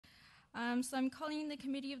So I'm calling the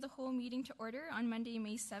Committee of the Whole meeting to order on Monday,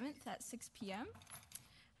 May 7th at 6 p.m.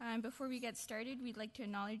 Before we get started, we'd like to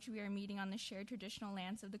acknowledge we are meeting on the shared traditional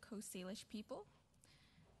lands of the Coast Salish people.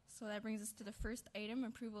 So that brings us to the first item,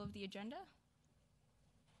 approval of the agenda.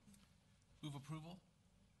 Move approval.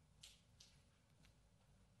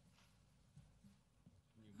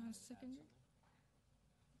 Seconder?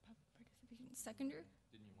 Public participation. Seconder?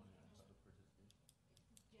 Didn't you want to add public participation?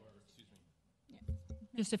 Or, excuse me. Yeah.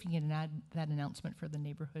 Just if you can add that announcement for the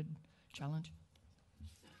neighborhood challenge.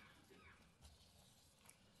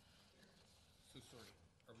 So sorry,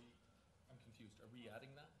 I'm confused. Are we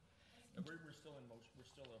adding that? We're still in motion, we're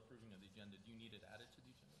still approving of the agenda. Do you need it added to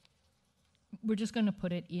the agenda? We're just going to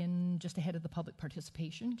put it in just ahead of the public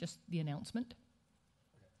participation, just the announcement.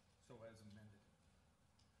 Okay, so as amended.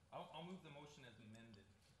 I'll move the motion as amended.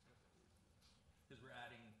 Because we're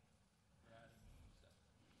adding stuff.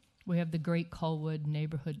 We have the Great Colwood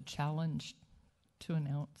Neighborhood Challenge to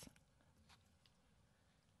announce.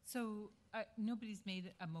 So nobody's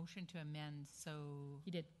made a motion to amend, so...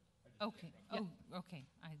 You did. Okay. Yep. Oh, okay.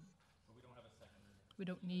 But we don't have a second. We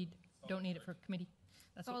don't need it for committee.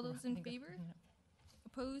 That's All what we're those in thinking. favor?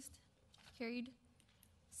 Opposed? Carried.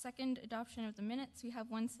 Second, adoption of the minutes. We have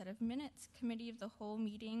one set of minutes. Committee of the Whole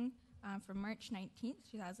meeting from March 19th,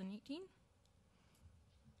 2018. Move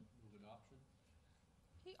adoption.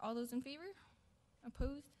 Okay, all those in favor?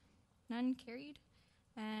 Opposed? None? Carried.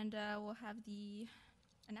 And we'll have the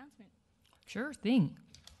announcement. Sure thing.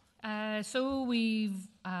 So we've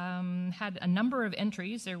had a number of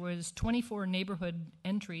entries. There was 24 neighborhood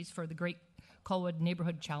entries for the Great Colwood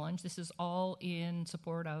Neighborhood Challenge. This is all in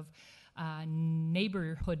support of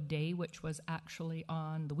Neighbourhood Day, which was actually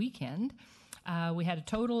on the weekend. We had a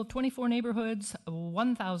total of 24 neighborhoods,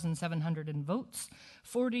 1,700 votes,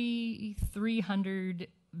 4,300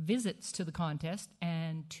 visits to the contest,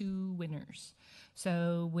 and 2 winners.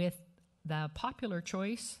 So with the popular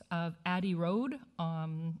choice of Addy Road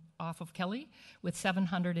off of Kelly with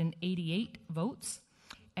 788 votes.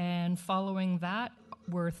 And following that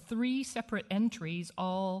were 3 separate entries,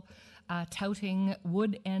 all touting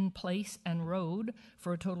Wood End Place and Road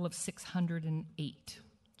for a total of 608.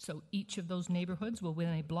 So each of those neighborhoods will win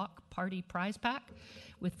a block party prize pack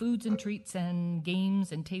with foods and treats and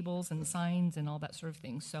games and tables and signs and all that sort of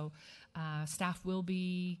thing. So staff will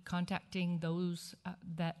be contacting those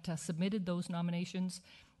that submitted those nominations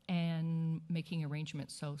and making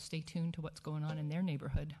arrangements. So stay tuned to what's going on in their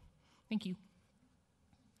neighborhood. Thank you.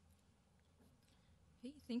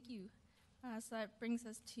 Okay, thank you. So that brings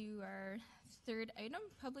us to our third item,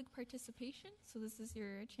 public participation. So this is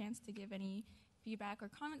your chance to give any feedback or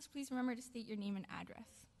comments. Please remember to state your name and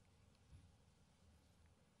address.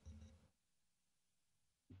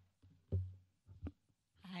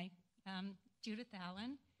 Hi, Judith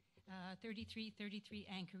Allen, 3333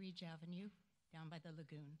 Anchorage Avenue, down by the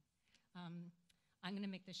Lagoon. I'm going to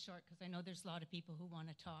make this short because I know there's a lot of people who want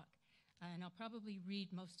to talk. And I'll probably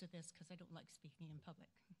read most of this because I don't like speaking in public.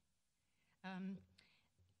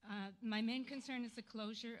 My main concern is the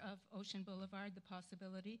closure of Ocean Boulevard, the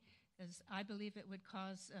possibility, as I believe it would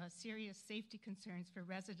cause serious safety concerns for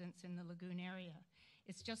residents in the Lagoon area.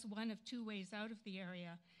 It's just one of 2 ways out of the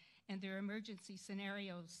area, and there are emergency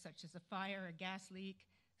scenarios such as a fire, a gas leak,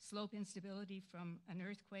 slope instability from an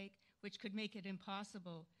earthquake, which could make it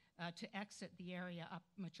impossible to exit the area up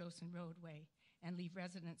Machosen Roadway and leave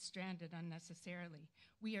residents stranded unnecessarily.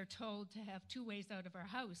 We are told to have 2 ways out of our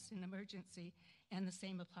house in emergency, and the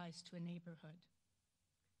same applies to a neighborhood.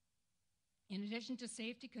 In addition to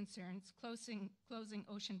safety concerns, closing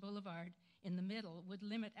Ocean Boulevard in the middle would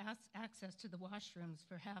limit access to the washrooms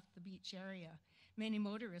for half the beach area. Many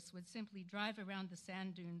motorists would simply drive around the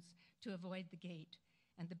sand dunes to avoid the gate,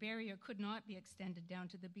 and the barrier could not be extended down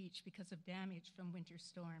to the beach because of damage from winter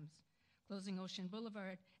storms. Closing Ocean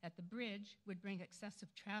Boulevard at the bridge would bring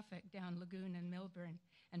excessive traffic down Lagoon and Millburn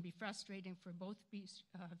and be frustrating for both beach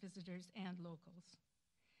visitors and locals.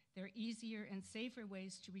 There are easier and safer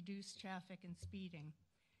ways to reduce traffic and speeding.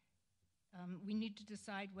 We need to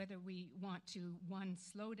decide whether we want to, 1,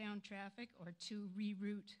 slow down traffic, or 2,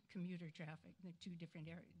 reroute commuter traffic. They're 2 different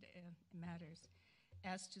matters.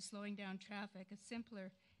 As to slowing down traffic, a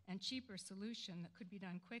simpler and cheaper solution that could be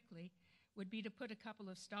done quickly would be to put a couple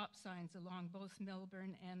of stop signs along both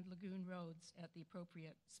Millburn and Lagoon roads at the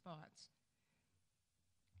appropriate spots.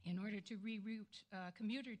 In order to reroute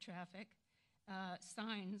commuter traffic,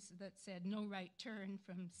 signs that said no right turn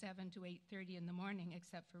from 7 to 8:30 in the morning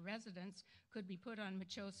except for residents could be put on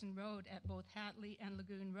Machosen Road at both Hatley and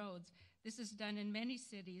Lagoon roads. This is done in many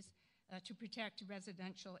cities to protect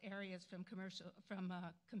residential areas from commuter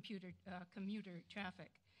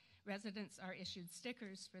traffic. Residents are issued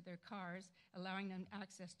stickers for their cars, allowing them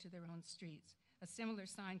access to their own streets. A similar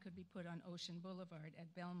sign could be put on Ocean Boulevard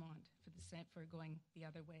at Belmont for going the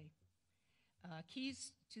other way.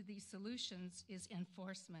 Keys to these solutions is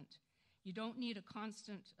enforcement. You don't need a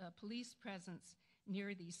constant police presence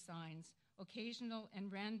near these signs. Occasional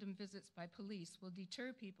and random visits by police will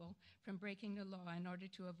deter people from breaking the law in order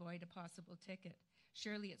to avoid a possible ticket.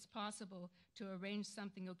 Surely it's possible to arrange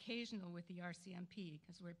something occasional with the RCMP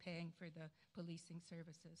because we're paying for the policing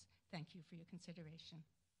services. Thank you for your consideration.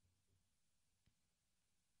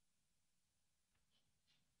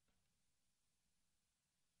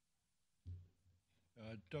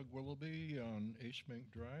 Doug Willoughby on Ace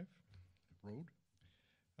Mink Drive Road.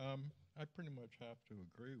 I pretty much have to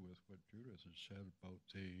agree with what Judith has said about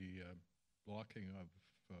the blocking of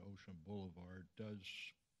Ocean Boulevard does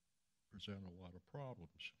present a lot of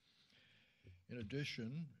problems. In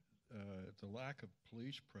addition, the lack of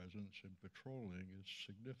police presence and patrolling is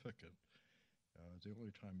significant. The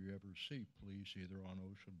only time you ever see police either on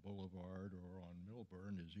Ocean Boulevard or on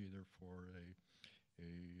Milburn is either for a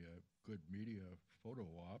good media photo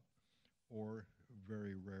op or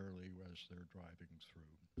very rarely as they're driving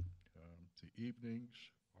through. The evenings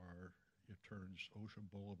it turns Ocean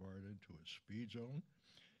Boulevard into a speed zone.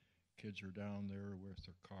 Kids are down there with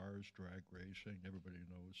their cars, drag racing. Everybody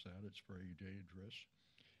knows that. It's very dangerous.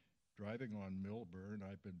 Driving on Milburn,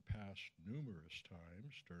 I've been passed numerous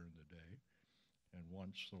times during the day. And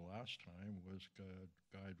once the last time was a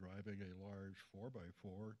guy driving a large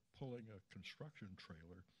 4x4 pulling a construction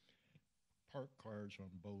trailer, parked cars on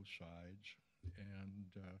both sides, and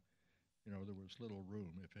there was little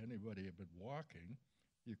room. If anybody had been walking,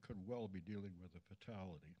 you could well be dealing with a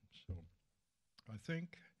fatality. So I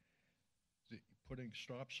think putting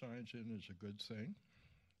stop signs in is a good thing.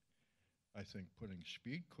 I think putting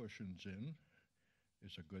speed cushions in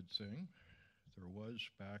is a good thing. There was,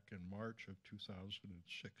 back in March of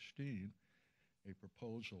 2016, a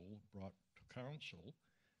proposal brought to council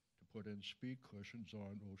to put in speed cushions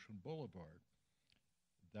on Ocean Boulevard.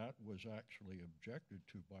 That was actually objected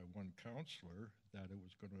to by one councillor, that it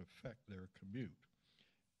was going to affect their commute.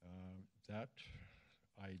 That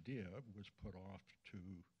idea was put off to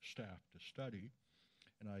staff to study,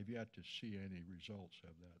 and I've yet to see any results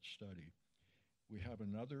of that study. We have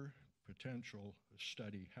another potential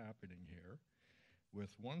study happening here,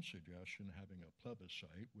 with one suggestion having a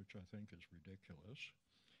plebiscite, which I think is ridiculous.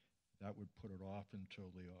 That would put it off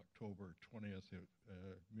until the October 20th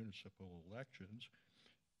municipal elections,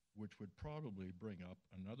 which would probably bring up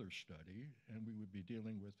another study, and we would be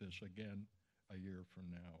dealing with this again a year from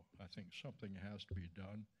now. I think something has to be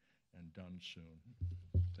done, and done soon.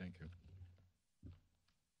 Thank you.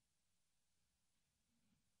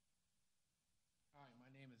 Hi,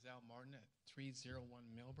 my name is Al Martin at 301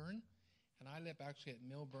 Milburn, and I live actually at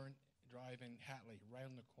Milburn Drive in Hatley, right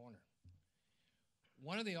on the corner.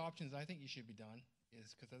 One of the options I think you should be done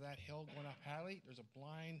is, because of that hill going up Hatley, there's a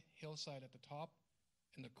blind hillside at the top.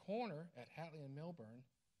 In the corner at Hatley and Milburn,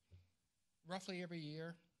 roughly every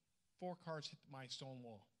year, 4 cars hit my stone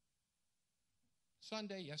wall.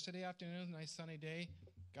 Yesterday afternoon, nice sunny day,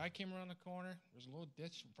 guy came around the corner, there's a little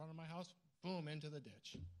ditch in front of my house, boom, into the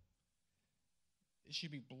ditch. It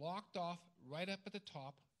should be blocked off right up at the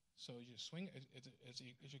top, so as you swing,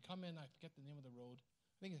 as you come in, I forget the name of the road,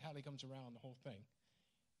 I think it's Hatley comes around the whole thing.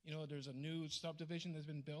 There's a new subdivision that's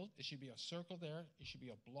been built. It should be a circle there. It should be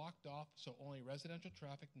a blocked off so only residential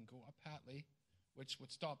traffic can go up Hatley, which would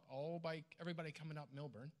stop everybody coming up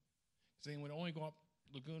Milburn, because they would only go up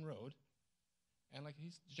Lagoon Road. And like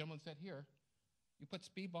the gentleman said here, you put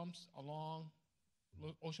speed bumps along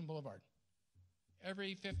Ocean Boulevard.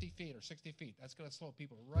 Every 50 feet or 60 feet, that's going to slow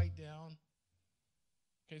people right down.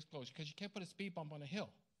 Case closed, because you can't put a speed bump on a hill.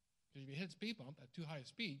 Because if you hit a speed bump at too high a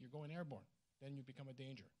speed, you're going airborne. Then you become a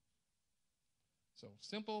danger. So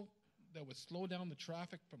simple, that would slow down the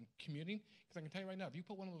traffic from commuting. Because I can tell you right now, if you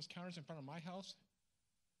put one of those counters in front of my house,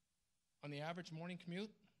 on the average morning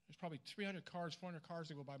commute, there's probably 300 cars, 400 cars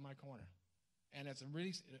that go by my corner. And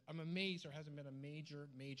I'm amazed there hasn't been a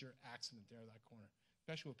major accident there at that corner.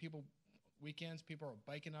 Especially with people, weekends, people are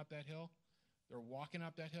biking up that hill. They're walking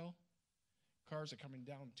up that hill. Cars are coming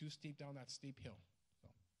down too steep down that steep hill.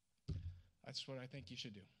 So that's what I think you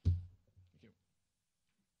should do. Thank you.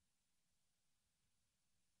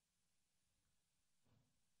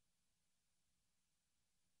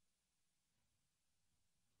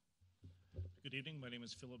 Good evening. My name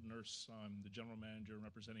is Philip Nurse. I'm the general manager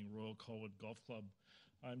representing Royal Colwood Golf Club.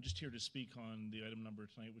 I'm just here to speak on the item number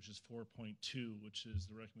tonight, which is 4.2, which is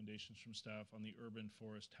the recommendations from staff on the Urban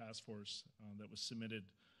Forest Task Force that was submitted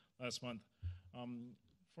last month.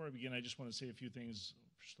 Before I begin, I just want to say a few things.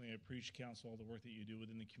 Personally, I appreciate council, all the work that you do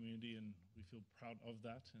within the community, and we feel proud of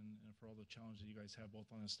that, and for all the challenges that you guys have both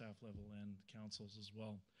on the staff level and councils as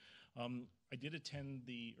well. I did attend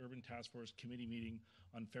the Urban Task Force Committee meeting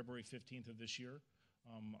on February 15th of this year.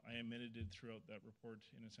 I amended throughout that report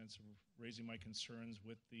in a sense of raising my concerns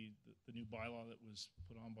with the new bylaw that was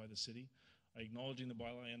put on by the city. Acknowledging the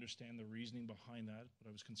bylaw, I understand the reasoning behind that, but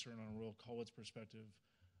I was concerned on Royal Colwood's perspective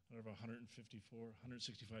out of 165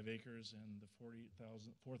 acres and the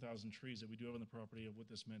 4,000 trees that we do have on the property of what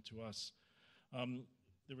this meant to us.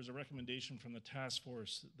 There was a recommendation from the task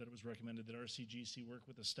force that it was recommended that RCGC work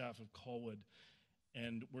with the staff of Colwood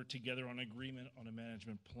and work together on agreement on a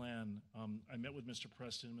management plan. I met with Mr.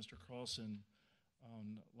 Preston and Mr. Carlson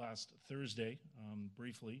last Thursday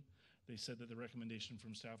briefly. They said that the recommendation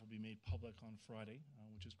from staff will be made public on Friday,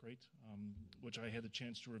 which is great, which I had the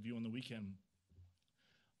chance to review on the weekend.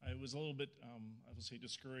 I was a little bit, I will say,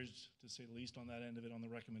 discouraged, to say the least, on that end of it, on the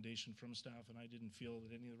recommendation from staff, and I didn't feel that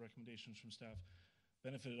any of the recommendations from staff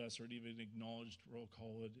benefited us or even acknowledged Royal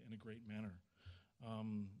Colwood in a great manner.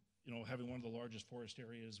 You know, having one of the largest forest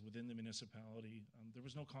areas within the municipality, there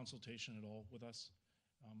was no consultation at all with us.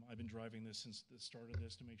 I've been driving this since the start of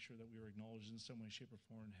this to make sure that we were acknowledged in some way, shape, or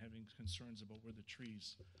form, and having concerns about where the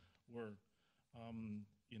trees were.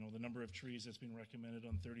 You know, the number of trees that's been recommended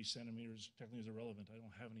on 30 centimeters technically is irrelevant. I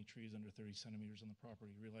don't have any trees under 30 centimeters on the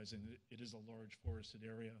property, realizing that it is a large forested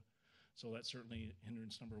area. So that's certainly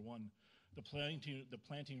hindrance number one. The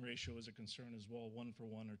planting ratio is a concern as well, 1 for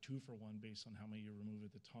 1 or 2 for 1 based on how many you remove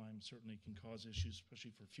at the time. Certainly can cause issues,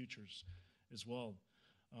 especially for futures as well.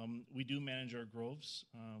 We do manage our groves.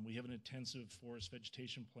 We have an intensive forest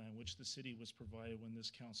vegetation plan, which the city was provided when this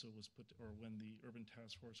council was put, or when the Urban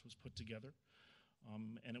Task Force was put together.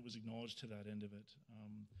 And it was acknowledged to that end of it.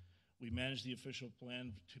 We manage the official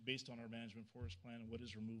plan based on our management forest plan and what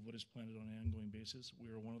is removed, what is planted on an ongoing basis. We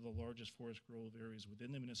are one of the largest forest grove areas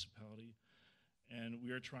within the municipality, and we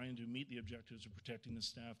are trying to meet the objectives of protecting the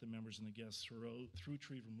staff, the members, and the guests through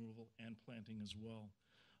tree removal and planting as well.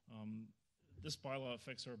 This bylaw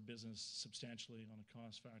affects our business substantially on a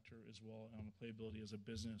cost factor as well and on the playability as a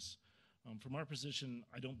business. From our position,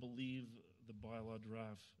 I don't believe the bylaw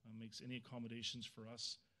draft makes any accommodations for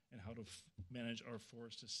us and how to manage our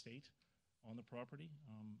forest estate on the property,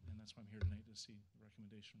 and that's why I'm here tonight to see the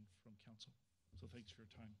recommendation from council. So thanks for your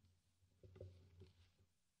time.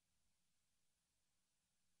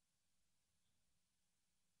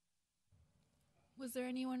 Was there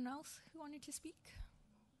anyone else who wanted to speak?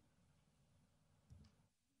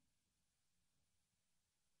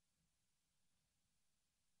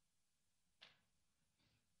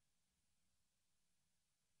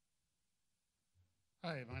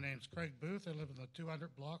 Hi, my name's Craig Booth. I live in the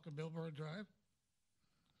 200 block of Millburn Drive.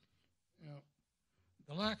 You know,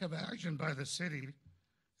 the lack of action by the city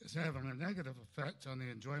is having a negative effect on the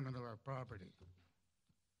enjoyment of our property.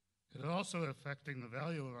 It is also affecting the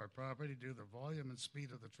value of our property due to the volume and speed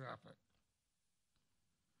of the traffic.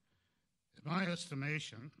 In my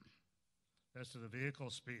estimation, as to the vehicle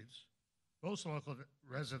speeds, most local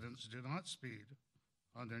residents do not speed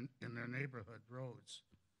in their neighborhood roads.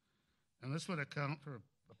 And this would account for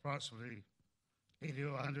approximately 80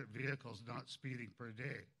 to 100 vehicles not speeding per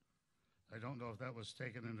day. I don't know if that was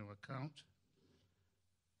taken into account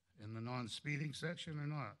in the non-speeding section or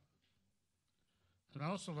not. I'd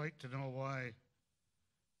also like to know why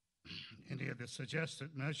any of the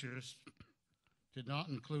suggested measures did not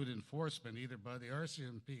include enforcement either by the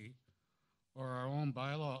RCMP or our own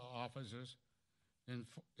bylaw officers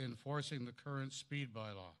enforcing the current speed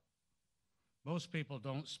bylaw. Most people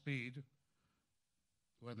don't speed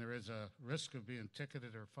when there is a risk of being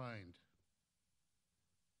ticketed or fined.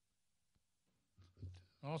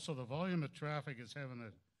 Also, the volume of traffic is having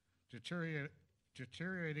a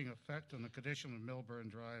deteriorating effect on the condition of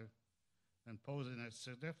Millburn Drive and posing a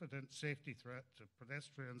significant safety threat to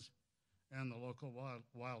pedestrians and the local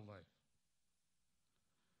wildlife.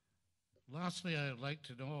 Lastly, I'd like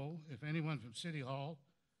to know if anyone from City Hall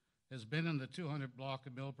has been in the 200 block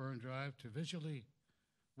of Millburn Drive to visually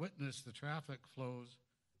witness the traffic flows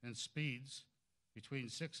and speeds between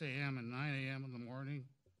 6 a.m. and 9 a.m. in the morning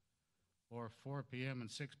or 4 p.m. and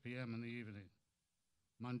 6 p.m. in the evening,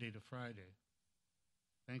 Monday to Friday.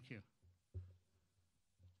 Thank you.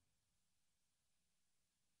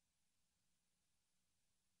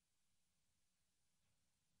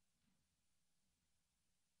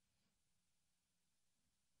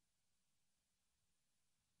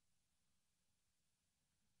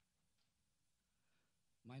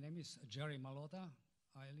 My name is Jerry Malota.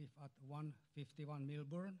 I live at 151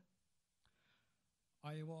 Millburn.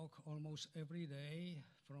 I walk almost every day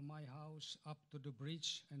from my house up to the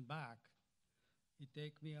bridge and back. It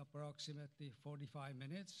takes me approximately 45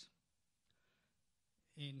 minutes.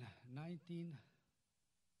 In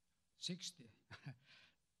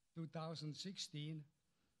 2016,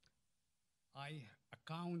 I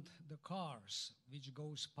count the cars which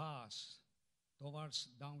goes past towards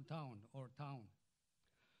downtown or town.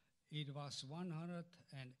 It was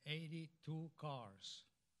 182 cars.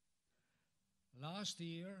 Last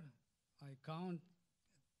year, I count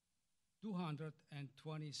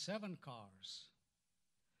 227 cars.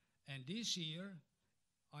 And this year,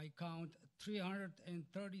 I count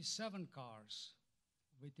 337 cars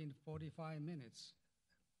within 45 minutes,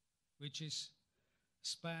 which is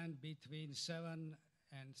spanned between 7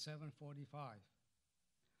 and 7:45.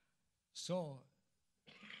 So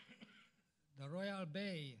the Royal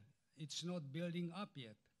Bay, it's not building up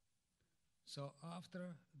yet. So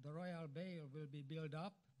after the Royal Bay will be built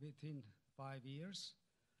up within 5 years,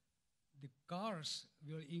 the cars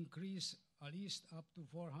will increase at least up to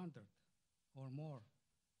 400 or more.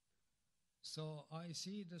 So I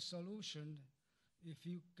see the solution if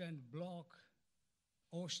you can block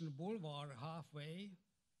Ocean Boulevard halfway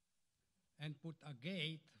and put a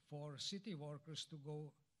gate for city workers to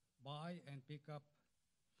go by and pick up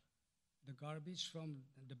the garbage from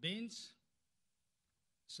the bins.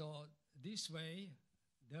 So this way,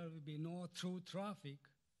 there will be no through traffic.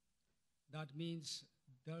 That means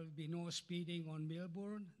there will be no speeding on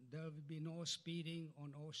Melbourne, there will be no speeding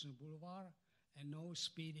on Ocean Boulevard, and no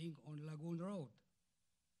speeding on Lagoon Road.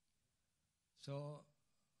 So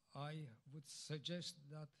I would suggest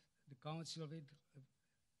that the council would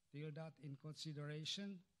take that in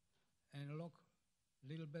consideration and look a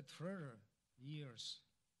little bit further years.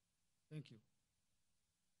 Thank you.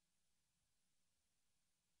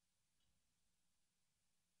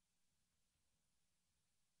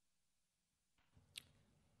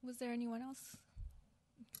 Was there anyone else?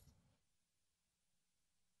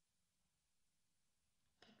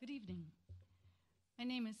 Good evening. My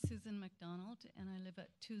name is Susan McDonald, and I live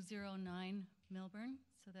at 209 Melbourne.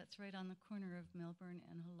 So that's right on the corner of Melbourne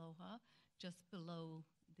and Aloha, just below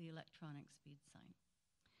the electronic speed sign.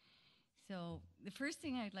 So the first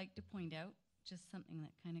thing I'd like to point out, just something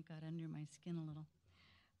that kind of got under my skin a little.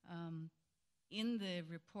 In the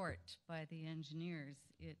report by the engineers,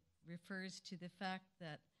 it refers to the fact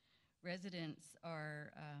that residents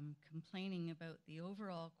are complaining about the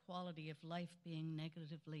overall quality of life being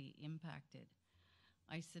negatively impacted.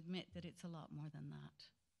 I submit that it's a lot more than that.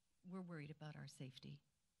 We're worried about our safety.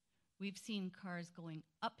 We've seen cars going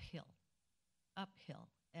uphill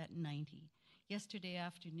at 90. Yesterday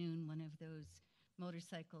afternoon, one of those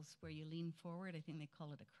motorcycles where you lean forward, I think they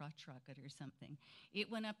call it a crotch rocket or something,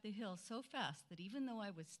 it went up the hill so fast that even though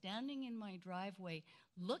I was standing in my driveway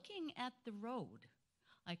looking at the road,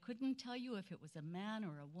 I couldn't tell you if it was a man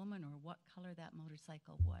or a woman or what color that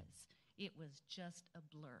motorcycle was. It was just a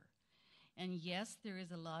blur. And yes, there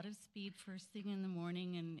is a lot of speed first thing in the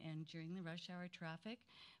morning and during the rush hour traffic,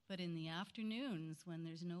 but in the afternoons when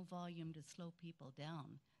there's no volume to slow people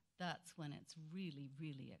down, that's when it's really,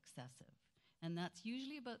 really excessive. And that's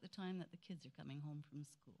usually about the time that the kids are coming home from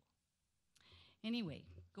school. Anyway,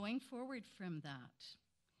 going forward from that,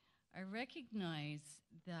 I recognize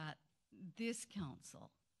that this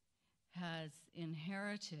council has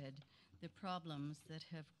inherited the problems that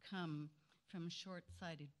have come from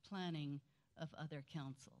short-sighted planning of other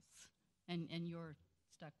councils. And you're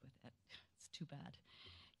stuck with it. It's too bad.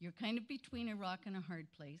 You're kind of between a rock and a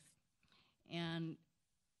hard place. And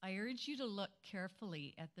I urge you to look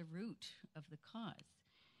carefully at the root of the cause.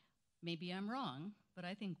 Maybe I'm wrong, but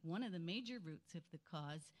I think one of the major roots of the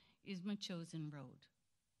cause is Machosen Road.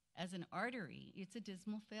 As an artery, it's a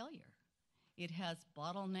dismal failure. It has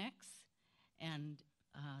bottlenecks and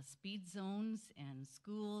speed zones and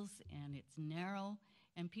schools, and it's narrow,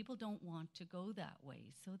 and people don't want to go that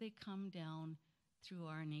way, so they come down through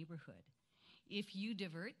our neighborhood. If you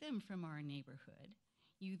divert them from our neighborhood,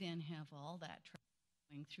 you then have all that traffic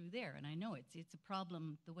going through there, and I know it's a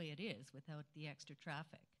problem the way it is without the extra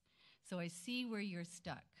traffic. So I see where you're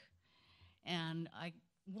stuck, and I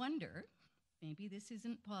wonder, maybe this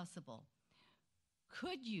isn't possible,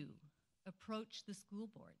 could you approach the school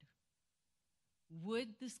board?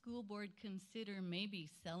 Would the school board consider maybe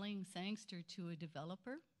selling Sangster to a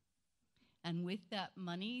developer? And with that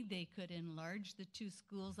money, they could enlarge the two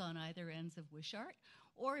schools on either ends of Wishart,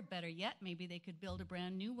 or better yet, maybe they could build a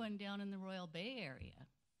brand new one down in the Royal Bay area.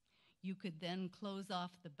 You could then close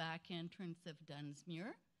off the back entrance of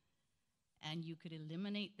Dunsmuir, and you could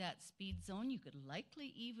eliminate that speed zone. You could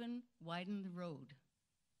likely even widen the road.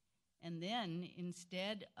 And then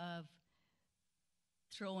instead of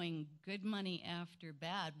throwing good money after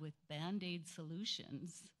bad with Band-Aid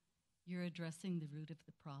solutions, you're addressing the root of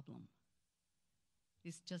the problem.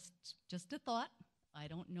 It's just a thought. I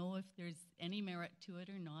don't know if there's any merit to it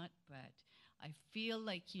or not, but I feel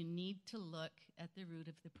like you need to look at the root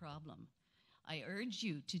of the problem. I urge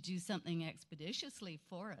you to do something expeditiously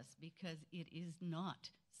for us because it is not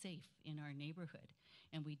safe in our neighborhood,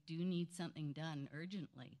 and we do need something done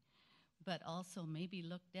urgently. But also maybe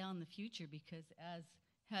look down the future because, as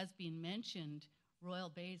has been mentioned, Royal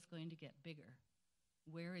Bay is going to get bigger.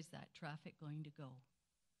 Where is that traffic going to go?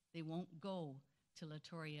 They won't go to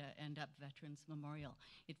Latoria and up Veterans Memorial.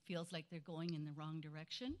 It feels like they're going in the wrong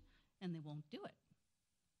direction, and they won't do it.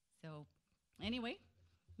 So anyway,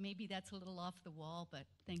 maybe that's a little off the wall, but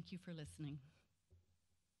thank you for listening.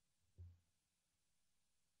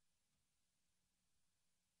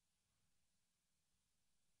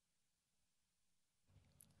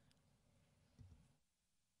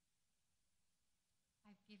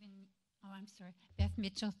 I'm sorry, Beth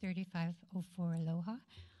Mitchell, 3504 Aloha.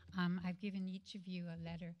 I've given each of you a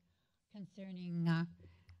letter concerning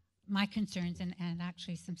my concerns and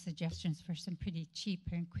actually some suggestions for some pretty cheap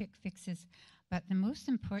and quick fixes. But the most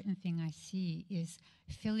important thing I see is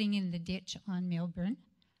filling in the ditch on Milburn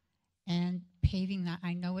and paving that.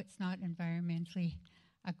 I know it's not environmentally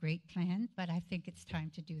a great plan, but I think it's time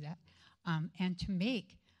to do that. And to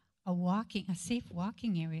make a safe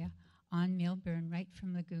walking area on Milburn, right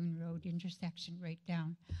from Lagoon Road intersection right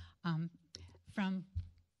down. I'm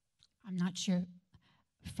not sure,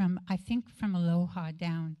 I think from Aloha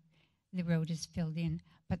down, the road is filled in,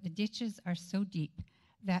 but the ditches are so deep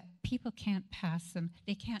that people can't pass them.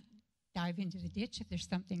 They can't dive into the ditch if there's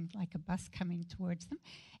something like a bus coming towards them.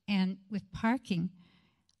 And with parking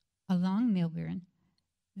along Milburn,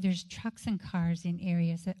 there's trucks and cars in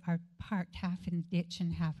areas that are parked half in the ditch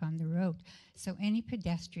and half on the road. So any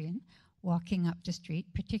pedestrian walking up the street,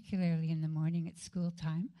 particularly in the morning at school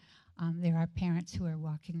time, there are parents who are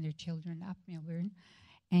walking their children up Milburn,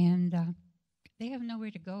 and they have nowhere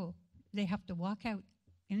to go. They have to walk out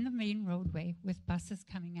in the main roadway with buses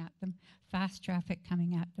coming at them, fast traffic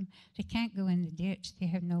coming at them. They can't go in the ditch. They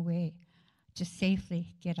have no way to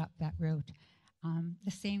safely get up that road.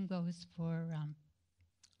 The same goes for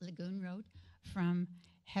Lagoon Road from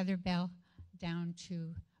Heatherbell down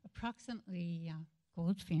to approximately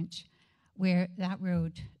Goldfinch, where that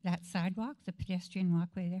road, that sidewalk, the pedestrian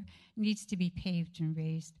walkway there, needs to be paved and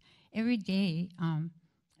raised. Every day,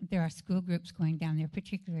 there are school groups going down there,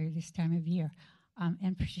 particularly this time of year,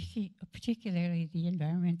 and particularly the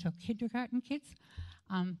environmental kindergarten kids.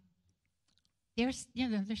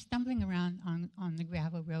 They're stumbling around on the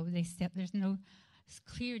gravel road. There's no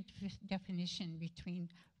clear definition between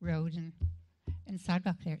road and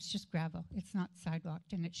sidewalk there. It's just gravel. It's not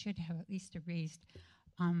sidewalked, and it should have at least a raised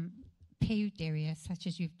paved area, such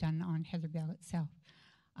as you've done on Heatherbell itself.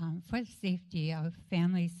 For the safety of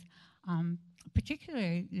families,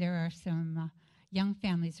 particularly there are some young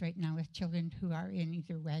families right now with children who are in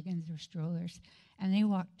either wagons or strollers, and they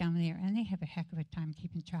walk down there and they have a heck of a time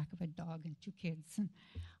keeping track of a dog and two kids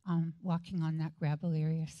and walking on that gravel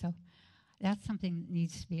area. So that's something that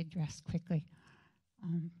needs to be addressed quickly.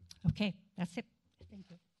 Okay, that's it.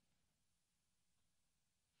 Thank you.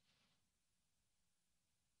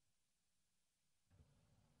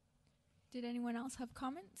 Did anyone else have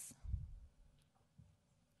comments?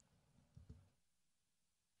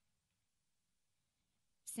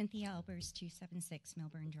 Cynthia Albers, 276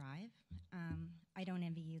 Milburn Drive. I don't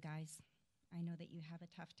envy you guys. I know that you have a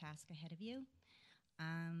tough task ahead of you.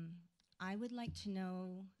 I would like to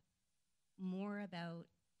know more about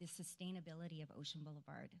the sustainability of Ocean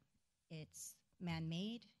Boulevard. It's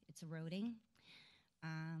man-made, it's eroding.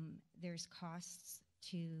 There's costs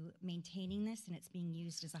to maintaining this, and it's being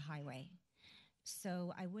used as a highway.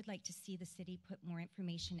 So I would like to see the city put more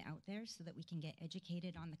information out there so that we can get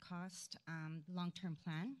educated on the cost, long-term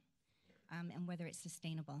plan, and whether it's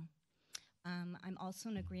sustainable. I'm also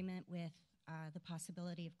in agreement with the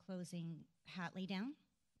possibility of closing Hatley down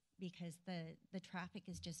because the traffic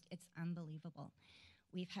is just, it's unbelievable.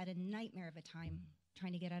 We've had a nightmare of a time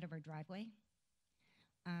trying to get out of our driveway.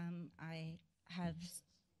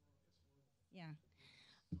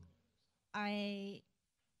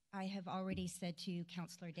 I have already said to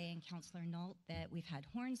Councillor Day and Councillor Nault that we've had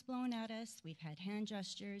horns blown at us, we've had hand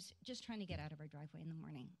gestures, just trying to get out of our driveway in the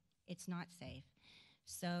morning. It's not safe.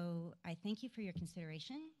 So I thank you for your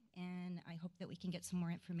consideration, and I hope that we can get some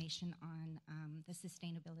more information on the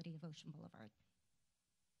sustainability of Ocean Boulevard.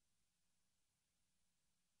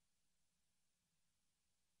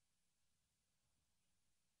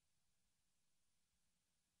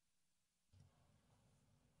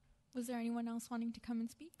 Was there anyone else wanting to come and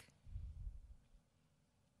speak?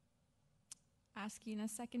 Asking a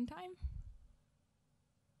second time?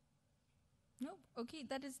 Nope. Okay,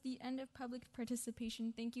 that is the end of public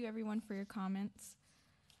participation. Thank you everyone for your comments.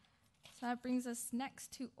 So that brings us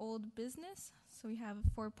next to old business. So we have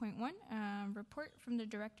 4.1, report from the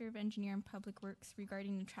Director of Engineer and Public Works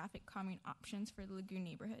regarding the traffic calming options for the Lagoon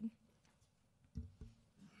neighborhood.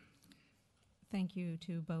 Thank you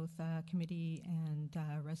to both committee and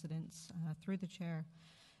residents through the chair.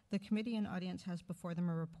 The committee and audience has before them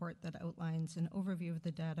a report that outlines an overview of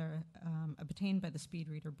the data obtained by the speed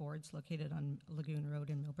reader boards located on Lagoon Road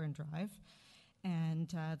and Milburn Drive, and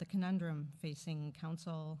the conundrum facing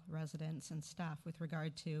council, residents, and staff with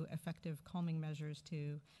regard to effective calming measures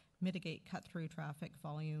to mitigate cut-through traffic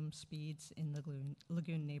volume speeds in the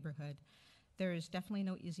Lagoon neighborhood. There is definitely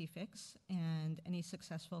no easy fix, and any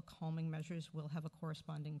successful calming measures will have a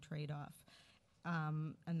corresponding trade-off.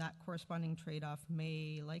 And that corresponding trade-off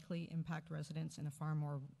may likely impact residents in a far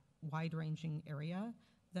more wide-ranging area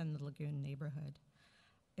than the Lagoon neighborhood.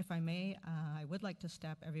 If I may, I would like to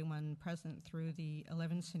step everyone present through the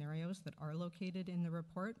 11 scenarios that are located in the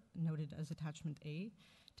report, noted as attachment A,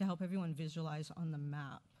 to help everyone visualize on the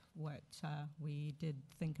map what we did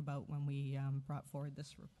think about when we brought forward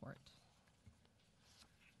this report.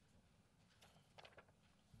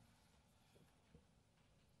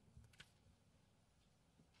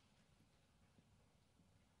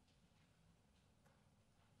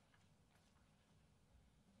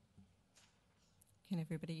 Can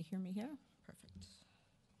everybody hear me here? Perfect.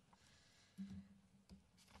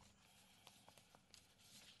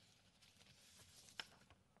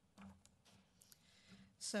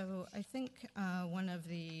 So I think one of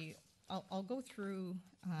the, I'll go through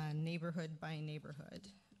neighborhood by neighborhood,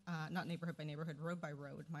 not neighborhood by neighborhood, road by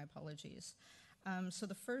road, my apologies. So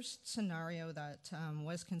the first scenario that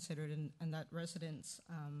was considered and that residents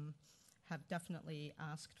have definitely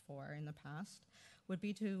asked for in the past would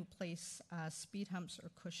be to place speed humps or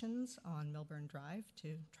cushions on Milburn Drive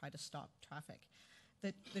to try to stop traffic.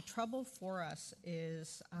 The trouble for us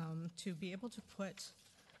is to be able to put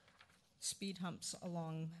speed humps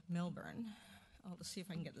along Milburn. I'll see if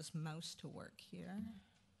I can get this mouse to work here.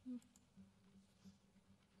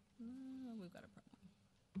 We've got a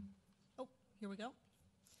problem. Oh, here we go.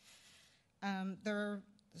 There are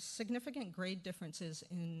significant grade differences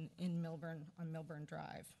in Milburn, on Milburn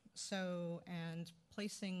Drive. So, and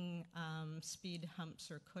placing speed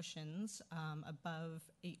humps or cushions above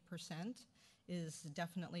 8% is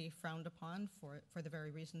definitely frowned upon for the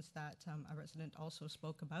very reasons that a resident also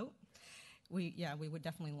spoke about. We would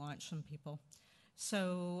definitely launch some people.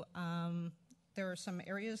 So there are some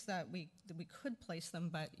areas that we could place them,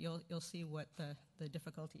 but you'll see what the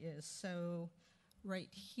difficulty is. So right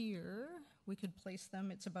here, we could place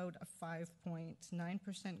them. It's about a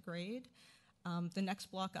 5.9% grade. The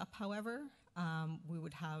next block up, however, we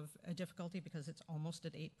would have a difficulty because it's almost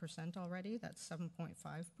at 8% already. That's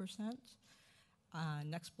 7.5%.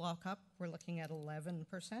 Next block up, we're looking at 11%,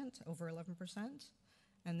 over 11%.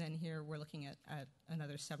 And then here we're looking at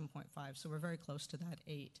another 7.5. So we're very close to that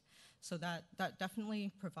 8. So that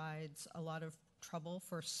definitely provides a lot of trouble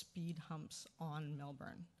for speed humps on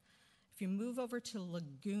Milburn. If you move over to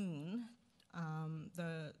Lagoon,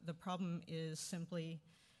 the problem is simply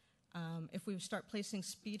if we start placing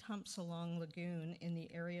speed humps along Lagoon in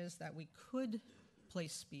the areas that we could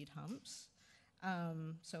place speed humps,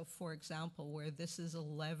 so for example, where this is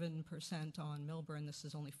 11% on Milburn, this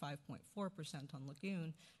is only 5.4% on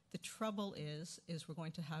Lagoon, the trouble is we're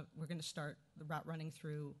going to start the rat running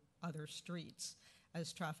through other streets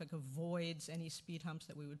as traffic avoids any speed humps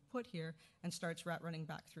that we would put here and starts rat running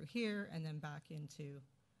back through here and then back into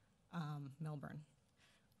Milburn,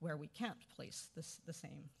 where we can't place the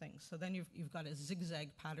same thing. So then you've got a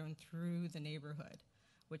zigzag pattern through the neighborhood,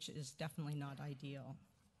 which is definitely not ideal.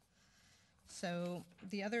 So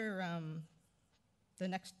the other, the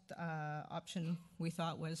next option we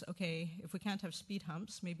thought was, okay, if we can't have speed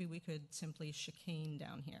humps, maybe we could simply chicane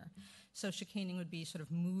down here. So chicaning would be sort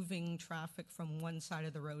of moving traffic from one side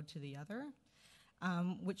of the road to the other,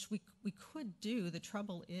 which we could do. The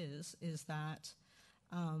trouble is that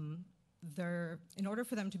in order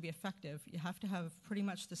for them to be effective, you have to have pretty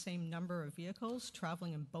much the same number of vehicles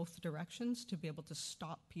traveling in both directions to be able to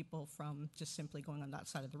stop people from just simply going on that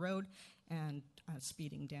side of the road and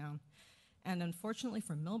speeding down. And unfortunately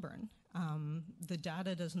for Milburn, the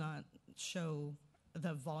data does not show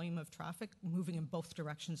the volume of traffic moving in both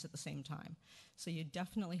directions at the same time. So you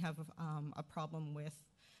definitely have a problem with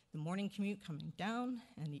the morning commute coming down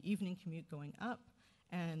and the evening commute going up,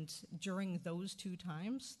 And during those 2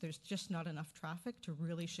 times, there's just not enough traffic to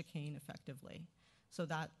really chicane effectively. So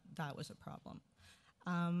that was a problem.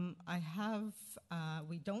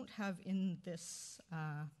 We don't have in this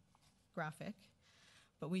graphic,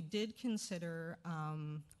 but we did consider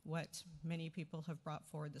what many people have brought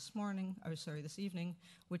forward this evening,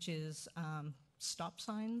 which is stop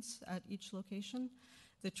signs at each location.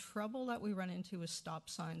 The trouble that we run into is stop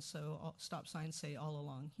signs, so stop signs say all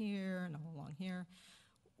along here and all along here.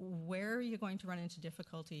 Where you're going to run into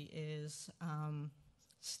difficulty is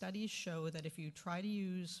studies show that if you try to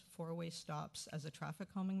use 4-way stops as a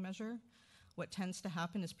traffic calming measure, what tends to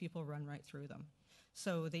happen is people run right through them.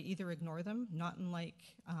 So they either ignore them, not unlike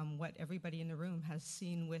what everybody in the room has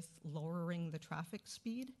seen with lowering the traffic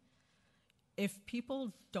speed. If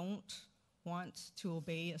people don't want to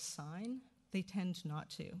obey a sign, they tend not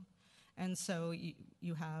to. And so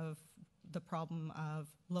you have the problem of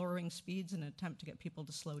lowering speeds in an attempt to get people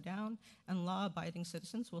to slow down, and law-abiding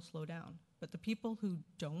citizens will slow down. But the people who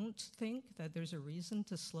don't think that there's a reason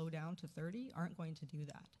to slow down to 30 aren't going to do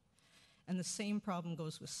that. And the same problem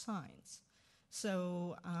goes with signs.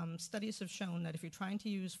 So studies have shown that if you're trying to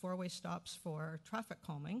use 4-way stops for traffic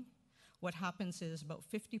calming, what happens is about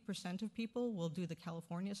 50% of people will do the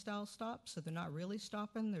California-style stop, so they're not really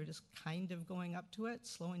stopping, they're just kind of going up to it,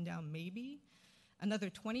 slowing down maybe.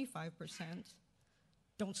 Another 25%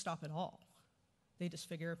 don't stop at all. They just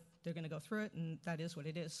figure they're going to go through it, and that is what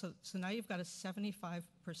it is. So now you've got a 75%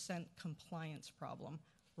 compliance problem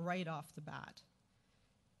right off the bat.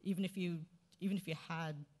 Even if you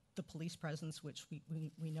had the police presence, which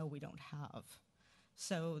we know we don't have.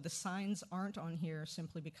 So the signs aren't on here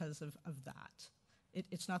simply because of that.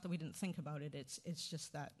 It's not that we didn't think about it, it's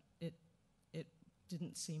just that it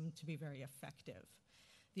didn't seem to be very effective.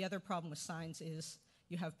 The other problem with signs is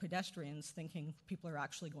you have pedestrians thinking people are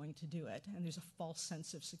actually going to do it, and there's a false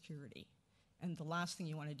sense of security. And the last thing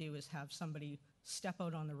you want to do is have somebody step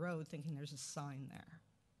out on the road thinking there's a sign there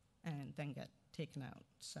and then get taken out.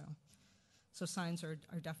 So signs are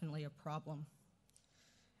definitely a problem.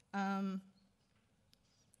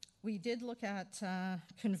 We did look at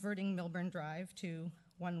converting Milburn Drive to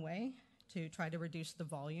one-way to try to reduce the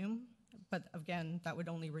volume, but again, that would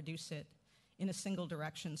only reduce it in a single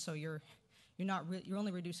direction. So you're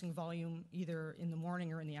only reducing volume either in the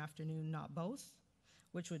morning or in the afternoon, not both,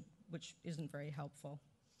 which isn't very helpful.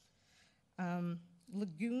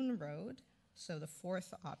 Lagoon Road, so the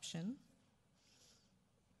 4th option.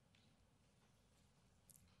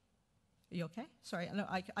 Are you okay? Sorry, no,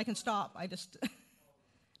 I can stop. I just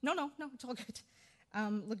no, it's all good.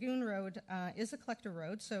 Lagoon Road is a collector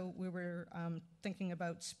road, so we were thinking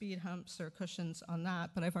about speed humps or cushions on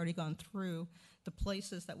that, but I've already gone through the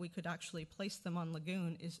places that we could actually place them on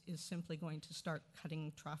Lagoon is simply going to start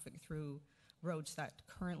cutting traffic through roads that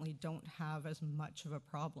currently don't have as much of a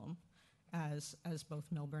problem as both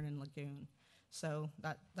Milburn and Lagoon. So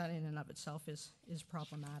that in and of itself is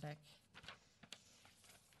problematic.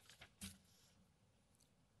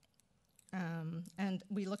 And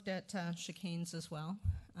we looked at chicanes as well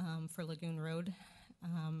for Lagoon Road.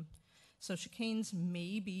 So chicanes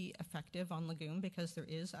may be effective on Lagoon because there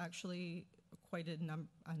is actually quite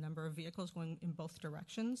a number of vehicles going in both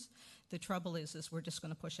directions. The trouble is we're just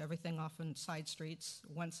going to push everything off on side streets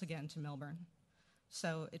once again to Milburn.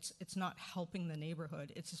 So it's not helping the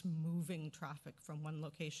neighborhood, it's just moving traffic from one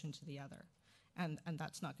location to the other. And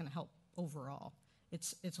that's not going to help overall.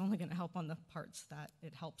 It's only going to help on the parts that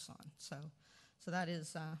it helps on. So that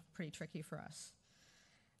is pretty tricky for us.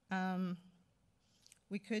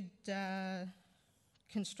 We could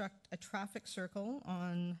construct a traffic circle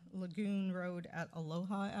on Lagoon Road at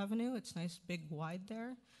Aloha Avenue. It's nice, big, wide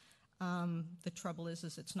there. The trouble is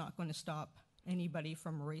it's not going to stop anybody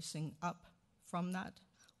from racing up from that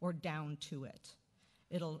or down to it.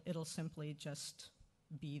 It'll simply just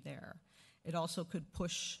be there. It also could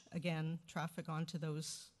push, again, traffic onto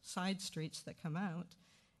those side streets that come out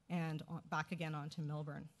and back again onto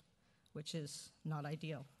Milburn, which is not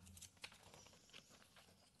ideal.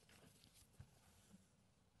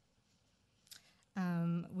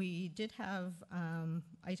 We did have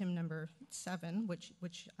item number 7, which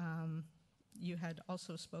you had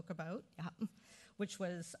also spoke about, which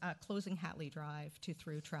was closing Hatley Drive to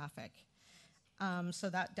through traffic. So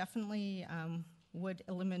that definitely would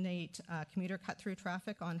eliminate commuter cut-through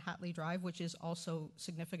traffic on Hatley Drive, which is also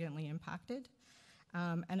significantly impacted.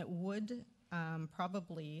 And it would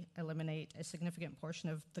probably eliminate a significant portion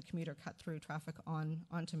of the commuter cut-through traffic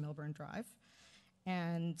onto Milburn Drive.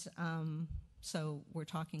 And so we're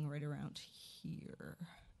talking right around here.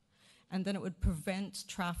 and then it would prevent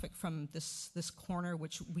traffic from this corner,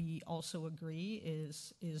 which we also agree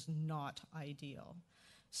is not ideal.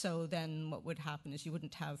 So then what would happen is you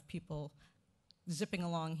wouldn't have people zipping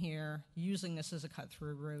along here, using this as a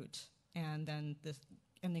cut-through route, and then this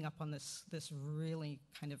ending up on this really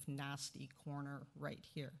kind of nasty corner right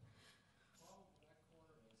here.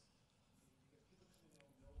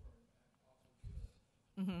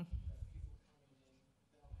 Mm-hmm.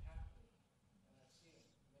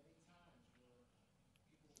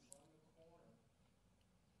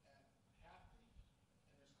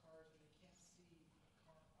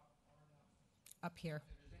 Up here.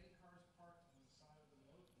 If there's any cars parked on the side of the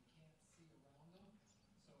road, you can't see around them.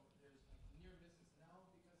 So there's like near misses now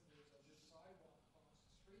because there's a new sidewalk across the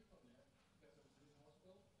street from there because there was a new house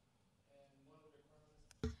built. And one of the requirements.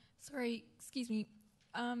 Sorry, excuse me.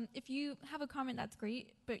 If you have a comment, that's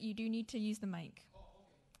great, but you do need to use the mic. Oh,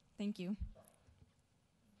 okay. Thank you. Sorry.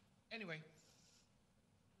 Anyway,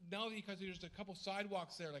 now because there's a couple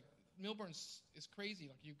sidewalks there, like Milburn is crazy.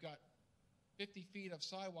 Like you've got 50 feet of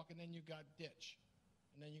sidewalk, and then you got ditch,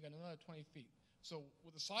 and then you got another 20 feet. So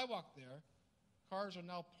with the sidewalk there, cars are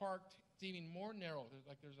now parked. It's even more narrow.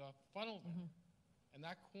 There's a funnel there, and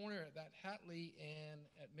that corner at Hatley and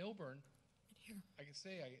at Milburn, Right here. I can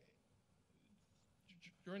say,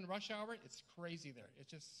 during the rush hour, it's crazy there.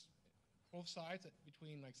 It's just both sides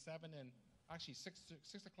between like 7 and actually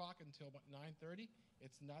 6 o'clock until about 9:30.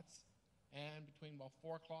 It's nuts, and between about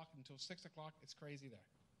 4 o'clock until 6 o'clock, it's crazy there.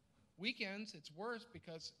 Weekends, it's worse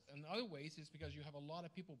because, in other ways, is because you have a lot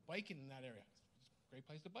of people biking in that area. It's a great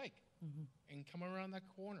place to bike. And come around that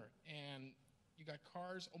corner, and you got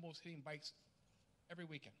cars almost hitting bikes every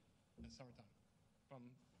weekend in the summertime.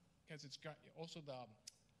 Because it's got also the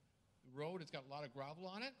road, it's got a lot of gravel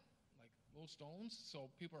on it, like little stones, so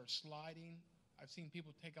people are sliding. I've seen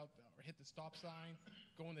people take out or hit the stop sign,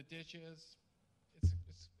 go in the ditches. It's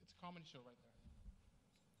a comedy show right there.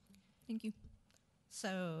 Thank you.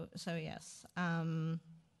 So yes,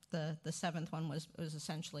 the seventh one was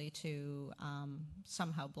essentially to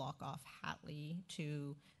somehow block off Hatley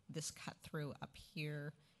to this cut through up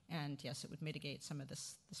here, and yes, it would mitigate some of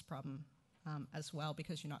this problem as well,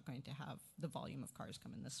 because you're not going to have the volume of cars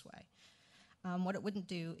coming this way. What it wouldn't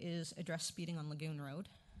do is address speeding on Lagoon Road,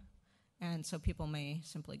 and so people may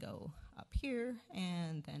simply go up here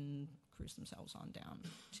and then cruise themselves on down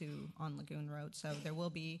on Lagoon Road. So there will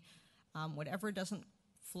be whatever doesn't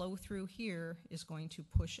flow through here is going to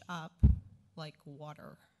push up like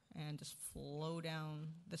water and just flow down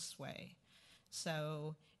this way.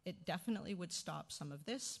 So it definitely would stop some of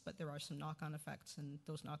this, but there are some knock-on effects, and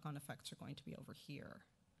those knock-on effects are going to be over here.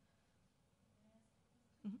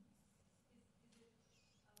 Mm-hmm.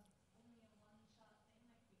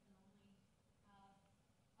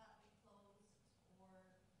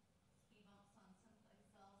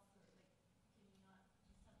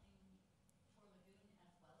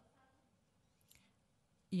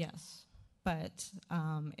 Yes, but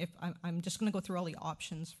if I'm just going to go through all the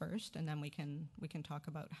options first, and then we can talk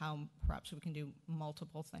about how perhaps we can do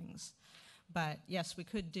multiple things. But yes, we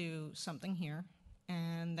could do something here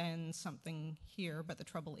and then something here. But the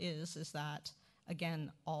trouble is that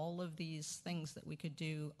again, all of these things that we could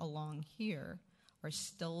do along here are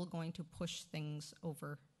still going to push things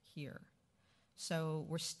over here. So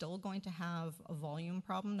we're still going to have a volume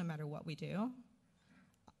problem no matter what we do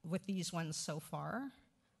with these ones so far.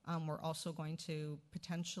 We're also going to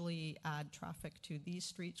potentially add traffic to these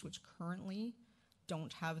streets, which currently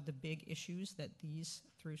don't have the big issues that these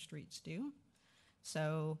through streets do.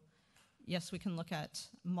 So yes, we can look at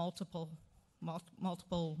multiple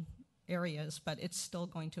areas, but it's still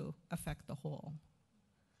going to affect the whole.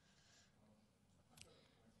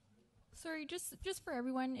 Sorry, just for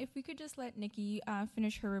everyone, if we could just let Nikki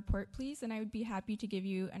finish her report, please, and I would be happy to give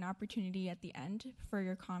you an opportunity at the end for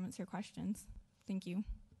your comments or questions. Thank you.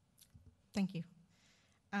 Thank you.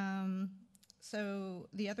 So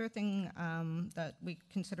the other thing that we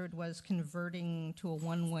considered was converting to a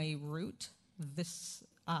one-way route this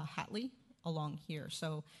Hatley along here.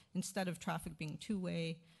 So instead of traffic being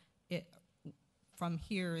two-way, from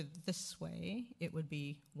here this way, it would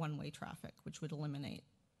be one-way traffic, which would eliminate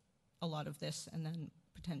a lot of this and then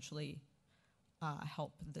potentially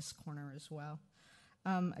help this corner as well.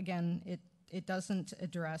 Again, it doesn't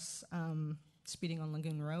address speeding on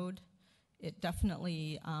Lagoon Road. It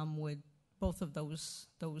definitely would, both of those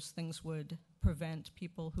things would prevent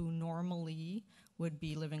people who normally would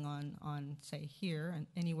be living on say here and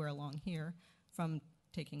anywhere along here from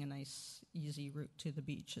taking a nice, easy route to the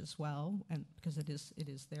beach as well, and because it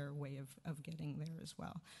is their way of getting there as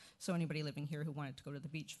well. So anybody living here who wanted to go to the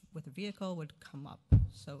beach with a vehicle would come up.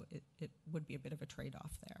 So it would be a bit of a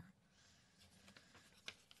trade-off there.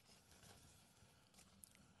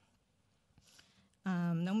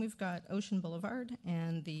 Then we've got Ocean Boulevard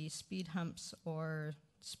and the speed humps or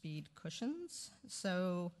speed cushions.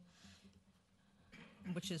 So,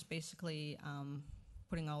 which is basically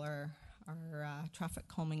putting all our traffic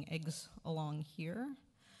calming eggs along here.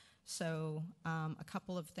 So a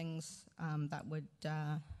couple of things that would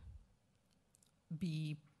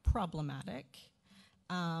be problematic.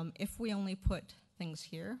 If we only put things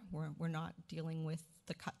here, we're not dealing with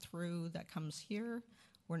the cut through that comes here.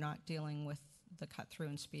 We're not dealing with the cut through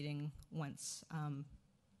and speeding once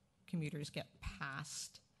commuters get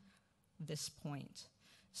past this point.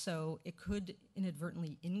 So it could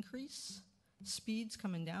inadvertently increase speeds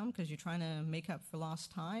coming down because you're trying to make up for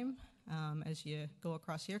lost time as you go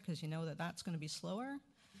across here, because you know that that's going to be slower.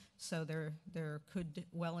 So there could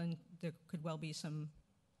well be some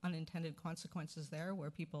unintended consequences there where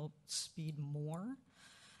people speed more,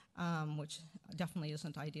 which definitely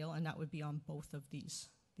isn't ideal, and that would be on both of these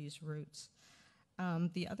routes.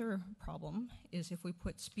 The other problem is if we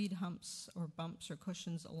put speed humps or bumps or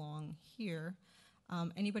cushions along here,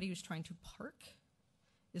 anybody who's trying to park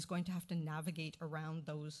is going to have to navigate around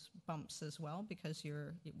those bumps as well, because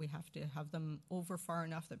we have to have them over far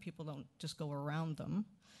enough that people don't just go around them,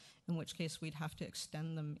 in which case we'd have to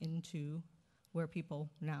extend them into where people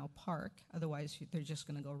now park. Otherwise, they're just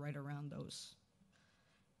going to go right around those.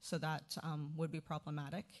 So that would be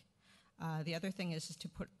problematic. The other thing is to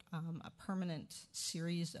put a permanent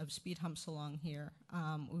series of speed humps along here.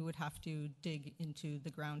 We would have to dig into the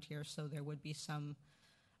ground here, so there would be some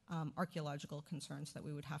archaeological concerns that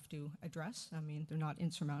we would have to address. I mean, they're not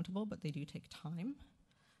insurmountable, but they do take time.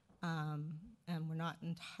 And we're not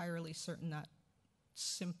entirely certain that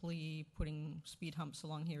simply putting speed humps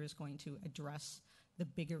along here is going to address the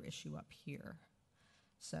bigger issue up here.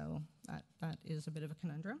 So that is a bit of a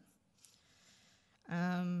conundrum.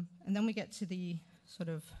 And then we get to the sort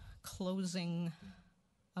of closing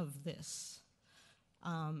of this.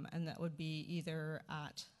 And that would be either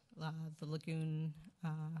at the Lagoon,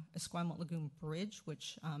 Esquimalt Lagoon Bridge,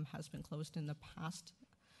 which has been closed in the past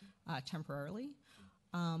temporarily,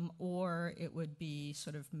 or it would be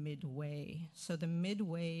sort of midway. So the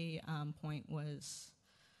midway point was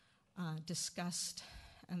discussed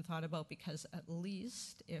and thought about, because at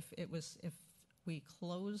least if we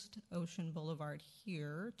closed Ocean Boulevard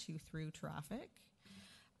here to through traffic,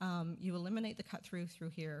 you eliminate the cut through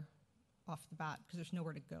here off the bat because there's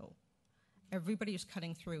nowhere to go. Everybody who's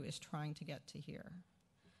cutting through is trying to get to here.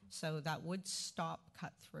 So that would stop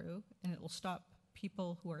cut through, and it will stop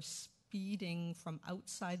people who are speeding from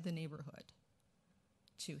outside the neighborhood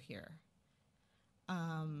to here.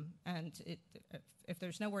 And if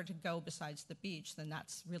there's nowhere to go besides the beach, then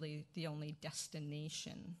that's really the only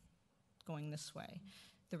destination going this way.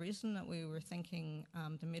 The reason that we were thinking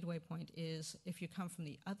the midway point is if you come from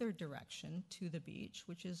the other direction to the beach,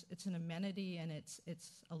 which is, it's an amenity and it's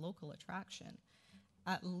a local attraction,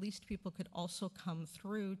 at least people could also come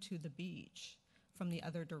through to the beach from the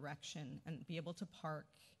other direction and be able to park,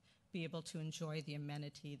 be able to enjoy the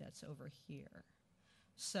amenity that's over here.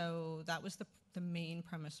 So that was the main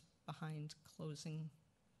premise behind closing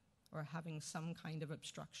or having some kind of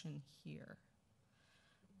obstruction here.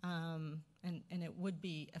 And it would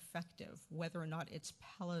be effective. Whether or not it's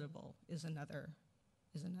palatable is another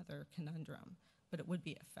conundrum, but it would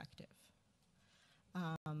be effective.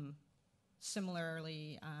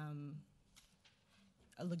 Similarly,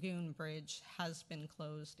 a Lagoon Bridge has been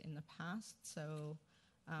closed in the past, so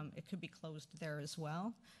it could be closed there as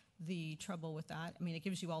well. The trouble with that, I mean, it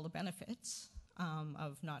gives you all the benefits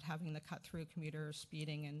of not having the cut-through commuter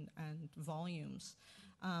speeding and volumes,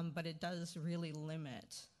 but it does really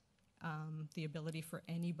limit the ability for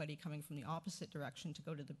anybody coming from the opposite direction to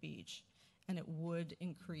go to the beach, and it would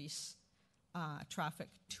increase traffic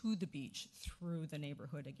to the beach through the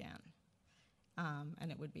neighborhood again.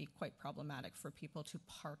 And it would be quite problematic for people to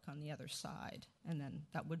park on the other side, and then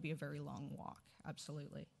that would be a very long walk,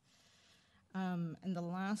 absolutely. And the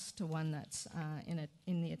last one that's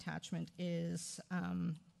in the attachment is,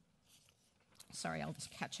 sorry, I'll just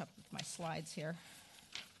catch up with my slides here,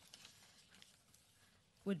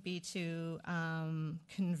 would be to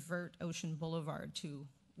convert Ocean Boulevard to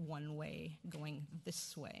one-way going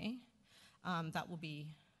this way. That will be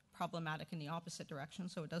problematic in the opposite direction,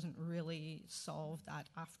 so it doesn't really solve that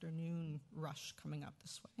afternoon rush coming up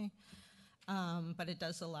this way. But it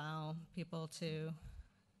does allow people to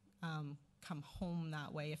come home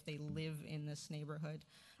that way if they live in this neighborhood.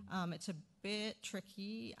 It's a bit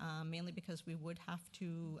tricky, mainly because we would have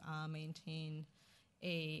to maintain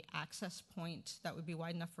a access point that would be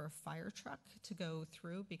wide enough for a fire truck to go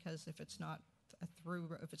through, because if it's not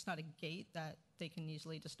a gate that they can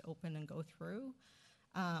easily just open and go through,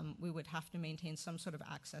 we would have to maintain some sort of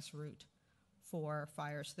access route for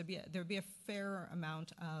fire. So there'd be a fair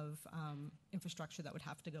amount of infrastructure that would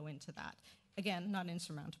have to go into that. Again, not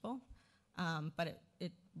insurmountable, but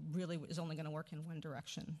it really is only going to work in one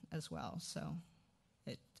direction as well. So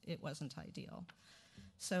it wasn't ideal.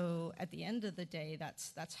 So at the end of the day,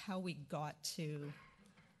 that's how we got to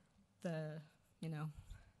the,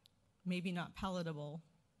 maybe not palatable,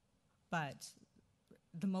 but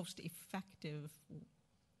the most effective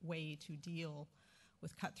way to deal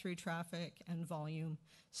with cut-through traffic and volume,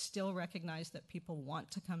 still recognize that people want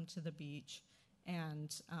to come to the beach,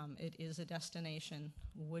 and it is a destination,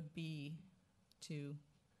 would be to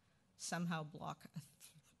somehow block a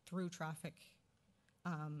through traffic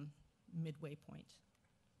midway point.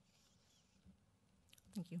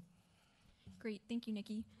 Thank you. Great, thank you,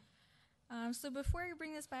 Nikki. So before we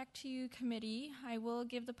bring this back to committee, I will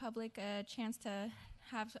give the public a chance to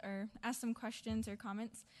have or ask some questions or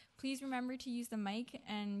comments. Please remember to use the mic,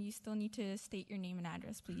 and you still need to state your name and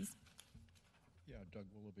address, please. Yeah, Doug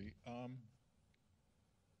Willoughby.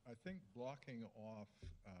 I think blocking off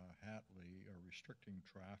Hatley or restricting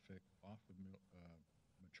traffic off of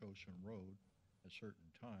Machosen Road at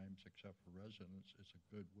certain times, except for residents, is a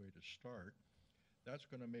good way to start. That's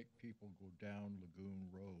going to make people go down Lagoon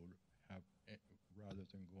Road rather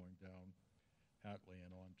than going down Hatley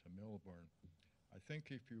and on to Millburn. I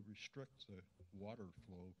think if you restrict the water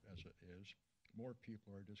flow as it is, more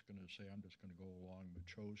people are just going to say, I'm just going to go along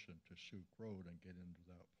Machosen to Souk Road and get into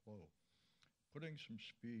that flow. Putting some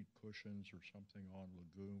speed cushions or something on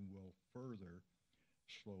Lagoon will further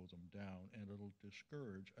slow them down, and it'll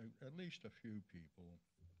discourage at least a few people.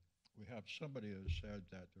 We have somebody who said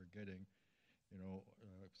that they're getting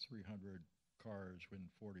 300 cars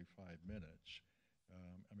within 45 minutes.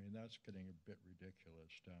 I mean, that's getting a bit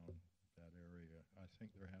ridiculous down that area. I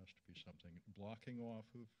think there has to be something. Blocking off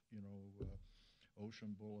of,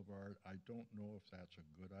 Ocean Boulevard, I don't know if that's a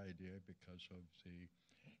good idea because of the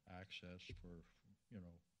access for,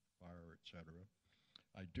 fire, et cetera.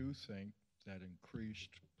 I do think that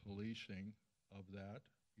increased policing of that,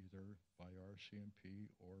 either by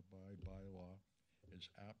RCMP or by bylaw,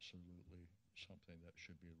 is absolutely something that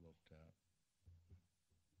should be looked at.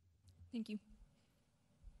 Thank you.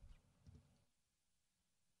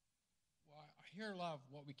 Well, I hear a lot of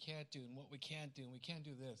what we can't do and what we can't do, and we can't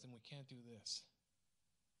do this and we can't do this.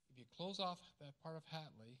 If you close off that part of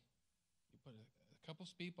Hatley, you put a couple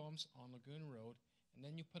speed bumps on Lagoon Road, and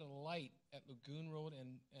then you put a light at Lagoon Road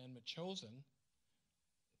and Machosen,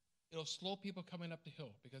 it'll slow people coming up the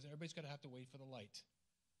hill because everybody's going to have to wait for the light.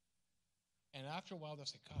 And after a while, they'll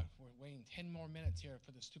say, God, we're waiting 10 more minutes here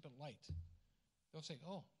for the stupid light. They'll say,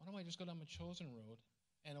 oh, why don't I just go down Machosen Road?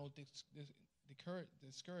 And it'll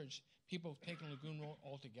discourage people taking Lagoon Road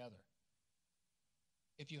altogether.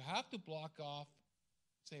 If you have to block off,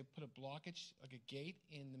 say, put a blockage, like a gate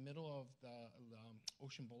in the middle of the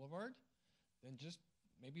Ocean Boulevard, then just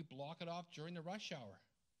maybe block it off during the rush hour.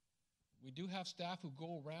 We do have staff who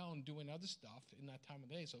go around doing other stuff in that time of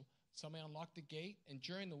day, so somebody unlock the gate, and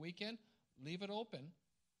during the weekend, leave it open,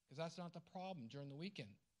 because that's not the problem during the weekend,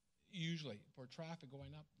 usually, for traffic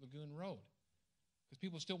going up Lagoon Road. Because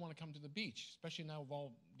people still want to come to the beach, especially now with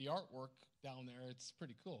all the artwork down there, it's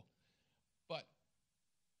pretty cool. But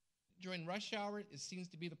during rush hour, it seems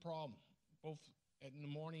to be the problem, both in the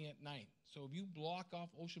morning and at night. So if you block off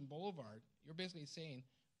Ocean Boulevard, you're basically saying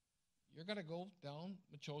you're going to go down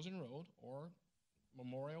Machosen Road or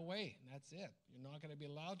Memorial Way, and that's it. You're not going to be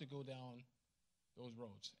allowed to go down those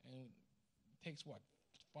roads. And it takes,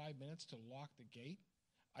 5 minutes to lock the gate?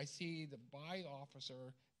 I see the by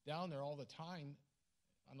officer down there all the time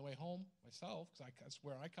on the way home myself, because that's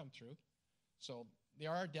where I come through. So they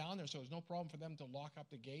are down there, so there's no problem for them to lock up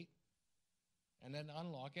the gate and then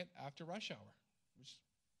unlock it after rush hour, which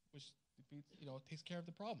defeats, takes care of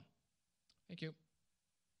the problem. Thank you.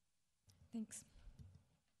 Thanks.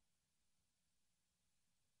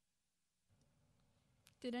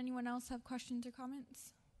 Did anyone else have questions or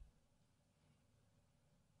comments?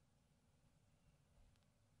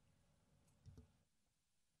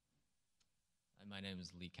 My name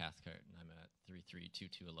is Lee Cathcart, and I'm at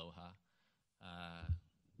 3322 Aloha.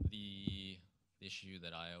 The issue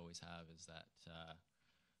that I always have is that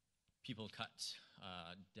people cut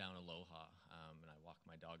down Aloha, and I walk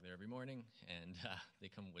my dog there every morning, and they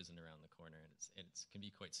come whizzing around the corner, and it can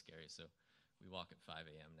be quite scary. So we walk at 5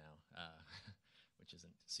 a.m. now, which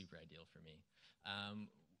isn't super ideal for me.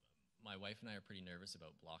 My wife and I are pretty nervous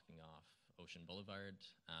about blocking off Ocean Boulevard.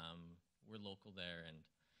 We're local there, and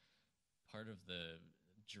part of the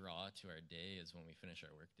draw to our day is when we finish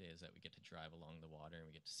our work day is that we get to drive along the water and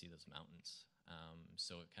we get to see those mountains.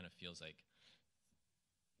 So it kind of feels like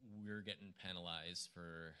we're getting penalized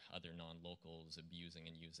for other non-locals abusing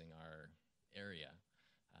and using our area,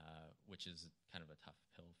 which is kind of a tough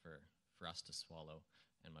pill for us to swallow,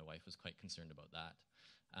 and my wife was quite concerned about that.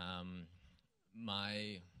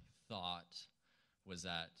 My thought was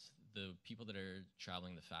that the people that are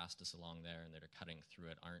traveling the fastest along there and that are cutting through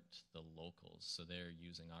it aren't the locals, so they're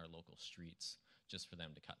using our local streets just for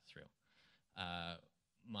them to cut through.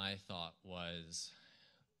 My thought was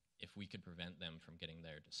if we could prevent them from getting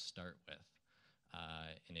there to start with,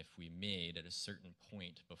 and if we made at a certain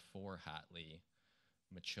point before Hatley,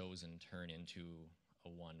 Machosen turn into a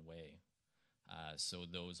one-way. So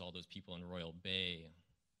all those people in Royal Bay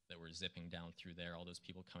that were zipping down through there, all those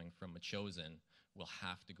people coming from Machosen will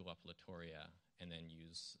have to go up Latoria and then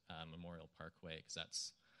use Memorial Parkway, because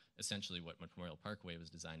that's essentially what Memorial Parkway was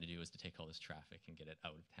designed to do, is to take all this traffic and get it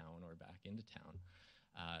out of town or back into town.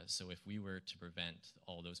 So if we were to prevent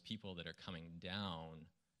all those people that are coming down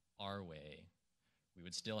our way, we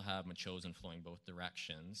would still have Machosen flowing both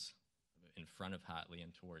directions in front of Hatley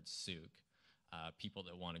and towards Souk. People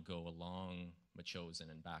that want to go along Machosen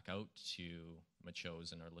and back out to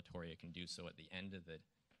Machosen or Latoria can do so at the end of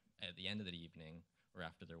the evening or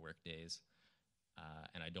after their work days.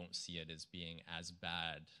 And I don't see it as being as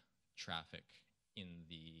bad traffic in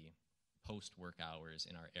the post-work hours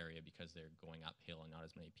in our area because they're going uphill and not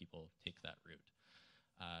as many people take that route.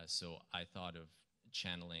 So I thought of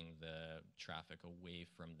channeling the traffic away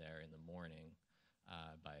from there in the morning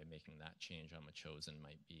by making that change on Machosen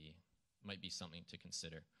might be something to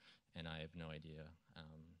consider. And I have no idea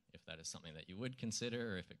if that is something that you would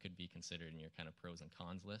consider or if it could be considered in your kind of pros and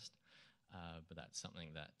cons list. But that's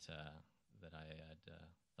something that I had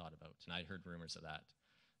thought about. And I heard rumors of that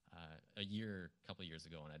a couple of years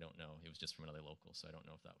ago, and I don't know. It was just from another local, so I don't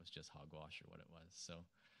know if that was just hogwash or what it was. So,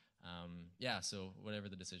 so whatever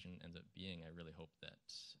the decision ends up being, I really hope that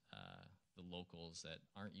the locals that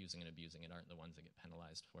aren't using and abusing it aren't the ones that get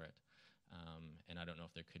penalized for it. And I don't know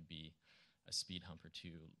if there could be a speed hump or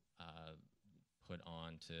two put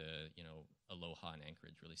on to, Aloha and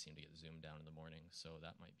Anchorage really seem to get zoomed down in the morning, so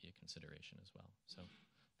that might be a consideration as well. So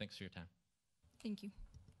thanks for your time. Thank you.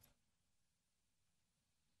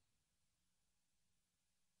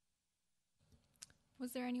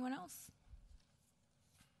 Was there anyone else?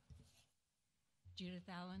 Judith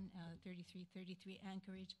Allen, 3333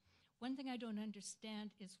 Anchorage. One thing I don't understand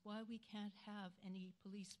is why we can't have any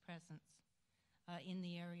police presence in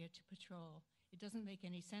the area to patrol. It doesn't make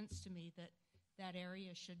any sense to me that that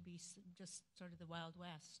area should be just sort of the Wild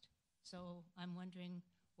West. So I'm wondering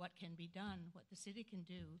what can be done, what the city can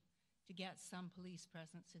do to get some police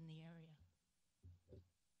presence in the area.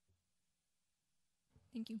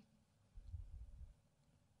 Thank you.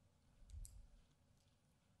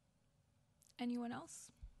 Anyone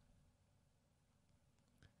else?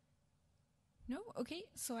 No? Okay,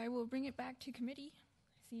 so I will bring it back to committee.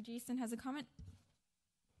 I see Jason has a comment.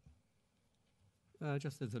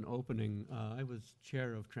 Just as an opening, I was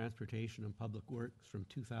chair of Transportation and Public Works from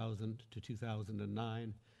 2000 to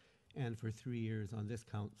 2009, and for 3 years on this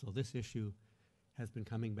council. This issue has been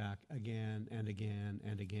coming back again and again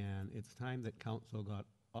and again. It's time that council got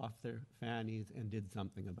off their fannies and did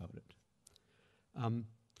something about it.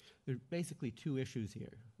 There are basically two issues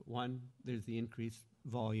here. One, there's the increased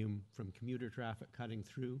volume from commuter traffic cutting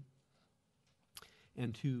through,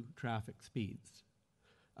 and two, traffic speeds.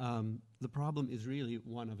 The problem is really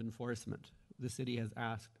one of enforcement. The city has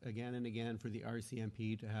asked again and again for the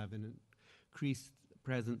RCMP to have an increased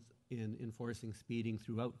presence in enforcing speeding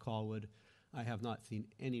throughout Colwood. I have not seen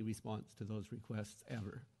any response to those requests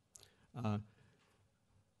ever.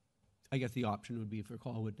 I guess the option would be for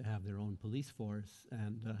Colwood to have their own police force,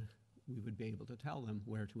 and we would be able to tell them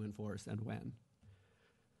where to enforce and when.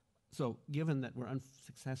 So given that we're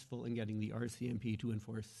unsuccessful in getting the RCMP to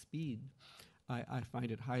enforce speed, I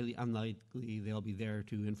find it highly unlikely they'll be there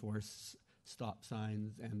to enforce stop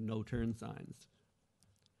signs and no-turn signs.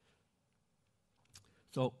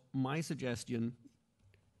 So my suggestion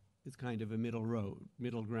is kind of a middle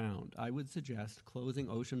ground. I would suggest closing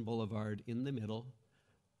Ocean Boulevard in the middle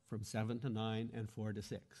from 7 to 9 and 4 to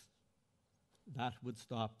 6. That would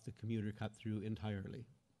stop the commuter cut through entirely.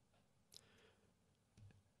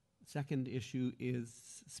 Second issue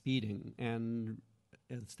is speeding, and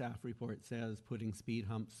as staff report says, putting speed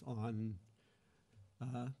humps on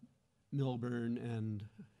Milburn and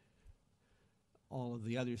all of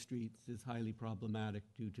the other streets is highly problematic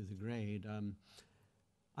due to the grade.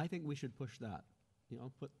 I think we should push that,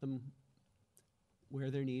 put them where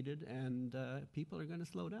they're needed, and people are going to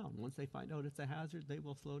slow down. Once they find out it's a hazard, they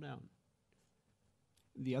will slow down.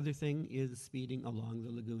 The other thing is speeding along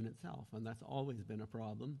the lagoon itself, and that's always been a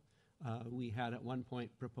problem. We had at one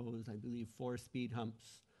point proposed, I believe, 4 speed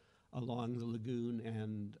humps along the lagoon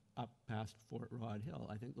and up past Fort Rod Hill.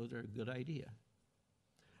 I think those are a good idea.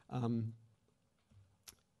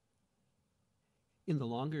 In the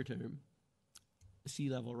longer term, sea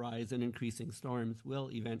level rise and increasing storms will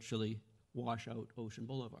eventually wash out Ocean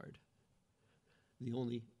Boulevard. The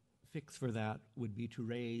only fix for that would be to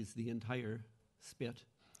raise the entire spit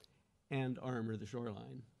and armor the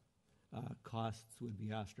shoreline. Costs would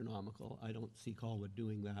be astronomical. I don't see Colwood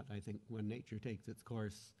doing that. I think when nature takes its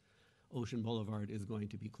course, Ocean Boulevard is going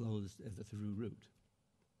to be closed as a through route.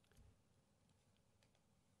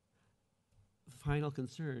 Final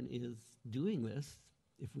concern is doing this,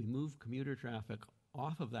 if we move commuter traffic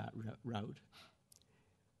off of that route,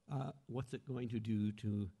 what's it going to do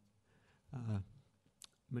to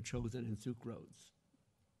Machosen and Souk roads?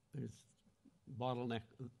 There's bottleneck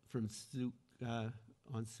from Souk,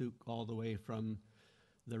 on Souk all the way from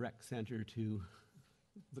the rec center to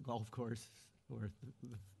the golf course or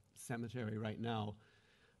the cemetery right now.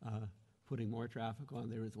 Putting more traffic on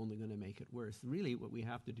there is only going to make it worse. Really, what we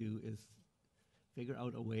have to do is figure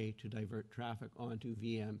out a way to divert traffic onto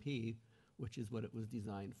VMP, which is what it was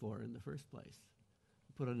designed for in the first place.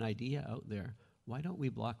 Put an idea out there. Why don't we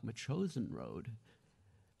block Machosen Road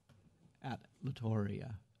at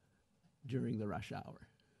Latoria during the rush hour?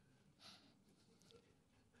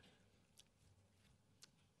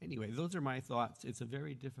 Anyway, those are my thoughts. It's a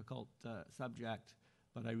very difficult subject,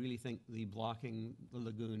 but I really think the blocking the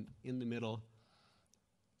lagoon in the middle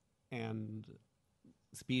and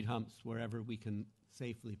speed humps wherever we can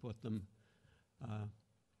safely put them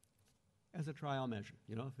as a trial measure.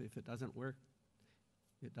 If it doesn't work,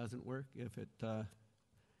 it doesn't work. If it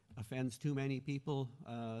offends too many people,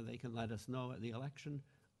 they can let us know at the election.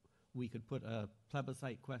 We could put a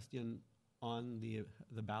plebiscite question on the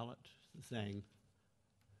ballot saying,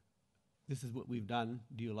 this is what we've done,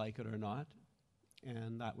 do you like it or not?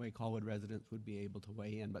 And that way Colwood residents would be able to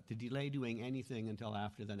weigh in. But to delay doing anything until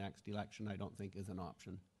after the next election, I don't think is an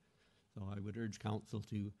option. So I would urge council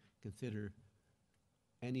to consider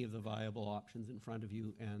any of the viable options in front of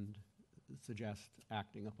you and suggest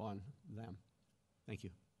acting upon them. Thank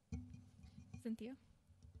you. Cynthia?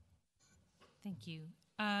 Thank you.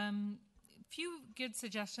 Few good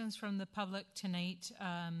suggestions from the public tonight.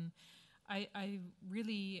 I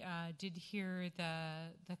really did hear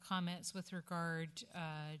the comments with regard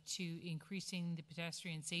to increasing the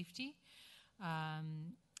pedestrian safety.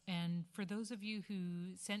 And for those of you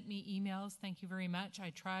who sent me emails, thank you very much.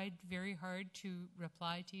 I tried very hard to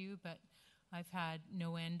reply to you, but I've had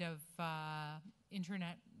no end of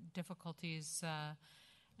internet difficulties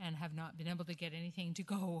and have not been able to get anything to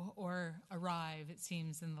go or arrive, it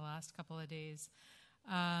seems, in the last couple of days.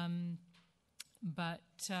 But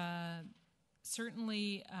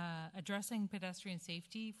certainly addressing pedestrian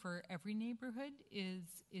safety for every neighborhood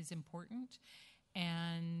is important.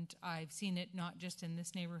 And I've seen it not just in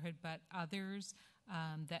this neighborhood, but others,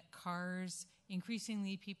 that cars,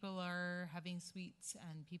 increasingly people are having suites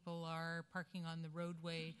and people are parking on the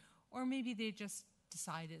roadway, or maybe they just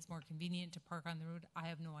decide it's more convenient to park on the road. I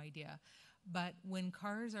have no idea. But when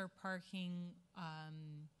cars are parking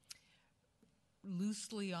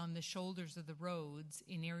loosely on the shoulders of the roads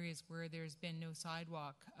in areas where there's been no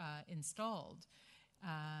sidewalk installed,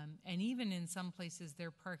 and even in some places they're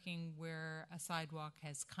parking where a sidewalk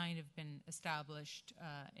has kind of been established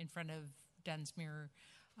in front of Dunsmuir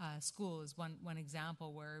School is one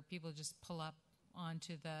example where people just pull up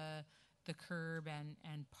onto the curb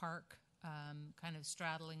and park kind of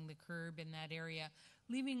straddling the curb in that area,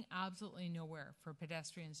 leaving absolutely nowhere for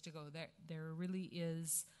pedestrians to go. There really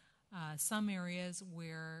is some areas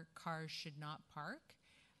where cars should not park,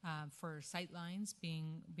 for sight lines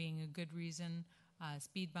being a good reason,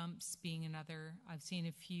 speed bumps being another. I've seen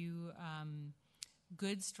a few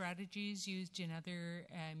good strategies used in other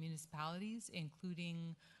municipalities,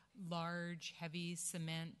 including large, heavy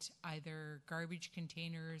cement, either garbage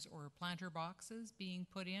containers or planter boxes being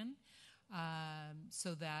put in,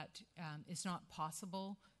 so that it's not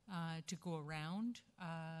possible to go around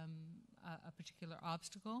a particular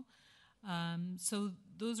obstacle. So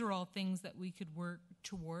those are all things that we could work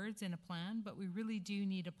towards in a plan, but we really do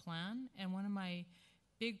need a plan. And one of my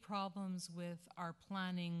big problems with our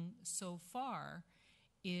planning so far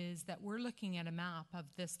is that we're looking at a map of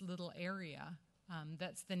this little area.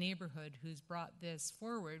 That's the neighborhood who's brought this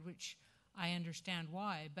forward, which I understand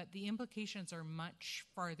why, but the implications are much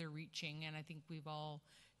farther reaching, and I think we've all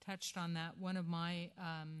touched on that. One of my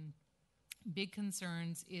big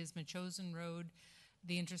concerns is Machosen Road,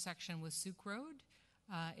 the intersection with Souk Road.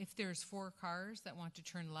 If there's 4 cars that want to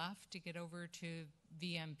turn left to get over to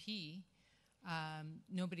VMP,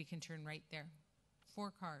 nobody can turn right there.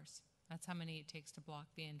 4 cars. That's how many it takes to block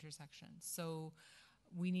the intersection. So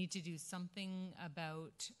we need to do something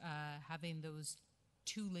about having those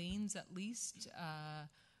 2 lanes at least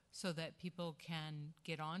so that people can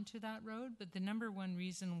get onto that road. But the number one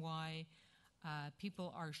reason why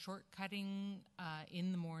people are shortcutting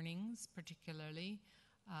in the mornings particularly,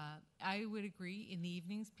 I would agree in the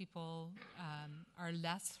evenings people are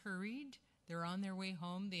less hurried. They're on their way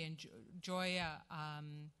home. They enjoy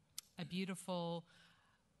a beautiful,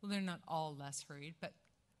 well, they're not all less hurried, but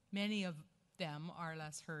many of them are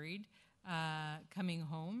less hurried coming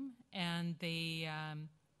home, and they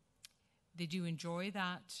do enjoy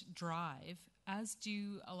that drive, as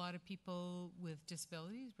do a lot of people with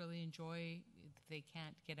disabilities. Really enjoy, they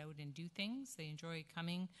can't get out and do things. They enjoy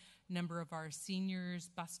coming. A number of our seniors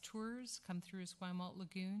bus tours come through Esquimalt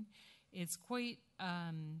Lagoon. It's quite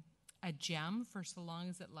a gem for so long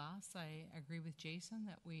as it lasts. I agree with Jason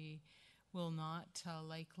that we will not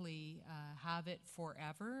likely have it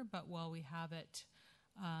forever, but while we have it,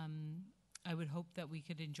 I would hope that we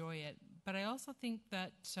could enjoy it. But I also think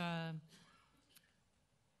that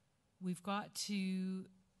we've got to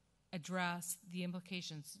address the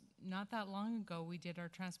implications. Not that long ago, we did our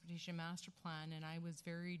transportation master plan, and I was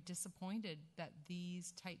very disappointed that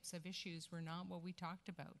these types of issues were not what we talked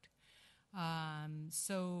about.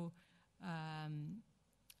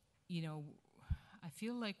 You know, I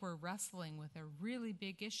feel like we're wrestling with a really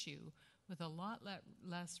big issue with a lot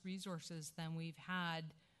less resources than we've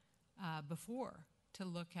had before to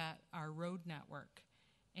look at our road network.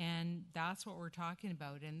 And that's what we're talking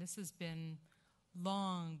about. And this has been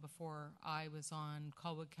long before I was on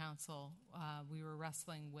Colwood Council. We were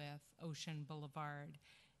wrestling with Ocean Boulevard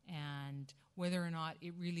and whether or not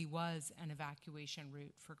it really was an evacuation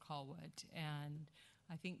route for Colwood. And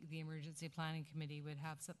I think the Emergency Planning Committee would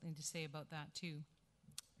have something to say about that too.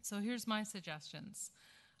 So here's my suggestions.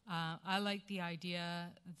 I like the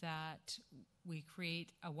idea that we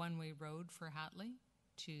create a one-way road for Hatley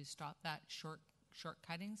to stop that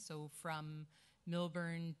shortcutting. So from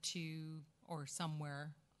Milburn to, or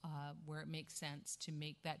somewhere where it makes sense to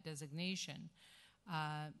make that designation.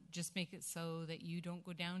 Just make it so that you don't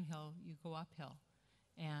go downhill, you go uphill.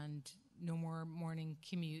 And no more morning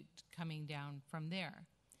commute coming down from there.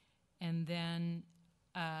 And then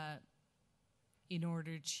in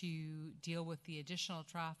order to deal with the additional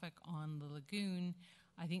traffic on the lagoon,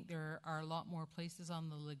 I think there are a lot more places on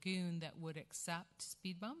the lagoon that would accept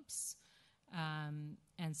speed bumps.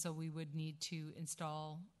 And so we would need to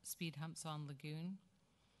install speed humps on Lagoon.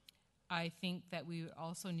 I think that we would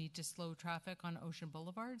also need to slow traffic on Ocean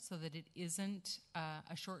Boulevard so that it isn't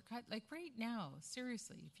a shortcut. Like right now,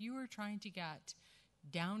 seriously, if you were trying to get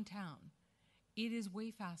downtown, it is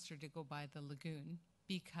way faster to go by the Lagoon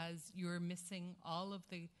because you're missing all of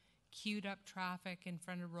the queued up traffic in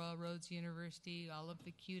front of Royal Roads University, all of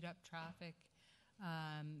the queued up traffic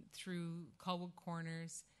through Colwood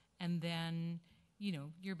Corners, and then, you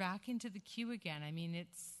know, you're back into the queue again. I mean,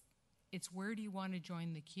 it's where do you want to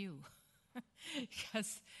join the queue?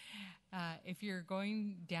 Because if you're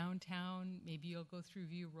going downtown, maybe you'll go through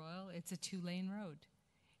View Royal. It's a 2-lane road.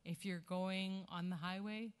 If you're going on the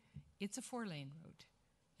highway, it's a 4-lane road.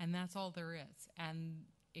 And that's all there is. And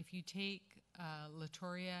if you take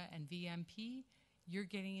Latoria and VMP, you're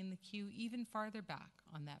getting in the queue even farther back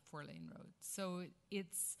on that 4-lane road. So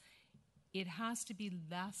it has to be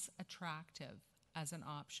less attractive as an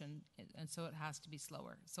option, and so it has to be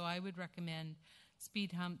slower. So I would recommend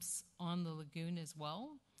speed humps on the Lagoon as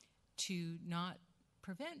well to not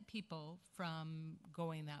prevent people from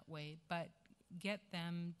going that way, but get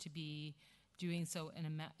them to be doing so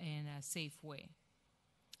in a safe way.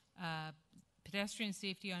 Pedestrian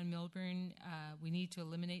safety on Milburn, we need to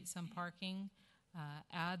eliminate some parking,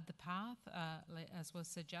 add the path as was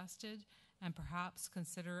suggested, and perhaps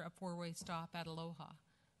consider a 4-way stop at Aloha.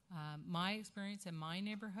 My experience in my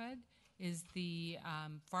neighborhood is the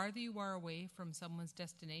farther you are away from someone's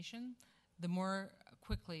destination, the more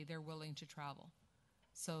quickly they're willing to travel.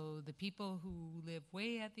 So the people who live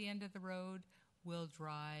way at the end of the road will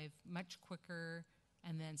drive much quicker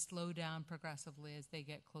and then slow down progressively as they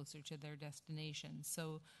get closer to their destination.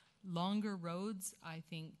 So longer roads, I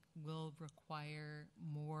think, will require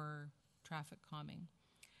more traffic calming.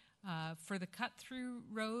 For the cut-through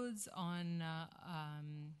roads on, I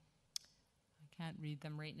can't read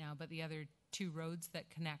them right now, but the other two roads that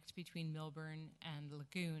connect between Millburn and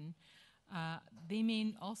Lagoon, they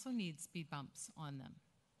may also need speed bumps on them.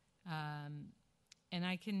 And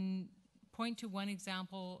I can point to one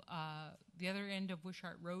example, the other end of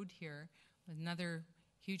Wishart Road here, another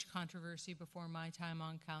huge controversy before my time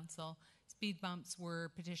on council. Speed bumps were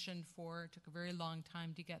petitioned for, took a very long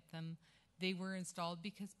time to get them. They were installed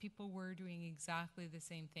because people were doing exactly the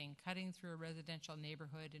same thing, cutting through a residential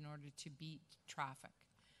neighborhood in order to beat traffic.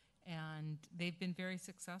 And they've been very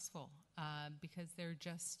successful because they're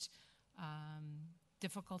just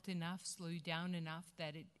difficult enough, slow you down enough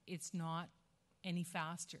that it's not any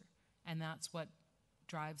faster. And that's what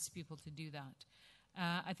drives people to do that.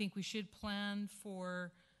 I think we should plan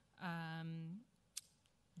for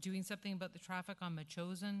doing something about the traffic on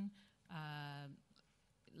Machosen,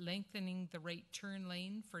 lengthening the right turn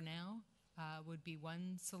lane for now would be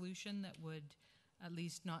one solution that would at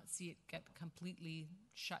least not see it get completely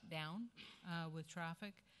shut down with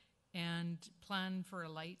traffic, and plan for a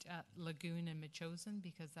light at Lagoon and Machosen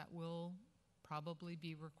because that will probably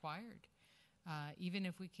be required. Even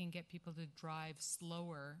if we can get people to drive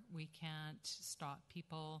slower, we can't stop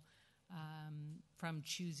people from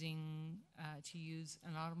choosing to use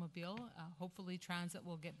an automobile. Hopefully transit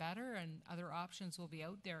will get better and other options will be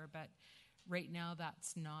out there, but right now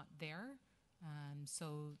that's not there.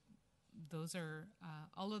 So those are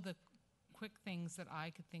all of the quick things that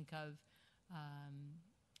I could think of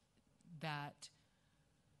that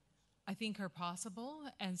I think are possible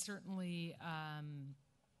and certainly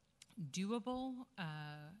doable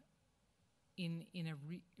in a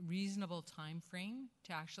reasonable time frame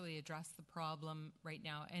to actually address the problem right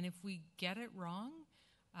now. And if we get it wrong,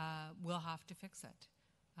 we'll have to fix it.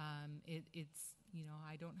 It's, you know,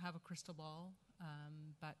 I don't have a crystal ball,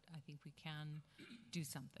 but I think we can do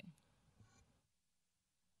something.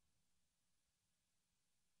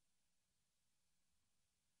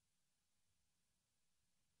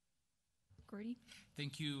 Gordy?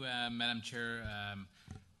 Thank you, Madam Chair.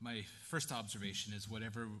 My first observation is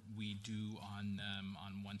whatever we do on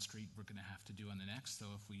one street, we're going to have to do on the next. So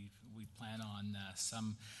if we plan on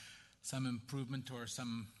some improvement or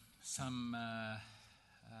some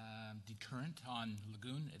deterrent on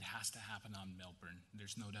Lagoon, it has to happen on Millburn.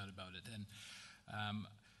 There's no doubt about it. And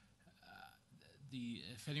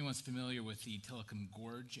if anyone's familiar with the Tillicum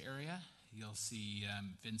Gorge area, you'll see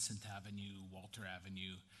Vincent Avenue, Walter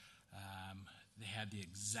Avenue. They had the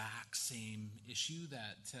exact same issue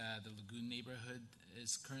that the Lagoon neighborhood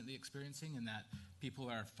is currently experiencing, and that people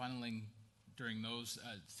are funneling during those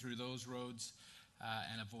through those roads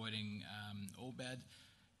and avoiding Obed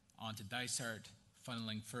onto Dysart,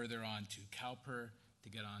 funneling further onto Cowper to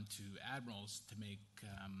get onto Admirals to make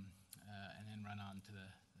and then run onto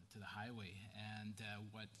the highway. And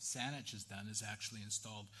what Saanich has done is actually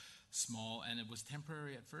installed small, and it was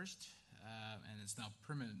temporary at first, and it's now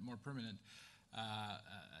more permanent.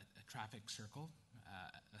 A traffic circle,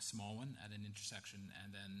 a small one at an intersection,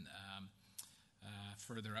 and then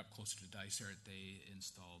further up closer to Dysart, they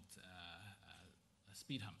installed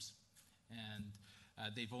speed humps. And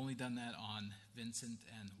they've only done that on Vincent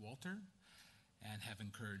and Walter, and have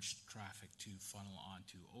encouraged traffic to funnel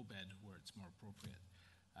onto Obed where it's more appropriate.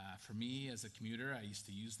 For me, as a commuter, I used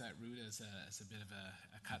to use that route as a bit of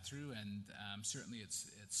a cut through, and certainly it's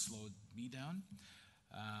slowed me down.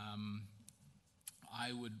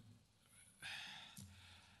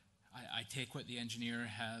 I take what the engineer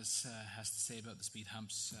has to say about the speed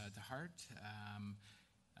humps to heart,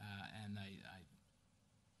 and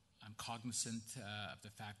I'm cognizant of the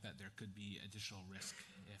fact that there could be additional risk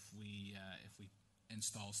if we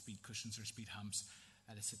install speed cushions or speed humps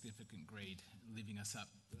at a significant grade, leaving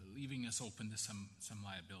us open to some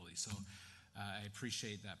liability. So I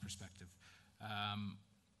appreciate that perspective.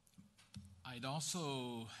 I'd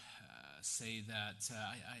also say that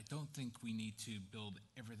I don't think we need to build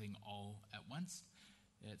everything all at once.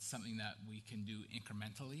 It's something that we can do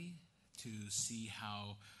incrementally to see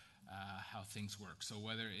how things work. So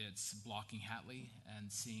whether it's blocking Hatley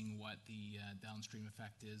and seeing what the downstream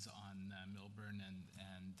effect is on Millburn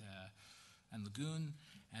and Lagoon,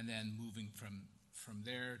 and then moving from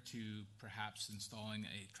there to perhaps installing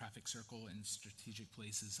a traffic circle in strategic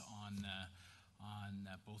places on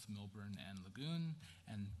both Millburn and Lagoon,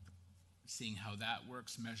 and seeing how that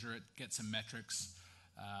works, measure it, get some metrics,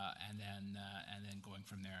 and then going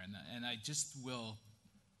from there. And I just will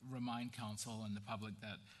remind council and the public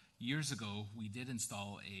that years ago we did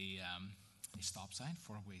install a stop sign,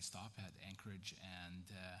 four-way stop at Anchorage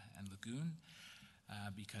and Lagoon,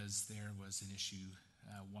 because there was an issue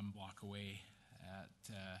 1 block away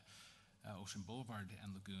at Ocean Boulevard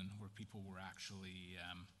and Lagoon, where people were actually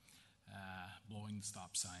blowing the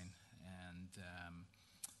stop sign. And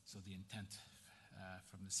so the intent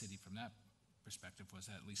from the city from that perspective was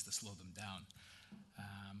at least to slow them down.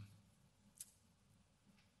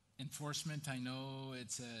 Enforcement, I know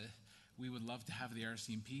we would love to have the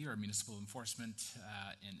RCMP or municipal enforcement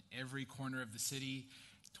in every corner of the city,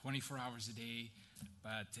 24 hours a day,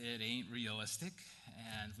 but it ain't realistic.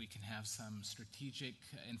 And we can have some strategic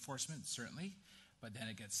enforcement, certainly, but then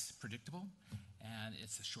it gets predictable, and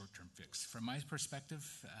it's a short-term fix. From my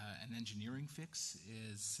perspective, an engineering fix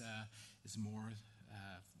is more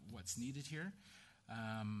what's needed here.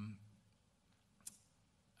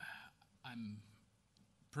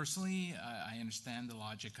 Personally, I understand the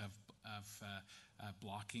logic of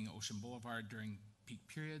blocking Ocean Boulevard during peak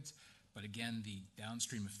periods, but again, the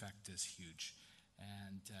downstream effect is huge.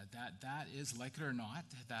 And that is, like it or not,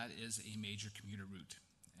 that is a major commuter route.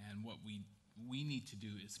 And what we need to do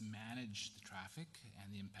is manage the traffic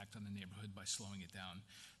and the impact on the neighborhood by slowing it down,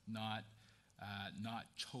 not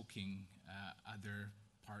choking other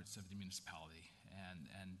parts of the municipality.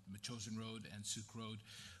 And Metchosin Road and Souk Road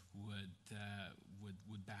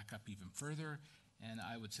would back up even further. And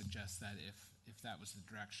I would suggest that if that was the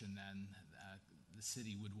direction, then the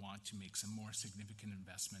city would want to make some more significant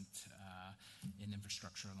investment in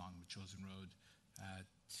infrastructure along Metchosin Road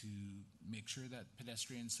to make sure that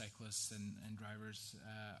pedestrians, cyclists, and drivers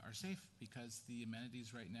are safe, because the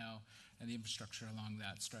amenities right now and the infrastructure along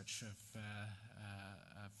that stretch of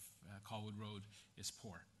Colwood Road is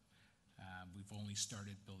poor. We've only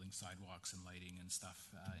started building sidewalks and lighting and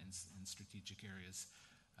stuff in strategic areas.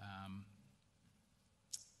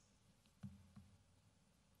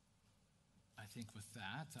 I think with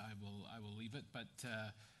that, I will leave it. But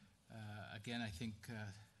again, I think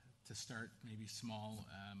to start maybe small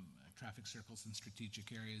traffic circles in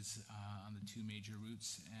strategic areas on the 2 major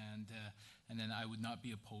routes, and then I would not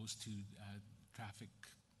be opposed to traffic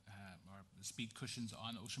or speed cushions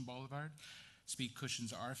on Ocean Boulevard. Speed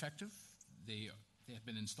cushions are effective. They have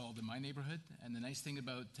been installed in my neighborhood, and the nice thing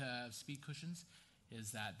about speed cushions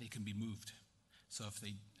is that they can be moved. So if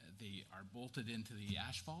they are bolted into the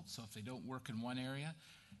asphalt, so if they don't work in one area,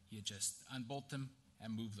 you just unbolt them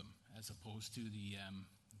and move them, as opposed to the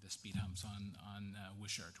speed humps on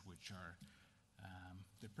Wishart, which are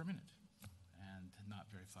they're permanent and not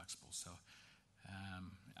very flexible. So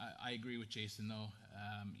I agree with Jason, though.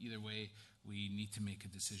 Either way, we need to make a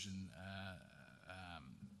decision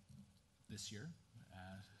this year,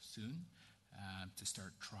 soon, to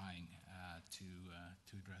start trying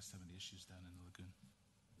to address some of the issues down in the lagoon.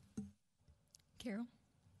 Carol?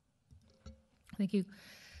 Thank you.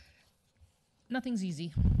 Nothing's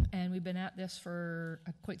easy, and we've been at this for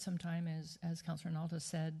quite some time, as Councillor Nalta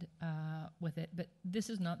said, with it. But this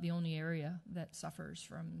is not the only area that suffers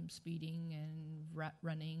from speeding and rat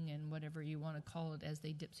running and whatever you want to call it as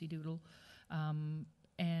they dipsy-doodle.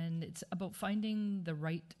 And it's about finding the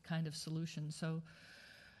right kind of solution. So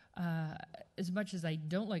as much as I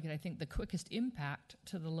don't like it, I think the quickest impact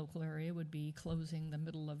to the local area would be closing the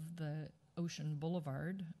middle of the Ocean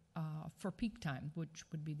Boulevard for peak time, which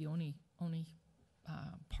would be the only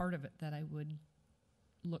part of it that I would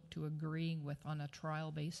look to agreeing with on a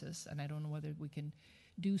trial basis. And I don't know whether we can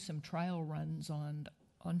do some trial runs on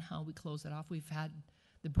how we close it off. We've had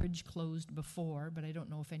the bridge closed before, but I don't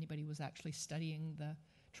know if anybody was actually studying the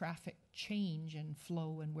traffic change and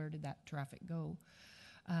flow and where did that traffic go.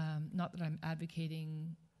 Not that I'm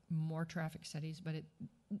advocating more traffic studies, but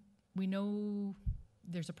we know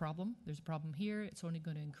there's a problem. There's a problem here. It's only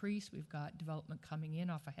going to increase. We've got development coming in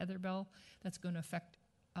off of Heatherbell that's going to affect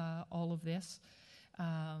all of this.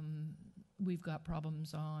 We've got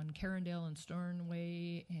problems on Carindale and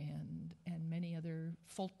Stornoway and many other,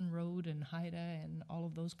 Fulton Road and Haida and all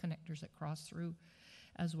of those connectors that cross through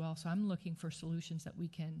as well. So I'm looking for solutions that we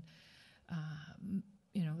can,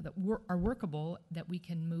 that are workable, that we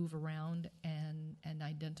can move around and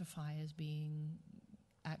identify as being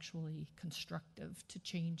actually constructive to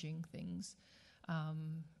changing things.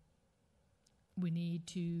 We need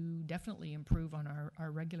to definitely improve on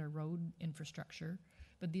our regular road infrastructure,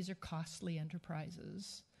 but these are costly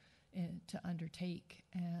enterprises to undertake.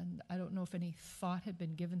 And I don't know if any thought had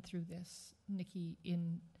been given through this, Nikki,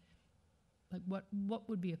 in like what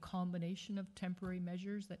would be a combination of temporary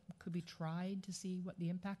measures that could be tried to see what the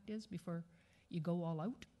impact is before you go all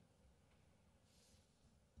out?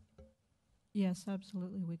 Yes,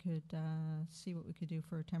 absolutely. We could see what we could do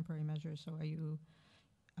for temporary measures. So are you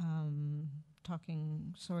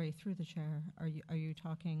talking, sorry, through the chair, are you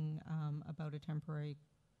talking about a temporary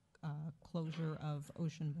closure of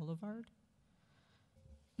Ocean Boulevard?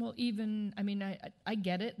 Well, even, I mean, I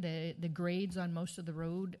get it. The grades on most of the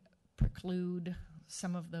road preclude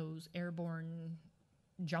some of those airborne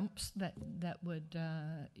jumps that would,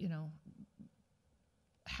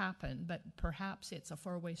 happen. But perhaps it's a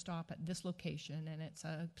four-way stop at this location, and it's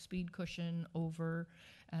a speed cushion over,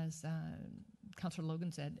 as Councillor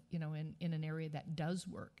Logan said, in an area that does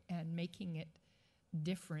work, and making it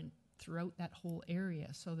different throughout that whole area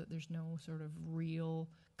so that there's no sort of real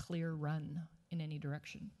clear run in any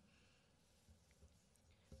direction.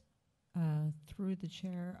 Through the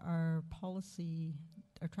chair, our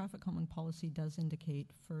traffic calming policy does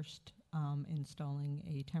indicate first installing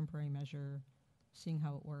a temporary measure, seeing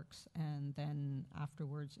how it works, and then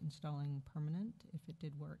afterwards installing permanent if it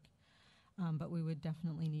did work. But we would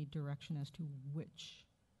definitely need direction as to which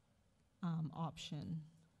option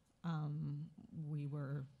we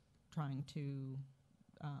were trying to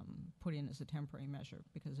put in as a temporary measure,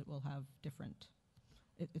 because it will have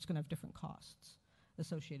it's going to have different costs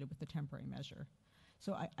associated with the temporary measure.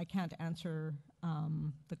 So I can't answer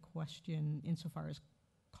the question insofar as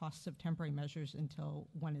costs of temporary measures until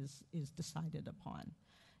one is decided upon.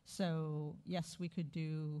 So yes, we could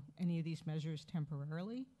do any of these measures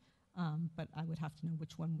temporarily, but I would have to know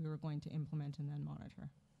which one we were going to implement and then monitor.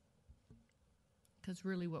 Because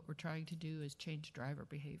really what we're trying to do is change driver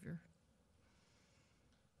behavior.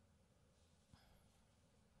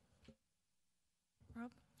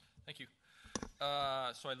 Rob? Thank you.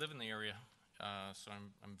 So I live in the area, so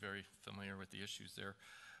I'm very familiar with the issues there.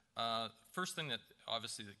 First thing that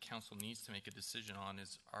obviously the council needs to make a decision on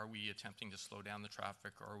is, are we attempting to slow down the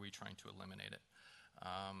traffic, or are we trying to eliminate it?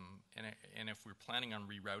 And if we're planning on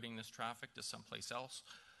rerouting this traffic to someplace else,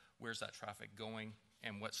 where's that traffic going?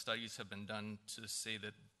 And what studies have been done to say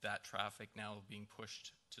that that traffic now being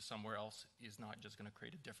pushed to somewhere else is not just going to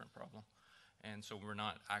create a different problem? And so we're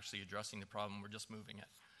not actually addressing the problem, we're just moving it.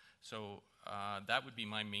 So that would be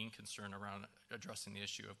my main concern around addressing the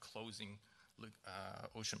issue of closing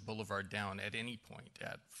Ocean Boulevard down at any point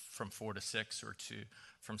from 4 to 6 or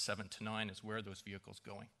from 7 to 9 is where those vehicles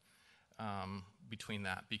going between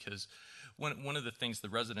that. Because one of the things the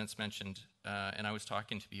residents mentioned, and I was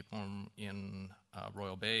talking to people in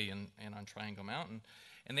Royal Bay and on Triangle Mountain,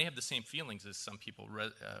 and they have the same feelings as some people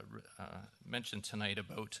mentioned tonight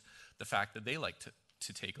about the fact that they like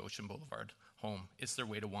to take Ocean Boulevard home. It's their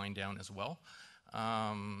way to wind down as well.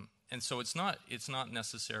 And so it's not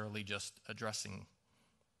necessarily just addressing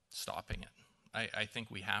stopping it. I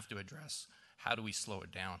think we have to address how do we slow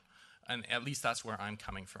it down. And at least that's where I'm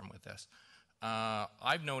coming from with this.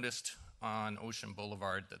 I've noticed on Ocean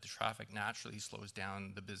Boulevard that the traffic naturally slows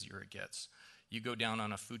down the busier it gets. You go down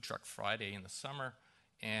on a food truck Friday in the summer,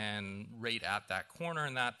 and right at that corner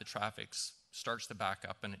and the traffic starts to back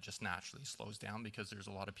up, and it just naturally slows down because there's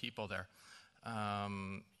a lot of people there.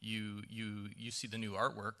 You see the new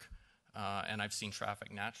artwork, and I've seen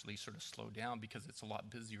traffic naturally sort of slow down because it's a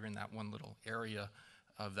lot busier in that one little area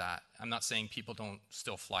of that. I'm not saying people don't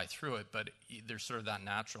still fly through it, but there's sort of that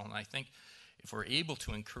natural. And I think if we're able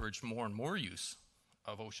to encourage more and more use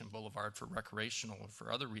of Ocean Boulevard for recreational or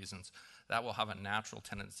for other reasons, that will have a natural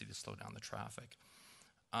tendency to slow down the traffic.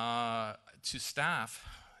 To staff,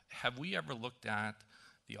 have we ever looked at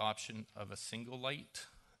the option of a single light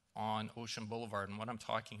on Ocean Boulevard? And what I'm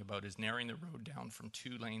talking about is narrowing the road down from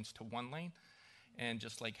 2 lanes to 1 lane. And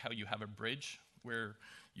just like how you have a bridge where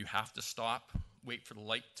you have to stop, wait for the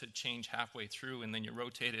light to change halfway through, and then you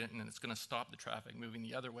rotate it, and then it's going to stop the traffic moving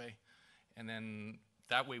the other way. And then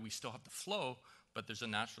that way we still have the flow, but there's a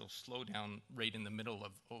natural slowdown right in the middle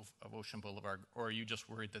of Ocean Boulevard. Or are you just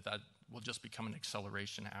worried that will just become an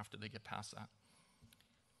acceleration after they get past that?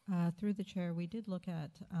 Through the chair, we did look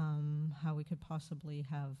at how we could possibly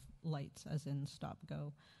have lights, as in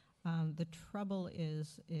stop-go. The trouble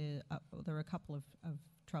is there are a couple of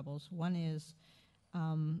troubles. One is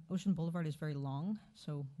Ocean Boulevard is very long,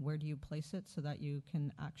 so where do you place it so that you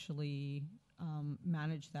can actually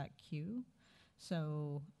manage that queue?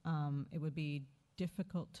 So it would be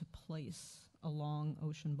difficult to place along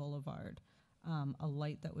Ocean Boulevard a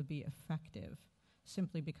light that would be effective,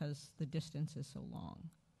 simply because the distance is so long.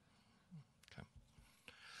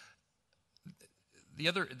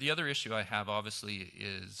 The other issue I have, obviously,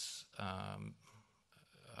 is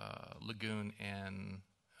Lagoon and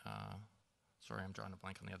sorry, I'm drawing a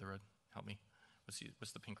blank on the other road. Help me.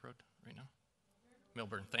 What's the pink road right now?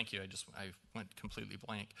 Milburn. Thank you. I went completely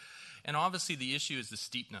blank. And obviously, the issue is the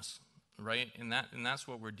steepness, right? And that's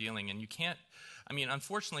what we're dealing. And you can't. I mean,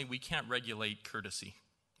 unfortunately, we can't regulate courtesy,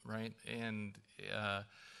 right? And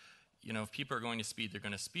you know, if people are going to speed, they're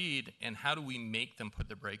going to speed, and how do we make them put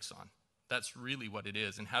their brakes on? That's really what it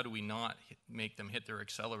is, and how do we not make them hit their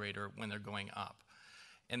accelerator when they're going up?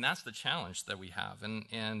 And that's the challenge that we have,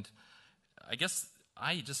 and I guess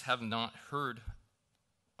I just have not heard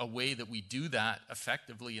a way that we do that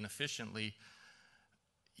effectively and efficiently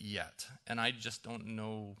yet. And I just don't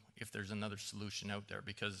know if there's another solution out there,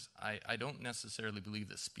 because I don't necessarily believe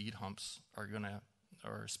that speed humps are going to,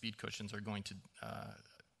 or speed cushions are going to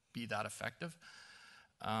be that effective.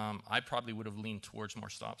 I probably would have leaned towards more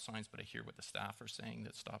stop signs, but I hear what the staff are saying,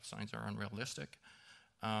 that stop signs are unrealistic.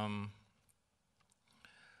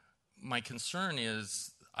 My concern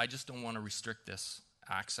is I just don't want to restrict this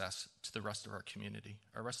access to the rest of our community.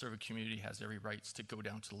 Our rest of our community has every right to go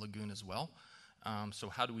down to the Lagoon as well. So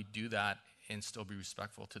how do we do that and still be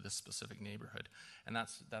respectful to this specific neighborhood? And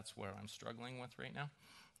that's where I'm struggling with right now.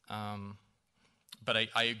 But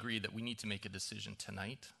I agree that we need to make a decision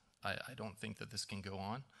tonight. I don't think that this can go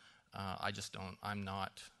on. I'm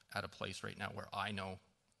not at a place right now where I know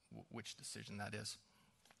which decision that is.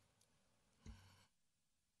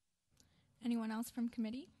 Anyone else from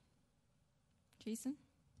committee? Jason?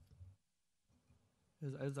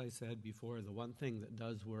 As I said before, the one thing that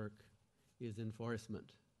does work is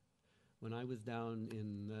enforcement. When I was down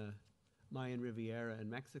in Mayan Riviera in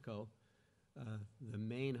Mexico, the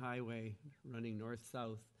main highway running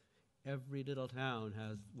north-south, every little town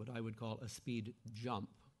has what I would call a speed jump.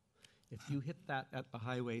 If you hit that at the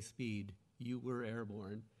highway speed, you were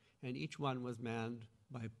airborne, and each one was manned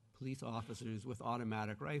by police officers with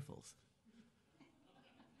automatic rifles.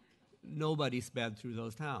 Nobody sped through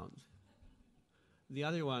those towns. The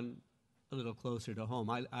other one, a little closer to home,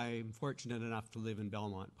 I'm fortunate enough to live in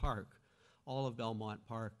Belmont Park. All of Belmont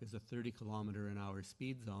Park is a 30-kilometer-an-hour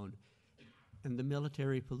speed zone, and the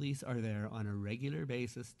military police are there on a regular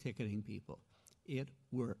basis ticketing people. It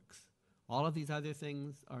works. All of these other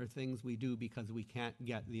things are things we do because we can't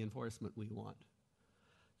get the enforcement we want.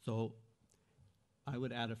 So I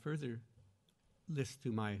would add a further list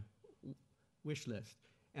to my wish list,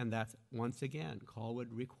 and that's, once again, Colwood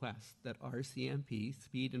requests that RCMP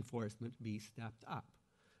speed enforcement be stepped up.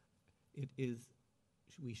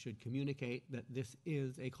 We should communicate that this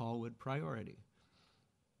is a Colwood priority.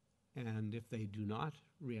 And if they do not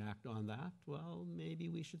react on that, well, maybe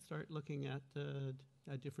we should start looking at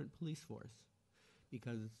a different police force,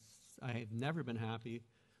 because I have never been happy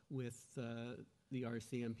with the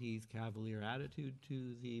RCMP's cavalier attitude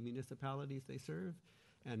to the municipalities they serve.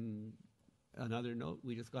 And another note,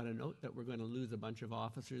 we just got a note that we're going to lose a bunch of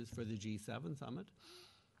officers for the G7 summit.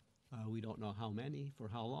 We don't know how many, for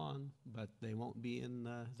how long, but they won't be in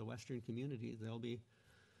the Western communities. They'll be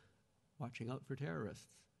watching out for terrorists.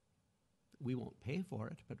 We won't pay for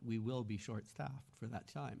it, but we will be short-staffed for that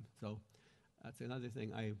time. So that's another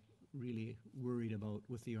thing I really worried about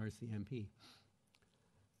with the RCMP.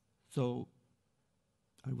 So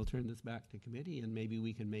I will turn this back to committee, and maybe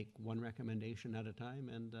we can make one recommendation at a time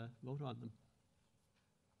and vote on them.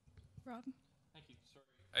 Rob? Thank you.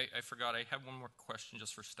 Sorry, I forgot. I have one more question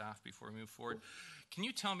just for staff before we move forward. Can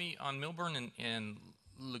you tell me, on Milburn and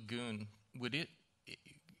Lagoon,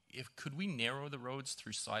 could we narrow the roads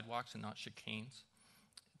through sidewalks and not chicanes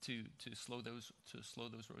to slow those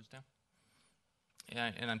roads down?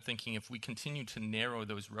 And I'm thinking, if we continue to narrow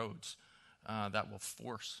those roads, that will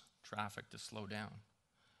force traffic to slow down.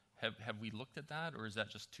 Have we looked at that, or is that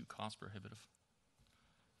just too cost prohibitive?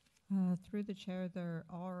 Through the chair, there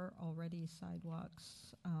are already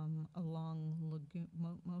sidewalks along Lagoon,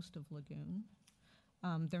 most of Lagoon.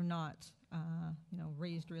 They're not,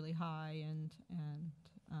 raised really high and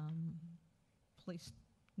placed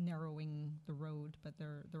narrowing the road, but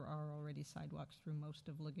there are already sidewalks through most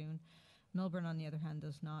of Lagoon. Melbourne, on the other hand,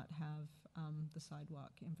 does not have the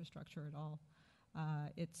sidewalk infrastructure at all.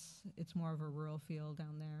 It's more of a rural feel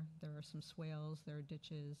down there. There are some swales, there are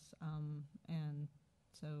ditches, and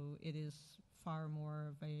so it is far more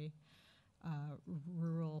of a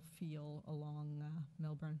rural feel along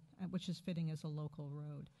Melbourne, which is fitting as a local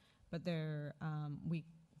road. But there,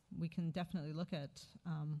 we can definitely look at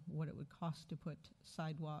what it would cost to put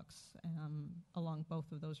sidewalks along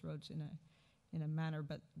both of those roads in a manner,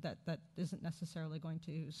 but that isn't necessarily going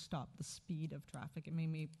to stop the speed of traffic. It may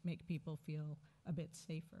make people feel a bit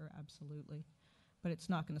safer, absolutely, but it's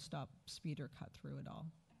not going to stop speed or cut through at all.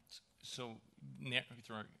 So,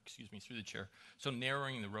 through the chair. So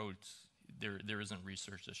narrowing the roads, there isn't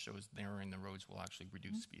research that shows narrowing the roads will actually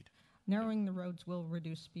reduce speed. Narrowing the roads will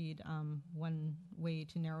reduce speed. One way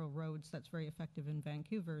to narrow roads that's very effective in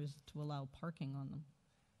Vancouver is to allow parking on them,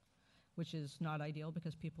 which is not ideal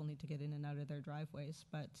because people need to get in and out of their driveways.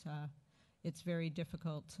 But It's very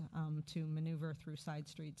difficult to maneuver through side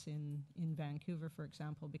streets in Vancouver, for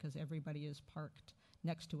example, because everybody is parked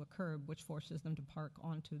next to a curb, which forces them to park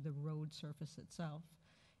onto the road surface itself.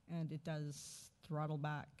 And it does throttle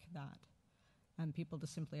back that. And people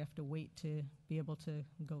just simply have to wait to be able to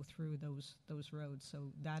go through those roads.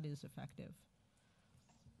 So that is effective.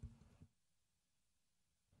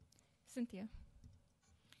 Cynthia.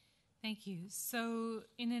 Thank you. So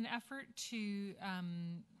in an effort to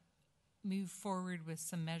move forward with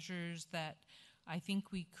some measures that I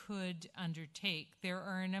think we could undertake, there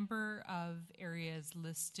are a number of areas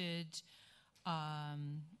listed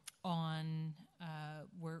on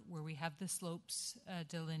where we have the slopes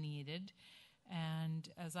delineated. And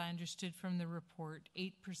as I understood from the report,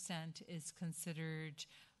 8% is considered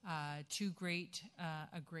too great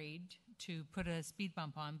a grade to put a speed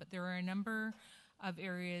bump on. But there are a number of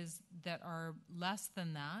areas that are less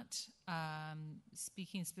than that.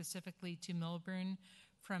 Speaking specifically to Millburn,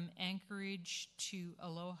 from Anchorage to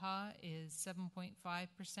Aloha is 7.5%.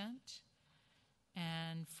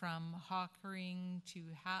 And from Hockering to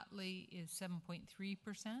Hatley is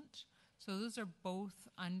 7.3%. So those are both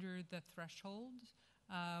under the threshold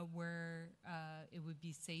where it would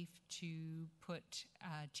be safe to put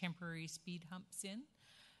temporary speed humps in.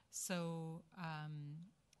 So,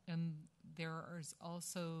 and there is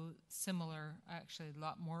also similar, actually a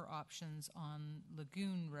lot more options on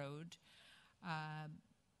Lagoon Road.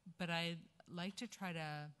 But I'd like to try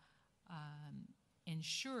to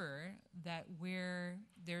ensure that where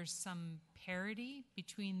there's some parity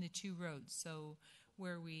between the two roads, so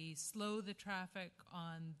where we slow the traffic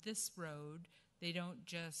on this road, they don't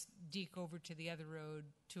just deke over to the other road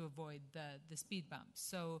to avoid the speed bumps.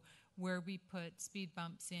 So where we put speed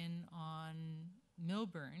bumps in on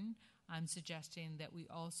Millburn, I'm suggesting that we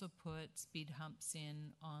also put speed humps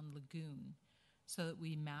in on Lagoon so that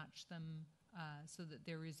we match them so that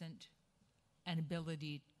there isn't an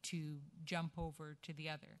ability to jump over to the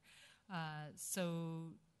other.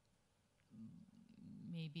 So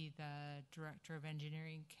maybe the director of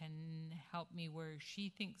engineering can help me where she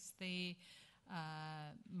thinks they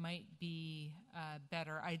might be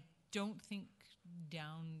better. I don't think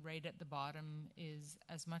down right at the bottom is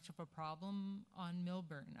as much of a problem on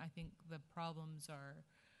Millburn. I think the problems are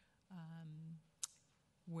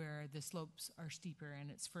where the slopes are steeper and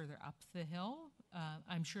it's further up the hill.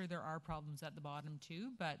 I'm sure there are problems at the bottom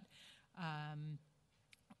too, but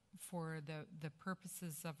for the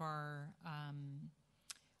purposes of our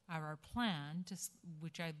plan,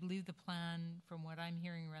 which I believe the plan, from what I'm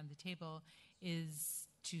hearing around the table, is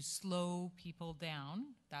to slow people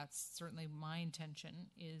down. That's certainly my intention,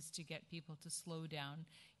 is to get people to slow down.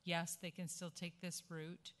 Yes, they can still take this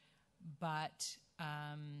route, but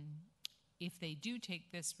if they do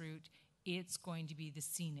take this route, it's going to be the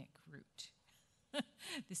scenic route,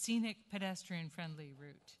 the scenic pedestrian-friendly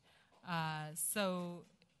route. So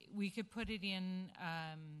we could put it in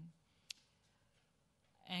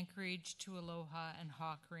Anchorage to Aloha and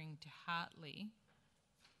Hockering to Hatley.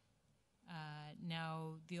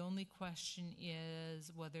 Now, the only question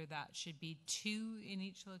is whether that should be 2 in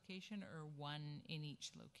each location or 1 in each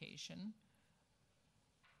location.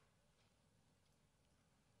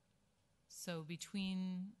 So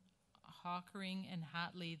between Hockering and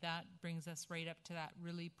Hatley, that brings us right up to that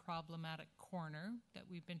really problematic corner that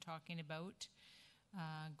we've been talking about,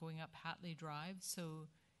 going up Hatley Drive. So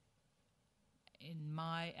in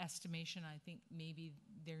my estimation, I think maybe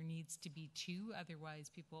there needs to be 2, otherwise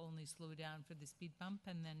people only slow down for the speed bump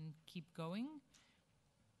and then keep going.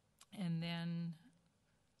 And then,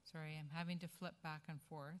 sorry, I'm having to flip back and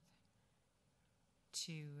forth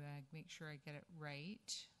to make sure I get it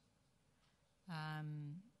right.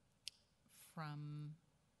 From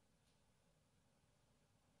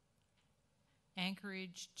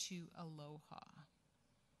Anchorage to Aloha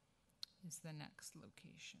is the next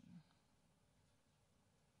location.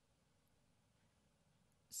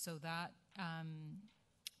 So that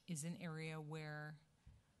is an area where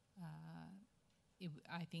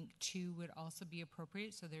I think 2 would also be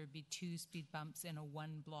appropriate. So there would be 2 speed bumps in a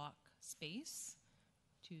 1-block space,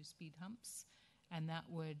 2 speed humps, and that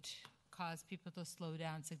would cause people to slow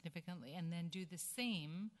down significantly, and then do the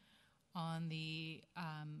same on the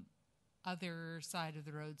other side of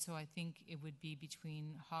the road. So I think it would be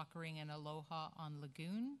between Hockering and Aloha on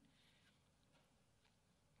Lagoon,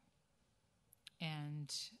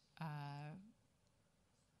 and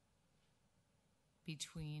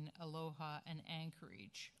between Aloha and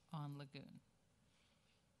Anchorage on Lagoon.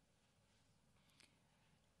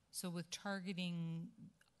 So with targeting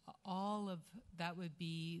all of that would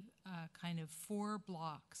be kind of 4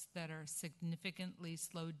 blocks that are significantly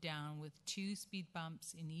slowed down with 2 speed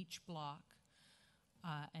bumps in each block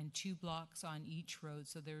and 2 blocks on each road.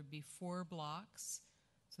 So there would be 4 blocks.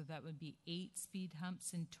 So that would be 8 speed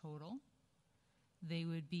humps in total. They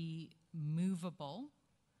would be movable,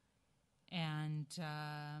 and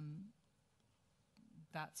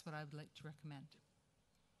that's what I would like to recommend.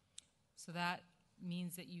 So that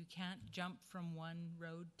means that you can't jump from one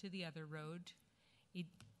road to the other road.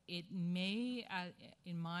 It may,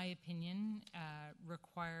 in my opinion,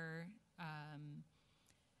 require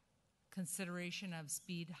consideration of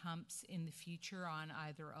speed humps in the future on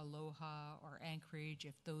either Aloha or Anchorage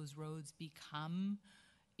if those roads become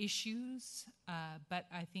issues. But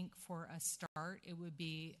I think for a start,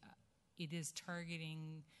 it is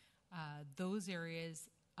targeting those areas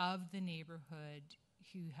of the neighborhood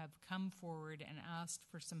who have come forward and asked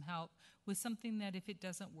for some help with something that if it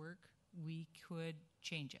doesn't work, we could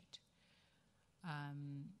change it.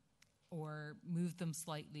 Or move them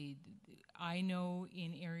slightly. I know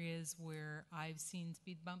in areas where I've seen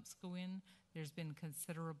speed bumps go in, there's been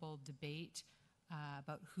considerable debate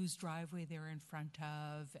about whose driveway they're in front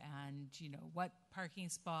of and, what parking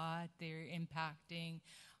spot they're impacting.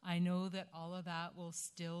 I know that all of that will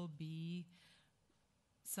still be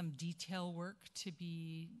some detail work to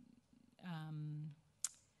be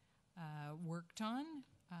worked on.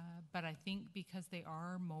 But I think because they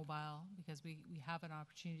are mobile, because we have an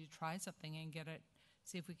opportunity to try something and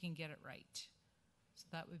see if we can get it right. So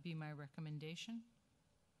that would be my recommendation.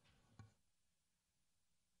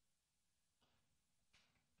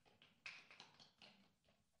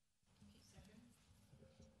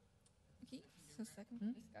 Okay, so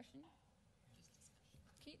second discussion.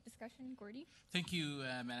 Okay, discussion, Gordy. Thank you,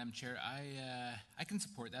 Madam Chair. I can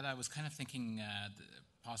support that. I was kind of thinking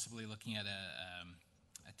possibly looking at a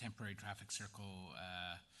temporary traffic circle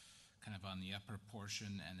kind of on the upper portion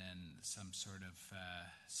and then some sort of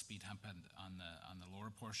speed hump on the lower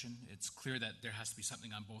portion. It's clear that there has to be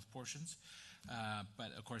something on both portions,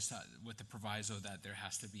 but of course with the proviso that there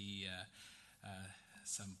has to be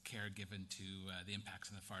some care given to the impacts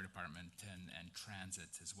on the fire department and transit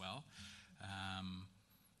as well.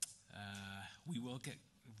 We will get.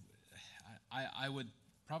 I would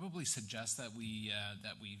probably suggest that we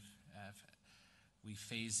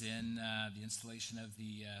phase in the installation of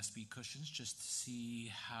the speed cushions just to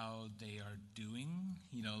see how they are doing.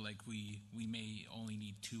 Like we may only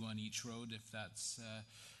need 2 on each road if that's,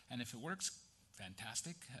 and if it works,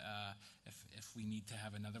 fantastic. If we need to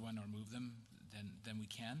have another one or move them, then we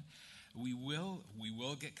can. We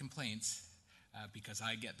will get complaints because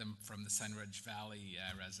I get them from the Sunridge Valley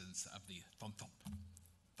residents of the thump thump,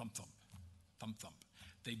 thump thump, thump thump.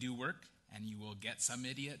 They do work. And you will get some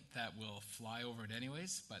idiot that will fly over it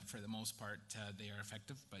anyways, but for the most part, they are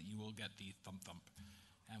effective, but you will get the thump thump,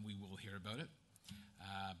 and we will hear about it.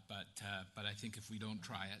 But I think if we don't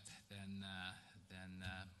try it, then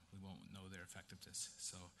we won't know their effectiveness.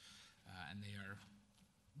 So, and they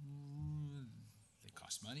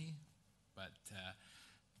cost money, but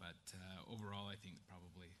overall, I think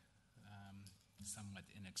probably somewhat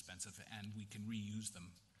inexpensive, and we can reuse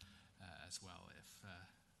them as well if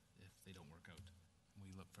they don't work out.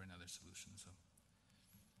 We look for another solution. So,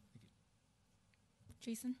 thank you.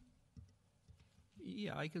 Jason?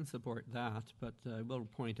 Yeah, I can support that, but I will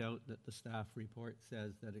point out that the staff report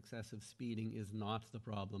says that excessive speeding is not the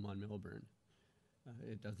problem on Millburn.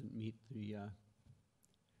 It doesn't meet the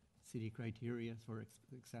city criteria for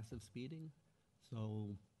excessive speeding.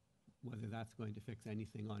 So whether that's going to fix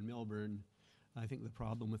anything on Millburn, I think the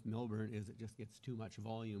problem with Millburn is it just gets too much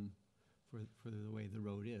volume for the way the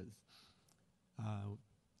road is.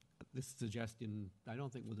 This suggestion, I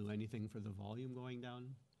don't think we'll do anything for the volume going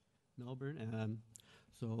down Millburn.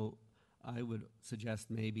 So I would suggest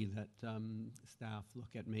maybe that staff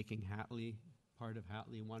look at making Hatley, part of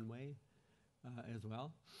Hatley one way as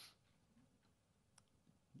well.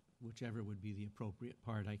 Whichever would be the appropriate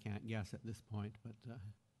part, I can't guess at this point, but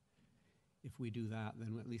if we do that,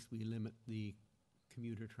 then at least we limit the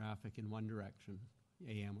commuter traffic in one direction,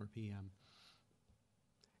 AM or PM.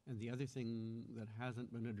 And the other thing that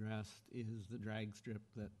hasn't been addressed is the drag strip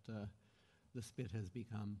that the spit has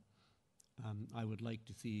become. I would like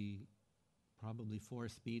to see probably 4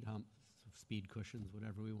 speed humps, speed cushions,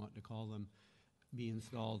 whatever we want to call them, be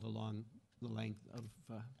installed along the length of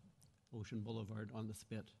Ocean Boulevard on the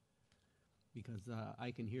spit. Because I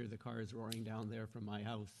can hear the cars roaring down there from my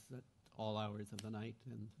house at all hours of the night,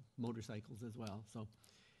 and motorcycles as well. So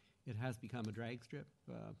it has become a drag strip.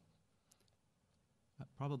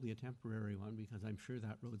 probably a temporary one, because I'm sure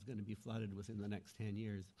that road's going to be flooded within the next 10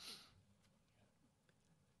 years.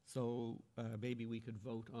 So maybe we could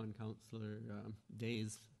vote on Councillor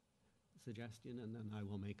Day's suggestion, and then I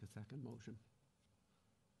will make a second motion.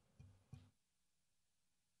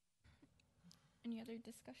 Any other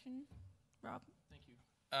discussion? Rob? Thank you.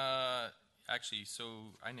 Actually,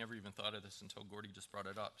 so I never even thought of this until Gordy just brought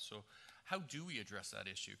it up. So how do we address that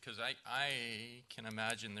issue? Because I can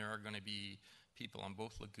imagine there are going to be people on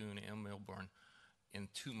both Lagoon and Milburn in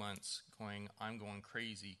 2 months going, I'm going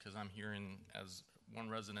crazy because I'm hearing, as one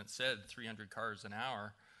resident said, 300 cars an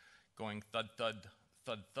hour going thud, thud,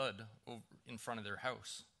 thud, thud over in front of their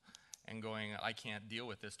house and going, I can't deal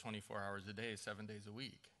with this 24 hours a day, 7 days a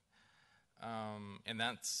week. And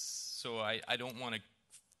that's, so I don't want to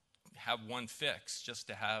have one fix just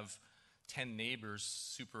to have 10 neighbors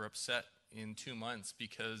super upset in 2 months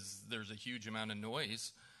because there's a huge amount of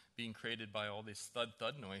noise being created by all this thud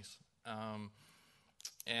thud noise.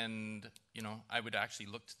 And, you know, I would actually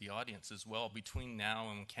look to the audience as well. Between now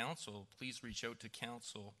and council, please reach out to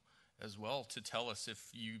council as well to tell us if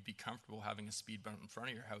you'd be comfortable having a speed bump in front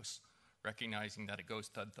of your house, recognizing that it goes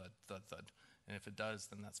thud thud thud thud. And if it does,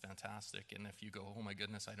 then that's fantastic. And if you go, oh my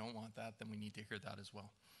goodness, I don't want that, then we need to hear that as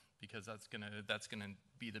well, because that's gonna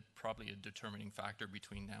be probably a determining factor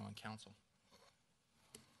between now and council.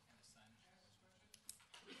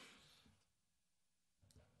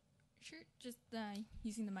 Sure, just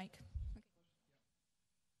using the mic. Okay.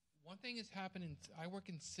 One thing is happening, I work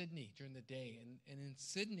in Sydney during the day, and in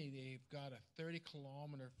Sydney they've got a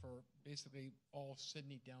 30-kilometer for basically all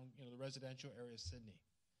Sydney down, you know, the residential area of Sydney.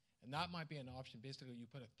 And that might be an option. Basically, you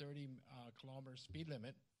put a 30-kilometer speed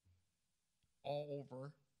limit all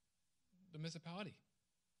over the municipality,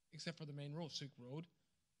 except for the main road, Suk Road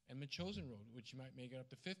and Machosen Road, which you might make it up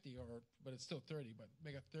to 50, but it's still 30, but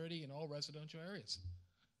make it 30 in all residential areas.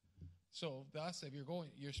 So that's, if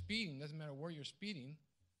you're speeding, doesn't matter where you're speeding,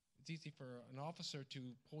 it's easy for an officer to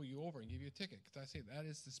pull you over and give you a ticket. Because I say that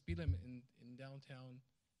is the speed limit in downtown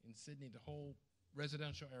in Sydney, the whole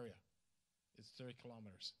residential area is 30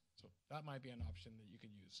 kilometers. So that might be an option that you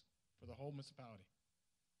could use for the whole municipality.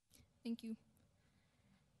 Thank you.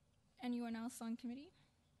 Anyone else on committee?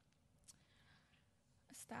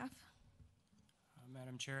 Staff?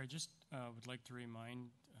 Madam Chair, I just would like to remind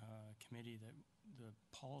committee that the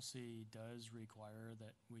policy does require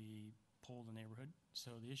that we poll the neighborhood.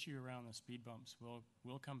 So the issue around the speed bumps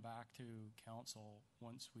will come back to council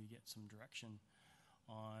once we get some direction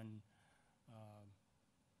on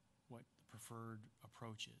what the preferred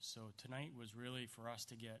approach is. So tonight was really for us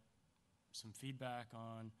to get some feedback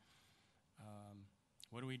on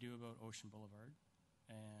what do we do about Ocean Boulevard,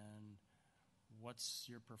 and what's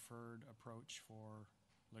your preferred approach for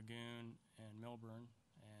Lagoon and Milburn,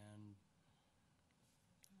 and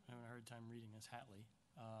I'm having a hard time reading this, Hatley,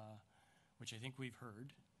 which I think we've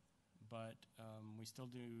heard, but we still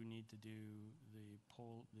do need to do the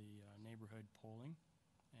neighborhood polling,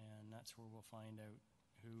 and that's where we'll find out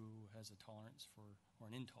who has a tolerance for,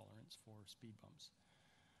 or an intolerance for, speed bumps.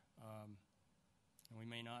 And we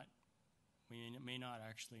may not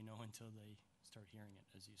actually know until they start hearing it,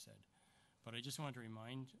 as you said. But I just wanted to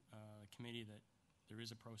remind the committee that there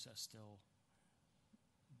is a process still.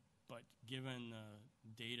 But given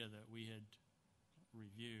the data that we had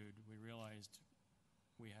reviewed, we realized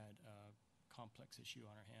we had a complex issue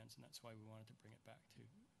on our hands, and that's why we wanted to bring it back to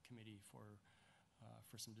committee for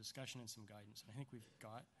some discussion and some guidance. And I think we've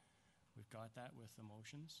got that with the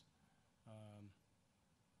motions.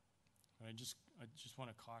 But I just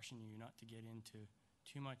want to caution you not to get into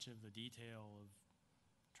too much of the detail of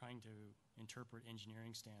trying to interpret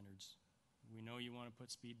engineering standards. We know you want to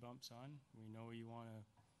put speed bumps on. We know you want to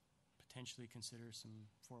potentially consider some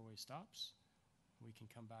four-way stops. We can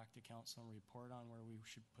come back to council and report on where we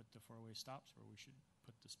should put the four-way stops, where we should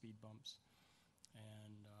put the speed bumps,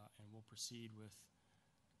 and we'll proceed with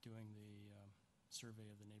doing the survey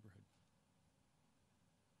of the neighborhood.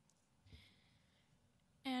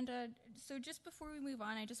 And so just before we move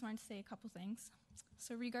on, I just wanted to say a couple things.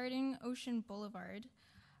 So regarding Ocean Boulevard,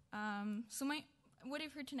 what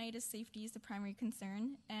I've heard tonight is safety is the primary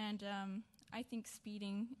concern, and I think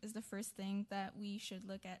speeding is the first thing that we should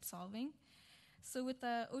look at solving. So with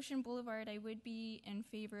the Ocean Boulevard, I would be in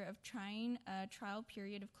favor of trying a trial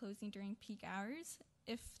period of closing during peak hours.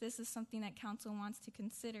 If this is something that council wants to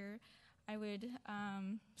consider, I would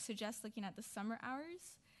suggest looking at the summer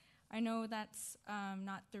hours. I know that's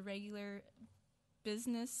not the regular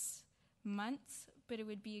business months, but it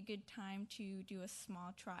would be a good time to do a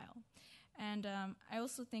small trial. And I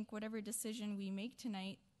also think whatever decision we make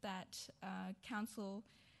tonight, that council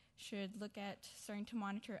should look at starting to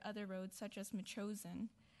monitor other roads such as Machosen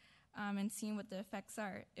and seeing what the effects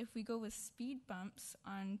are. If we go with speed bumps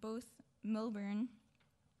on both Milburn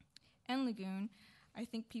and Lagoon, I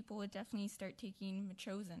think people would definitely start taking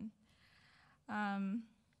Machosen.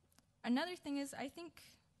 Another thing is I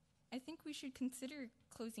think we should consider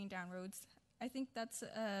closing down roads. I think that's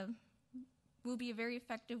will be a very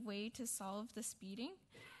effective way to solve the speeding.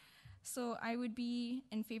 So I would be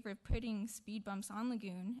in favor of putting speed bumps on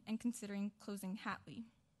Lagoon and considering closing Hatley.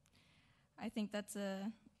 I think that's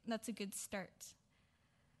a good start.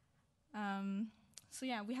 So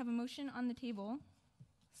yeah, we have a motion on the table.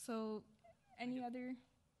 So any other,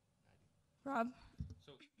 Rob?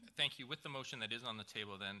 So thank you. With the motion that is on the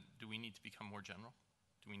table, then do we need to become more general?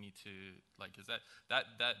 Do we need to, like, is that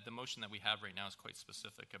the motion that we have right now is quite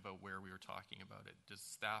specific about where we were talking about it. Would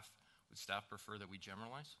staff prefer that we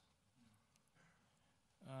generalize?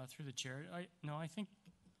 Through the chair, I think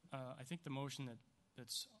the motion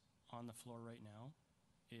that's on the floor right now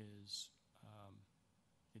is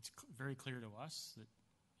it's very clear to us that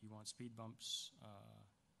you want speed bumps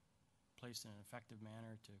placed in an effective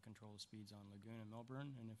manner to control the speeds on Lagoon and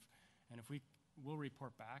Milburn, and if we'll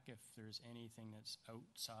report back if there's anything that's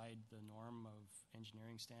outside the norm of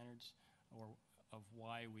engineering standards or of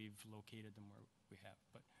why we've located them where we have.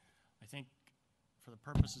 But I think for the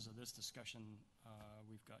purposes of this discussion,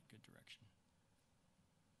 we've got good direction.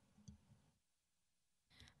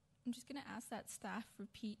 I'm just going to ask that staff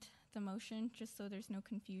repeat the motion just so there's no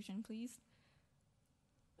confusion, please.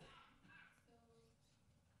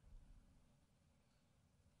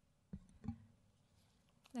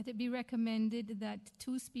 That it be recommended that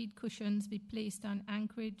 2 speed cushions be placed on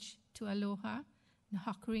Anchorage to Aloha and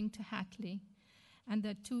Hockering to Hatley, and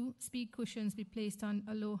that 2 speed cushions be placed on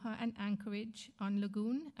Aloha and Anchorage on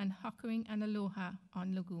Lagoon and Hockering and Aloha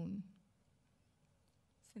on Lagoon.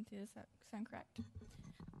 Cynthia, does that sound correct?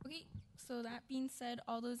 Okay, so that being said,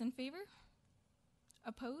 all those in favor?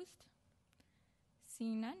 Opposed?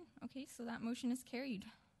 Seeing none? Okay, so that motion is carried.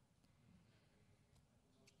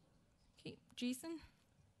 Okay, Jason?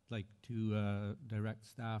 I'd like to direct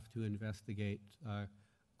staff to investigate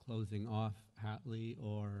closing off Hatley,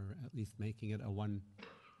 or at least making it a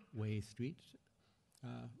one-way street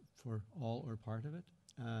for all or part of it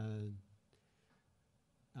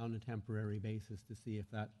on a temporary basis, to see if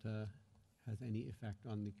that has any effect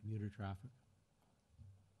on the commuter traffic.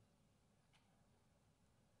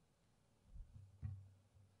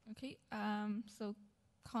 Okay, so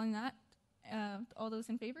calling that, all those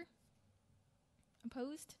in favor?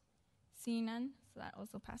 Opposed? Seeing none, so that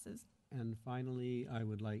also passes. And finally, I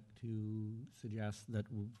would like to suggest that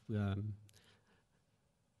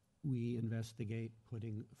we investigate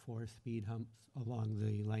putting 4 speed humps along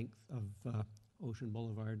the length of Ocean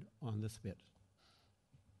Boulevard on the spit.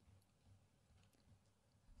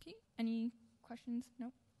 Okay, any questions?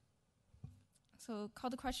 No? So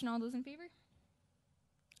call the question, all those in favor?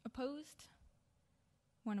 Opposed?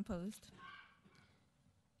 1 opposed.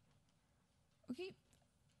 Okay,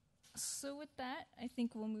 so with that, I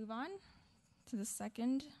think we'll move on to the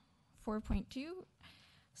second 4.2.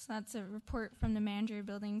 So that's a report from the Manager of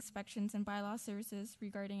Building Inspections and Bylaw Services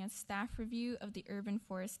regarding a staff review of the Urban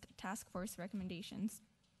Forest Task Force recommendations.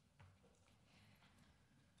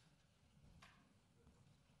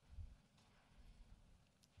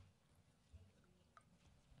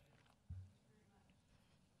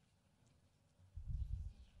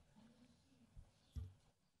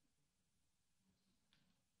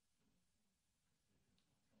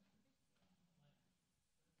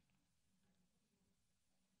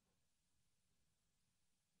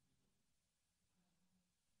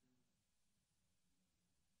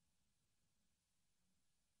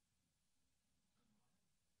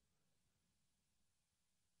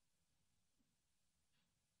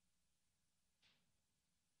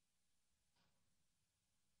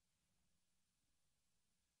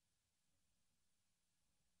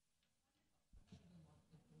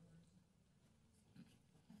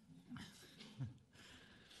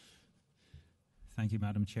 Thank you,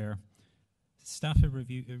 Madam Chair. Staff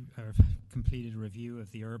have completed a review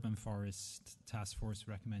of the Urban Forest Task Force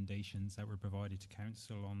recommendations that were provided to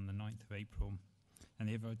Council on the 9th of April, and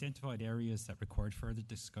they have identified areas that required further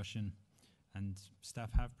discussion, and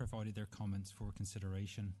staff have provided their comments for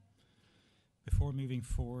consideration. Before moving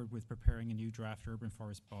forward with preparing a new draft Urban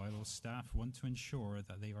Forest bylaw, staff want to ensure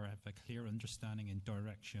that they have a clear understanding and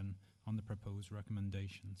direction on the proposed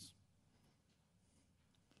recommendations.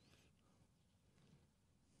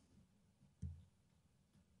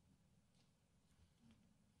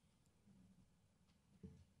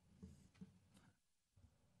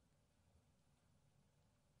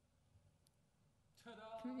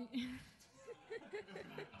 Great. Do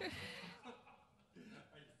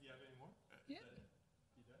you have any more? Yeah.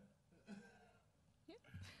 You done? Yeah.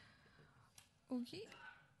 Okay.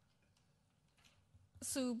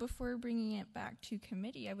 So before bringing it back to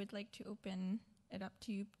committee, I would like to open it up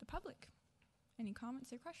to the public. Any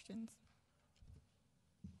comments or questions?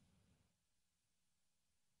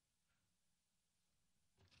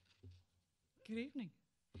 Good evening.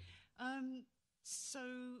 So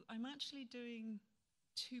I'm actually doing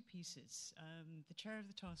two pieces. The chair of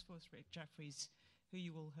the task force, Rick Jeffries, who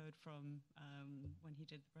you all heard from when he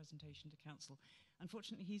did the presentation to council.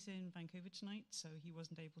 Unfortunately, he's in Vancouver tonight, so he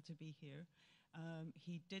wasn't able to be here.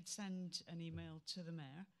 He did send an email to the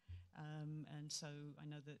mayor, and so I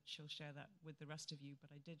know that she'll share that with the rest of you, but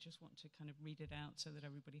I did just want to kind of read it out so that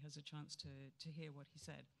everybody has a chance to hear what he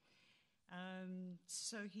said.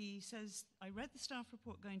 So he says, I read the staff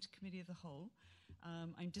report going to committee of the whole.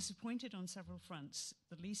 I'm disappointed on several fronts,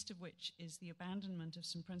 the least of which is the abandonment of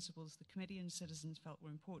some principles the committee and citizens felt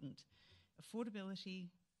were important: affordability,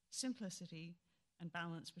 simplicity, and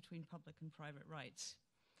balance between public and private rights.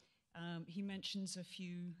 He mentions a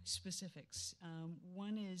few specifics.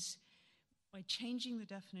 One is, by changing the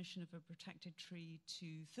definition of a protected tree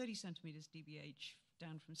to 30 centimetres dBH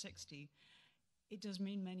down from 60, it does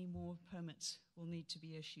mean many more permits will need to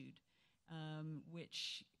be issued,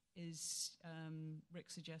 which is, Rick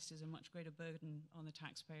suggests, is a much greater burden on the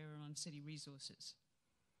taxpayer and on city resources.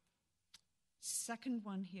 Second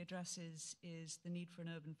one he addresses is the need for an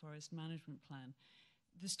urban forest management plan.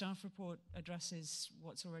 The staff report addresses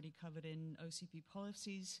what's already covered in OCP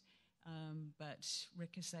policies, but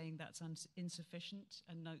Rick is saying that's insufficient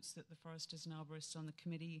and notes that the foresters and arborists on the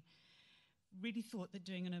committee really thought that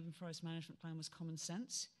doing an urban forest management plan was common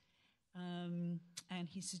sense. And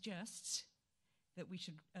he suggests that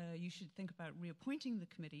you should think about reappointing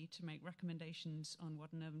the committee to make recommendations on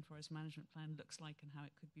what an urban forest management plan looks like and how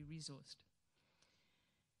it could be resourced.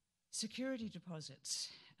 Security deposits.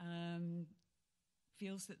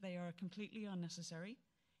 Feels that they are completely unnecessary.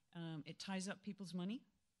 It ties up people's money.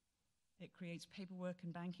 It creates paperwork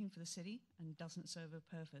and banking for the city and doesn't serve a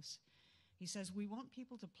purpose. He says, we want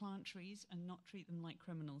people to plant trees and not treat them like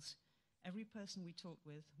criminals. Every person we talked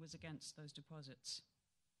with was against those deposits.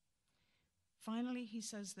 Finally, he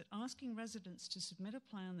says that asking residents to submit a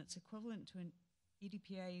plan that's equivalent to an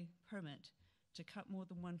EDPA permit to cut more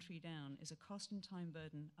than one tree down is a cost and time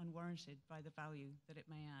burden unwarranted by the value that it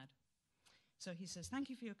may add. So he says, thank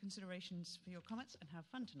you for your considerations, for your comments, and have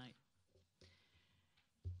fun tonight.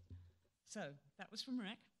 So that was from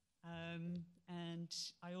Rick. And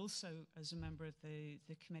I also, as a member of the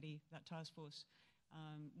committee, that task force,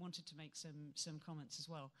 wanted to make some comments as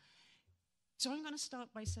well. So I'm going to start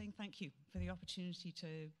by saying thank you for the opportunity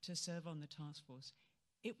to serve on the task force.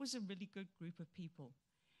 It was a really good group of people.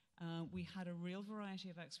 We had a real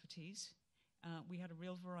variety of expertise. We had a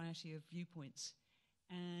real variety of viewpoints.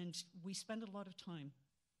 And we spent a lot of time.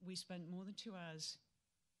 We spent more than 2 hours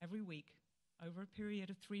every week over a period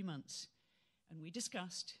of 3 months. And we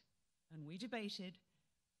discussed, and we debated,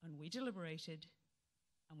 and we deliberated,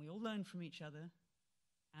 and we all learned from each other,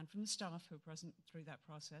 and from the staff who were present through that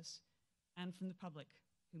process, and from the public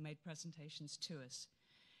who made presentations to us.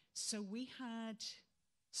 So we had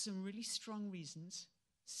some really strong reasons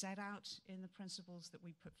set out in the principles that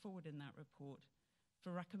we put forward in that report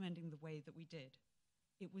for recommending the way that we did.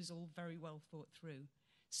 It was all very well thought through.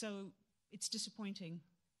 So it's disappointing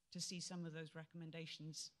to see some of those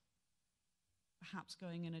recommendations perhaps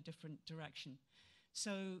going in a different direction.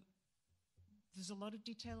 So there's a lot of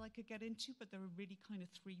detail I could get into, but there are really kind of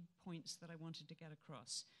 3 points that I wanted to get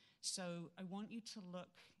across. So I want you to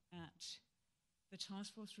look at the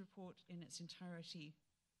task force report in its entirety,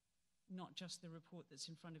 not just the report that's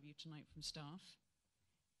in front of you tonight from staff.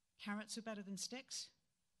 Carrots are better than sticks,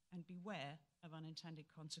 and beware of unintended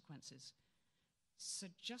consequences. So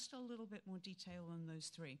just a little bit more detail on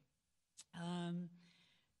those 3.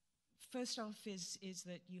 First off is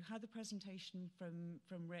that you had the presentation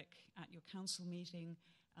from Rick at your council meeting.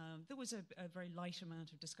 There was a very light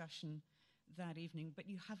amount of discussion that evening, but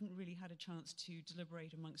you haven't really had a chance to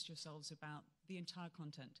deliberate amongst yourselves about the entire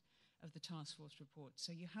content of the task force report.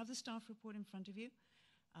 So you have the staff report in front of you.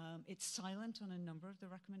 It's silent on a number of the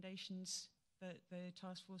recommendations that the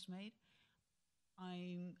task force made.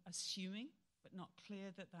 I'm assuming, but not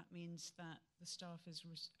clear, that that means that the staff is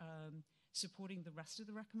supporting the rest of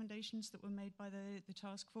the recommendations that were made by the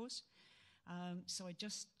task force. So I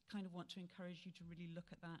just kind of want to encourage you to really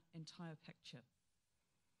look at that entire picture.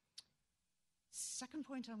 Second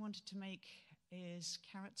point I wanted to make is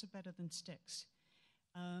carrots are better than sticks.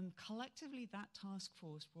 Collectively, that task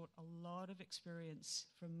force brought a lot of experience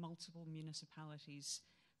from multiple municipalities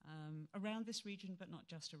around this region, but not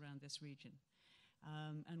just around this region.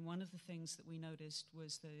 And one of the things that we noticed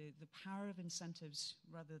was the power of incentives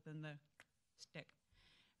rather than the stick.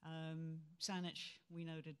 Saanich, we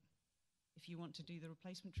noted, if you want to do the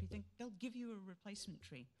replacement tree thing, they'll give you a replacement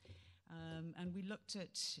tree. And we looked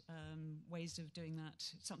at ways of doing that,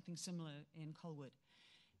 something similar in Colwood.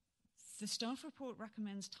 The staff report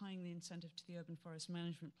recommends tying the incentive to the urban forest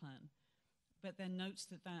management plan, but then notes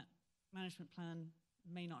that that management plan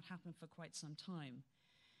may not happen for quite some time.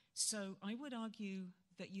 So I would argue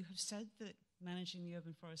that you have said that managing the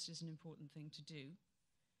urban forest is an important thing to do,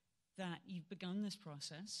 that you've begun this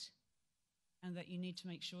process, and that you need to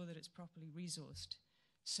make sure that it's properly resourced.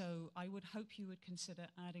 So I would hope you would consider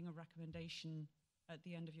adding a recommendation at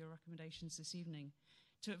the end of your recommendations this evening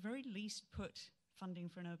to at very least put funding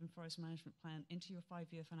for an urban forest management plan into your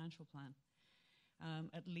 5-year financial plan.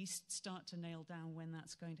 At least start to nail down when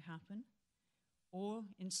that's going to happen, or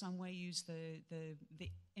in some way use the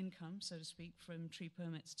income, so to speak, from tree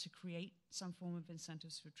permits to create some form of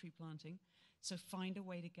incentives for tree planting. So find a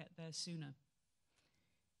way to get there sooner.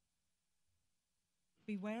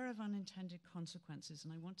 Beware of unintended consequences,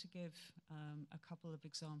 and I want to give a couple of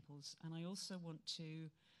examples. And I also want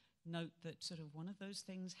to note that sort of one of those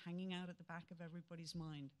things hanging out at the back of everybody's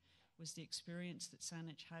mind was the experience that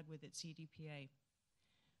Saanich had with its EDPA.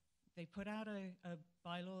 They put out a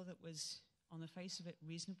bylaw that was, on the face of it,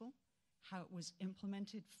 reasonable. How it was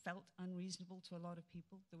implemented felt unreasonable to a lot of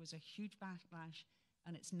people. There was a huge backlash,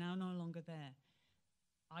 and it's now no longer there.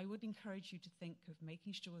 I would encourage you to think of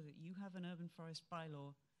making sure that you have an urban forest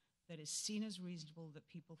bylaw that is seen as reasonable, that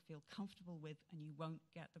people feel comfortable with, and you won't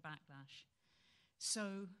get the backlash.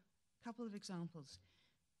 So, a couple of examples.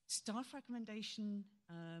 Staff recommendation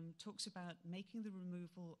talks about making the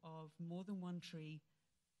removal of more than one tree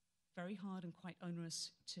very hard and quite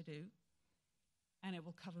onerous to do, and it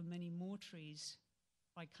will cover many more trees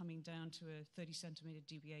by coming down to a 30 centimeter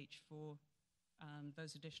DBH for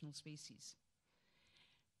those additional species.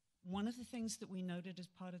 One of the things that we noted as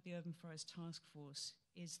part of the Urban Forest Task Force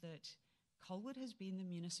is that Colwood has been the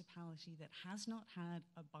municipality that has not had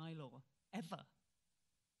a bylaw ever,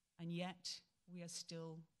 and yet we are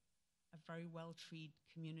still a very well-treed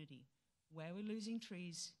community. Where we're losing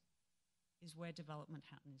trees is where development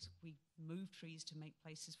happens. We move trees to make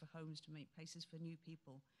places for homes, to make places for new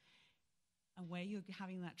people. And where you're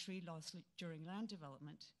having that tree loss during land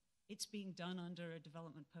development, it's being done under a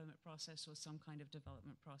development permit process or some kind of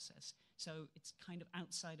development process. So it's kind of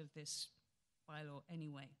outside of this bylaw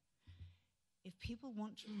anyway. If people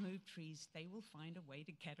want to remove trees, they will find a way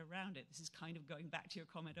to get around it. This is kind of going back to your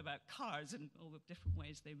comment about cars and all the different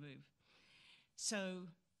ways they move. So,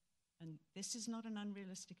 and this is not an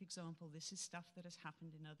unrealistic example. This is stuff that has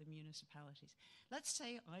happened in other municipalities. Let's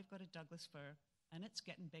say I've got a Douglas fir and it's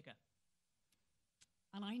getting bigger.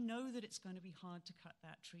 And I know that it's going to be hard to cut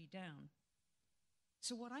that tree down.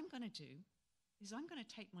 So what I'm going to do is I'm going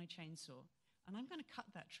to take my chainsaw and I'm going to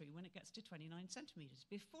cut that tree when it gets to 29 centimeters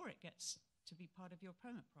before it gets to be part of your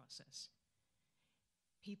permit process.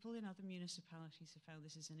 People in other municipalities have found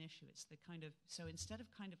this is an issue. It's the kind of, so instead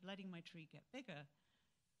of kind of letting my tree get bigger,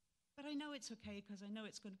 but I know it's okay because I know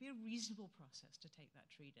it's going to be a reasonable process to take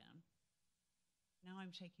that tree down. Now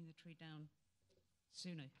I'm taking the tree down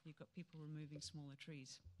sooner. You've got people removing smaller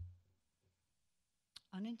trees.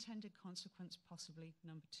 Unintended consequence, possibly,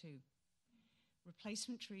 number 2.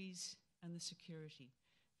 Replacement trees and the security.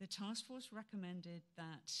 The task force recommended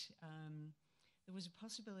that there was a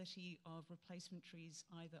possibility of replacement trees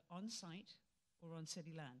either on site or on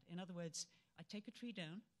city land. In other words, I take a tree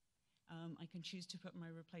down, I can choose to put my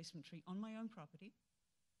replacement tree on my own property,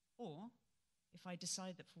 or if I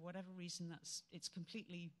decide that for whatever reason it's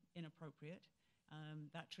completely inappropriate,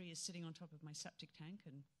 that tree is sitting on top of my septic tank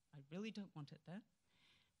and I really don't want it there,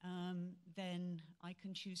 then I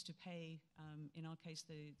can choose to pay, in our case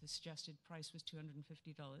the suggested price was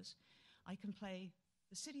 $250. I can pay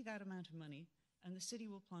the city that amount of money and the city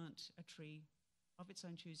will plant a tree of its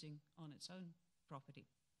own choosing on its own property.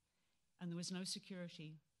 And there was no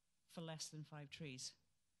security for less than 5 trees.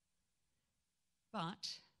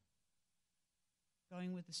 But,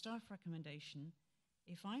 going with the staff recommendation,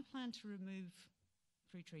 if I plan to remove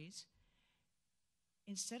 3 trees,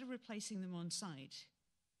 instead of replacing them on site,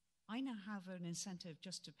 I now have an incentive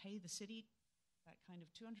just to pay the city that kind of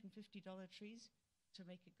 $250 trees to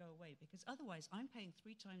make it go away, because otherwise I'm paying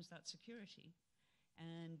 3 times that security.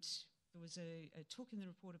 And there was a talk in the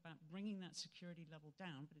report about bringing that security level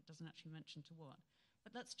down, but it doesn't actually mention to what.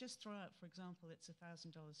 But let's just throw out, for example, it's $1,000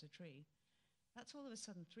 a tree. That's all of a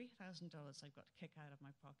sudden $3,000 I've got to kick out of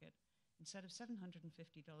my pocket. Instead of $750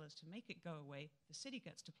 to make it go away, the city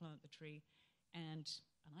gets to plant the tree, and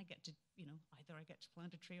I get to, either I get to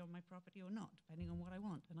plant a tree on my property or not, depending on what I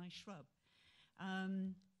want, a nice shrub.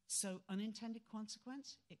 So unintended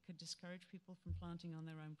consequence, it could discourage people from planting on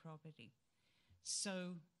their own property.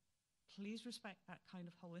 So please respect that kind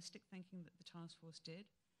of holistic thinking that the task force did.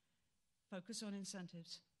 Focus on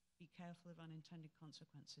incentives. Be careful of unintended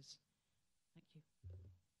consequences. Thank you.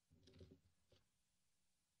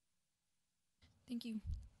 Thank you.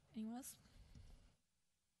 Anyone else?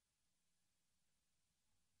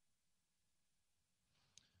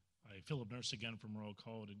 Hi, Philip Nurse again from Royal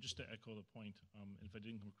Code, and just to echo the point, if I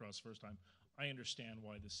didn't come across first time, I understand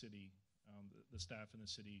why the city, the staff in the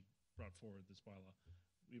city brought forward this bylaw.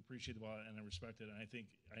 We appreciate the bylaw and I respect it, and I think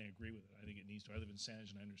I agree with it. I think it needs to. I live in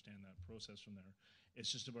Sandwich and I understand that process from there. It's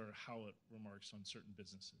just about how it remarks on certain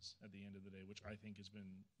businesses at the end of the day, which I think has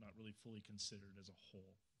been not really fully considered as a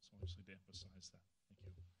whole. So I just like to emphasize that. Thank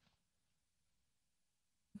you.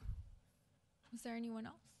 Was there anyone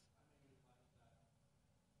else?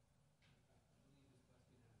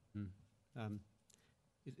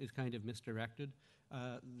 It's kind of misdirected.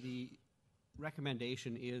 The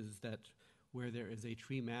recommendation is that where there is a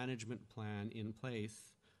tree management plan in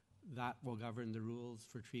place, that will govern the rules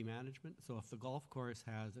for tree management. So if the golf course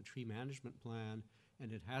has a tree management plan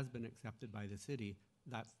and it has been accepted by the city,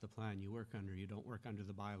 that's the plan you work under. You don't work under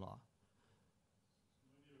the bylaw.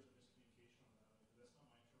 Maybe there was a miscommunication on that, because that's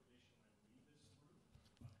not my interpretation when I read this through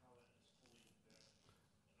on how that is fully embedded.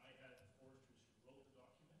 And I had foresters who wrote the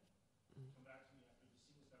document come back to me after the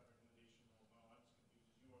single staff recommendation, well, no, I'm as confused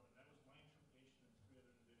as you are. And that was my interpretation, and three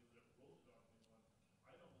other individuals that wrote the document going,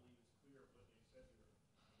 I don't believe it's clear what they said here.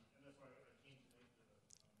 And that's why I came tonight to the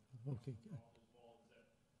Okay. involved is that,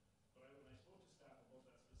 but when I spoke to staff about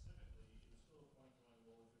that specifically, it was still a point going,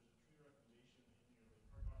 well, if there's a tree recommendation in your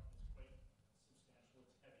document's quite substantial, it's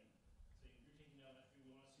heavy, saying if you're taking down that tree,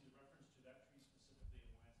 we want to see the reference to that tree specifically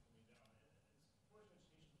and why it's coming down. And forest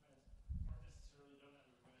vegetation plans aren't necessarily done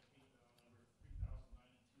that we're going to take down number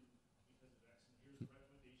 3092 because of X, and here's the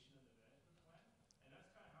recommendation in the management plan. And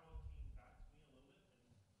that's kind of how it came back to me a little bit,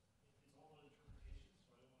 and it's all about interpretation,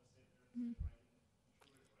 so I don't want to say there and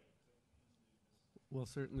say right. Well,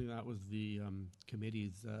 certainly that was the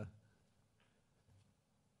committee's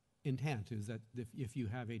intent, is that if you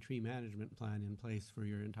have a tree management plan in place for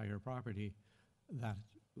your entire property that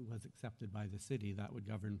was accepted by the city, that would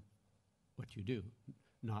govern what you do,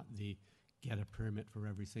 not the get a permit for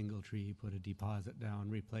every single tree, put a deposit down,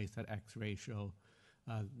 replace at X ratio.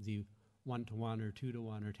 The 1-to-1 or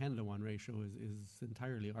 2-to-1 or 10-to-1 ratio is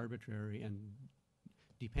entirely arbitrary and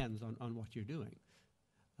depends on what you're doing.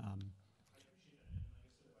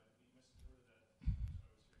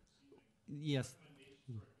 Yes.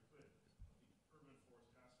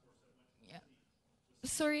 Yeah.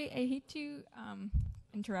 Sorry, I hate to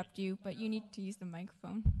interrupt you, but you need to use the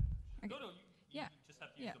microphone. Okay. No, you just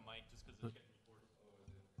have to use the mic just because it's getting recorded.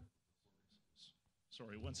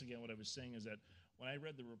 Sorry, once again, what I was saying is that when I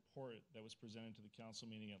read the report that was presented to the council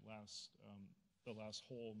meeting at the last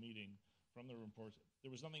whole meeting from the report,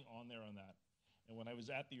 there was nothing on there on that. And when I was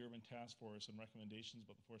at the Urban Task Force and recommendations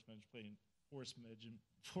about the forest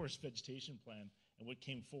vegetation plan and what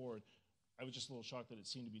came forward, I was just a little shocked that it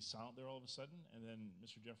seemed to be silent there all of a sudden. And then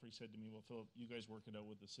Mr. Jeffrey said to me, well, Philip, you guys work it out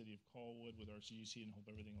with the city of Colwood, with RCGC, and hope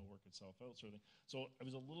everything will work itself out, sort of thing. So I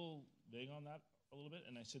was a little vague on that a little bit,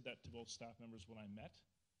 and I said that to both staff members when I met,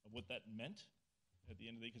 of what that meant at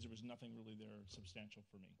the end of the day, because there was nothing really there substantial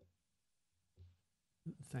for me.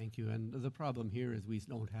 Thank you. And the problem here is we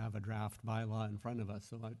don't have a draft bylaw in front of us,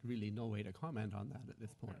 so I've really no way to comment on that at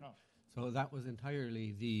this point. Fair enough. So that was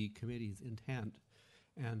entirely the committee's intent,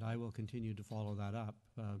 and I will continue to follow that up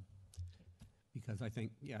because I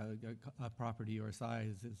think, yeah, a property your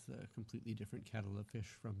size is a completely different kettle of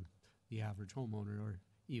fish from the average homeowner or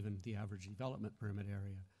even the average development permit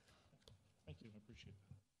area. Thank you. I appreciate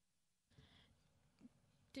that.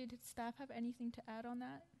 Did staff have anything to add on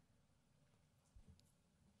that?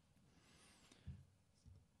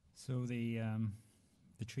 So the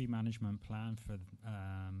tree management plan for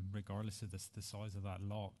regardless of the size of that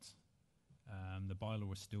lot, the bylaw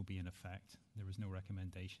will still be in effect. There was no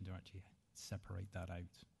recommendation to actually separate that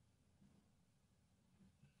out.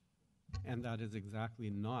 And that is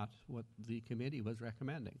exactly not what the committee was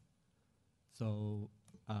recommending. So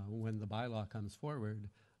when the bylaw comes forward,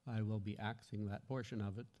 I will be axing that portion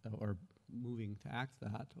of it or moving to axe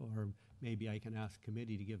that, or maybe I can ask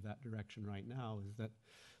committee to give that direction right now, is that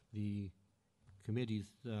the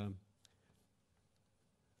committee's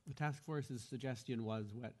The task force's suggestion was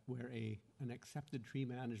where an accepted tree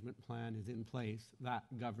management plan is in place, that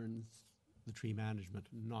governs the tree management,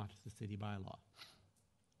 not the city bylaw.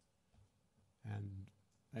 And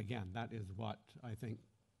again, that is what I think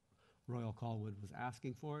Royal Colwood was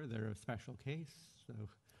asking for. They're a special case, so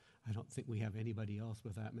I don't think we have anybody else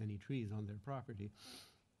with that many trees on their property,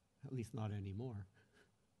 at least not anymore.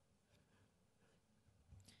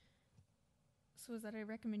 So is that a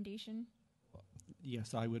recommendation?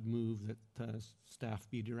 Yes, I would move that staff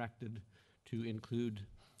be directed to include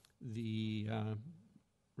the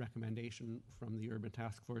recommendation from the Urban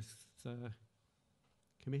Task Force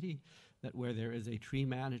Committee that where there is a tree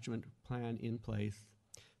management plan in place,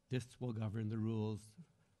 this will govern the rules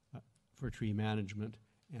for tree management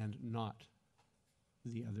and not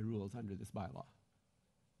the other rules under this bylaw.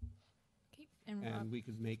 Okay, and we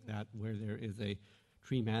could make that where there is a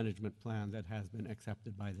tree management plan that has been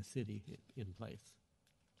accepted by the city in place.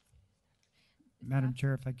 Madam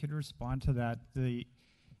Chair, if I could respond to that,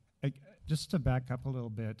 just to back up a little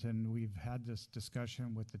bit, and we've had this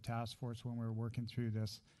discussion with the task force when we were working through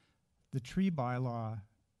this, the tree bylaw,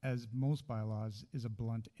 as most bylaws, is a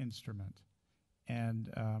blunt instrument.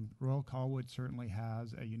 And Royal Colwood certainly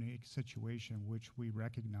has a unique situation which we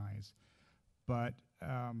recognize. But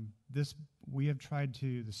we have tried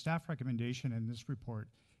to, the staff recommendation in this report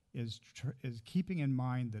is keeping in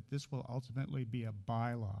mind that this will ultimately be a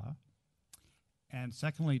bylaw. And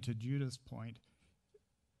secondly, to Judith's point,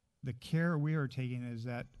 the care we are taking is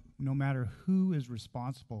that no matter who is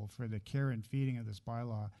responsible for the care and feeding of this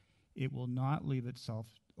bylaw, it will not leave itself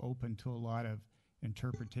open to a lot of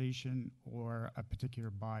interpretation or a particular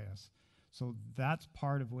bias. So that's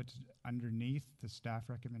part of what's underneath the staff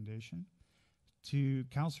recommendation. To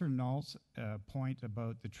Councillor Nault's point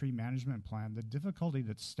about the tree management plan, the difficulty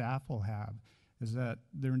that staff will have is that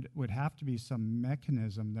there would have to be some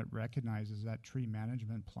mechanism that recognizes that tree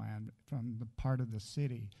management plan from the part of the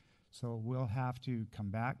city. So we'll have to come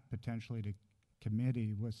back potentially to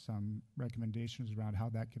committee with some recommendations around how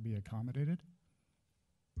that could be accommodated.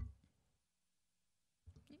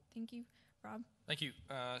 Thank you. Rob? Thank you.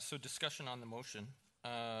 So discussion on the motion.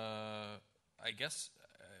 I guess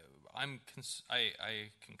I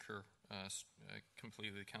concur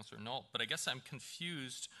completely with Councillor Nault, but I guess I'm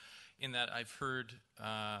confused in that I've heard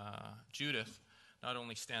Judith not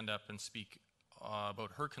only stand up and speak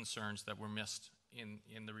about her concerns that were missed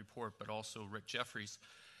in the report, but also Rick Jeffries.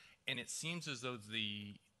 And it seems as though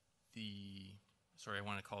sorry, I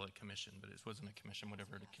want to call it commission, but it wasn't a commission,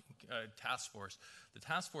 whatever, task force. The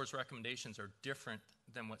task force recommendations are different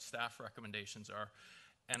than what staff recommendations are.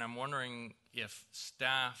 And I'm wondering if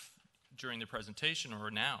staff, during the presentation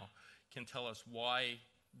or now, can tell us why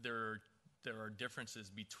there are differences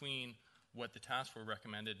between what the task force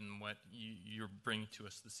recommended and what you're bringing to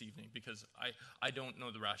us this evening, because I don't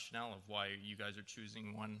know the rationale of why you guys are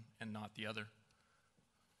choosing one and not the other.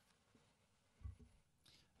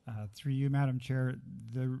 Through you, Madam Chair,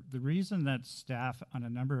 the reason that staff on a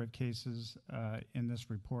number of cases in this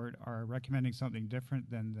report are recommending something different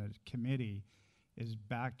than the committee is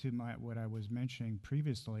back to what I was mentioning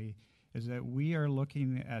previously, is that we are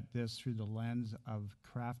looking at this through the lens of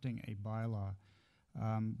crafting a bylaw.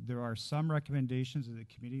 There are some recommendations that the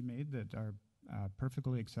committee made that are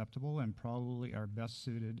perfectly acceptable and probably are best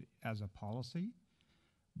suited as a policy,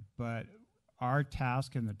 but our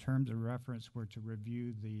task in the terms of reference were to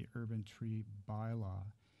review the urban tree bylaw.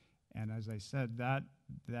 And as I said, that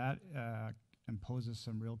imposes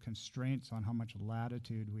some real constraints on how much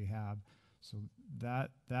latitude we have. So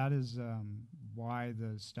that is why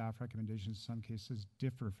the staff recommendations in some cases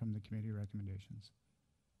differ from the committee recommendations.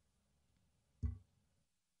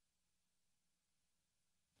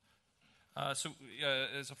 As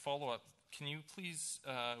a follow-up, can you please,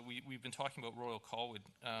 we've been talking about Royal Colwood.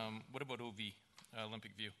 What about OV,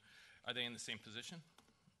 Olympic View? Are they in the same position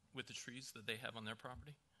with the trees that they have on their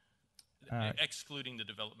property? Excluding the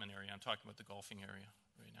development area. I'm talking about the golfing area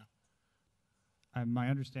right now. My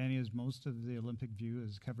understanding is most of the Olympic View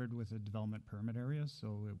is covered with a development permit area,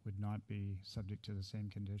 so it would not be subject to the same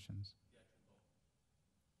conditions.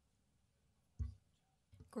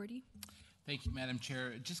 Gordy? Thank you, Madam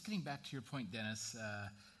Chair. Just getting back to your point, Dennis,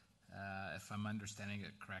 if I'm understanding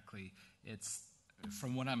it correctly, it's,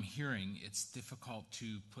 from what I'm hearing, it's difficult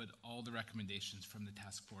to put all the recommendations from the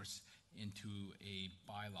task force into a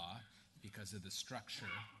bylaw because of the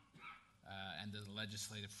structure and the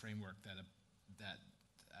legislative framework that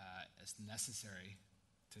is necessary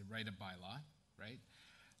to write a bylaw, right?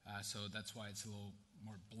 So that's why it's a little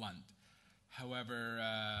more blunt. However,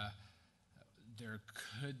 there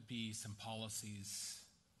could be some policies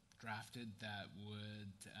drafted that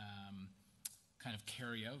would kind of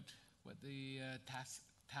carry out what the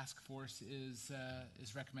task force is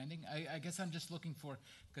recommending? I guess I'm just looking for,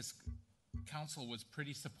 because council was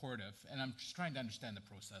pretty supportive, and I'm just trying to understand the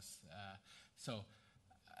process.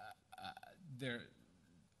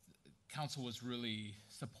 Council was really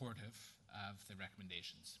supportive of the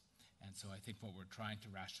recommendations. And so I think what we're trying to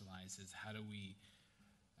rationalize is how do we,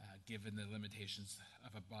 given the limitations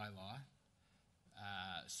of a bylaw,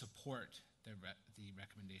 support the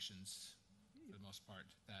recommendations, for the most part,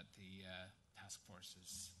 that the task force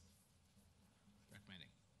is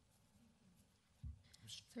recommending.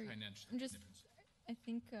 Sorry, Trying to understand the difference. I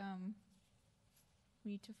think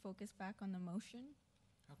we need to focus back on the motion.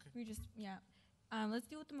 Okay. Let's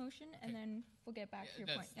deal with the motion, and then we'll get back to your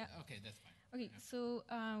point. Yeah. Okay, that's fine. Okay, so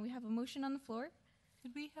we have a motion on the floor.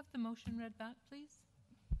 Could we have the motion read back, please?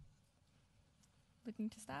 Looking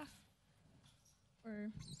to staff?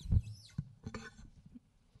 Or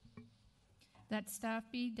that staff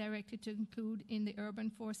be directed to include in the urban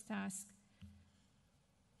forest task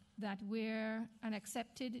that where an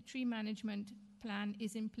accepted tree management plan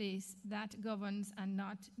is in place, that governs and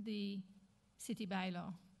not the city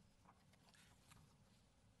bylaw.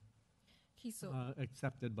 Okay, so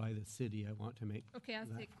accepted by the city, I want to make okay, I'll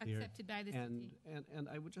that say clear. accepted by the and, city. And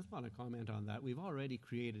I would just want to comment on that. We've already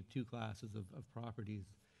created two classes of properties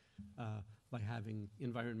by having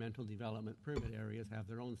environmental development permit areas have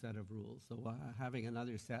their own set of rules. So having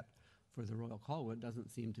another set for the Royal Colwood doesn't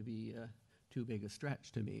seem to be too big a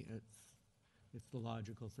stretch to me. It's the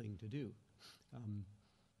logical thing to do.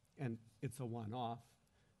 And it's a one-off.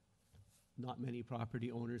 Not many property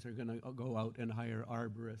owners are going to go out and hire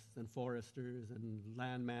arborists and foresters and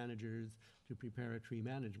land managers to prepare a tree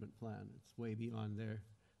management plan. It's way beyond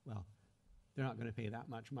well, they're not going to pay that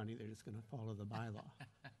much money. They're just going to follow the bylaw.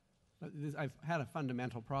 But I've had a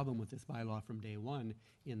fundamental problem with this bylaw from day one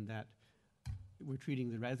in that we're treating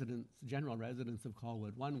the general residents of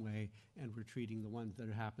Colwood one way, and we're treating the ones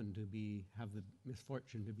that happen to have the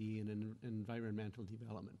misfortune to be in an environmental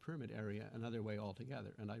development permit area another way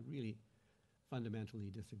altogether. And I really fundamentally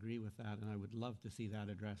disagree with that, and I would love to see that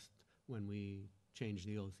addressed when we change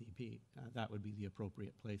the OCP. That would be the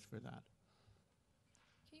appropriate place for that.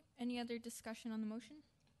 okay, any other discussion on the motion?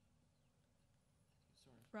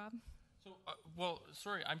 Sorry. Rob? So,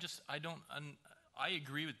 I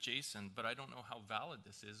agree with Jason, but I don't know how valid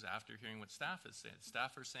this is after hearing what staff has said.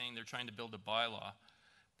 Staff are saying they're trying to build a bylaw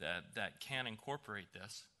that can incorporate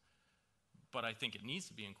this, but I think it needs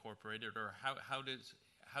to be incorporated, or how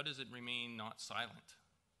does it remain not silent?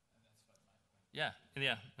 Yeah,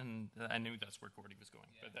 and I knew that's where Gordy was going,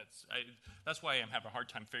 but that's why I'm having a hard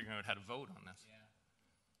time figuring out how to vote on this.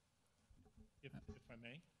 If I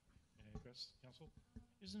may address council,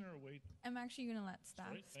 isn't there a way? I'm actually going to let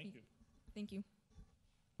staff speak. Thank you. Thank you.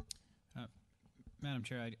 Madam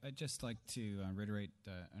Chair, I'd just like to reiterate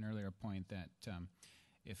an earlier point that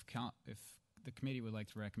if the committee would like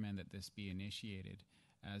to recommend that this be initiated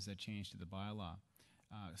as a change to the bylaw,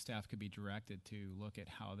 staff could be directed to look at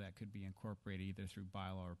how that could be incorporated either through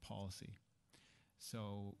bylaw or policy.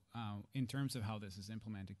 So in terms of how this is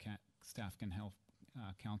implemented, staff can help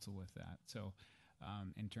council with that. So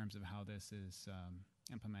in terms of how this is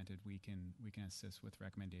implemented, we can assist with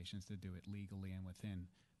recommendations to do it legally and within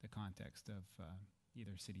the context of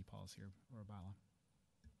either city policy or bylaw.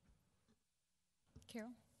 Carol?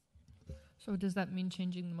 So does that mean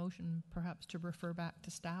changing the motion perhaps to refer back to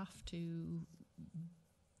staff to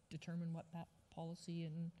determine what that policy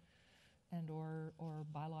and or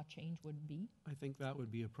bylaw change would be? I think that would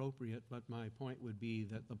be appropriate, but my point would be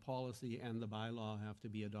that the policy and the bylaw have to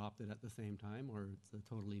be adopted at the same time, or it's a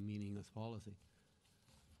totally meaningless policy.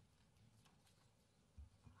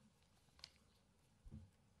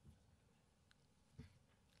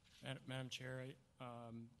 Madam Chair, I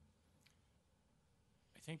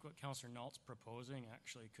think what Councillor Nault's proposing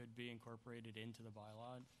actually could be incorporated into the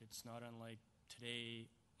bylaw. It's not unlike today,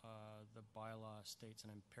 the bylaw states,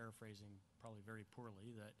 and I'm paraphrasing probably very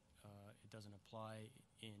poorly, that it doesn't apply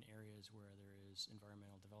in areas where there is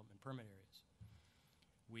environmental development permit areas.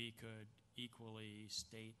 We could equally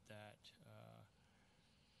state that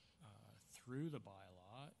through the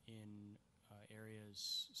bylaw in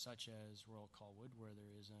areas such as Royal Colwood, where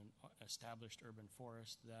there is an established urban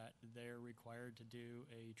forest, that they're required to do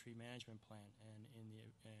a tree management plan, and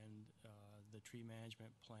the tree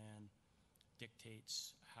management plan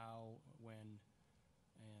dictates how, when,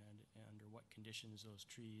 and under what conditions those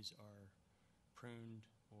trees are pruned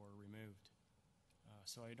or removed.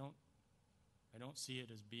 So I don't see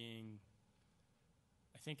it as being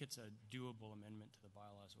I think it's a doable amendment to the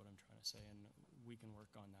bylaw is what I'm trying to say, and we can work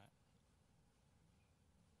on that.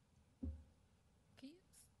 Okay,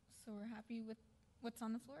 so we're happy with what's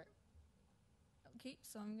on the floor? Okay,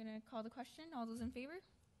 so I'm going to call the question. All those in favor?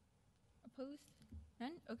 Opposed?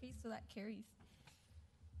 None? Okay, so that carries.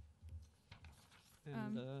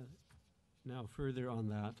 And now further on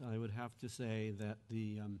that, I would have to say that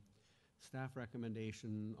the staff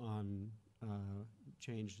recommendation on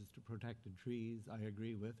changes to protected trees, I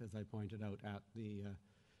agree with, as I pointed out at the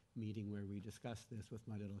meeting where we discussed this with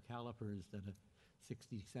my little calipers, that a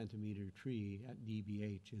 60 centimeter tree at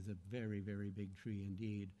DBH is a very, very big tree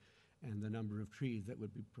indeed. And the number of trees that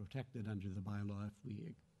would be protected under the bylaw if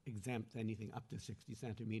we exempt anything up to 60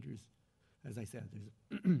 centimeters. As I said,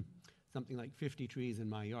 there's something like 50 trees in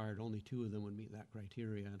my yard, only 2 of them would meet that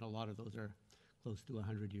criteria, and a lot of those are close to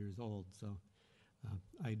 100 years old. So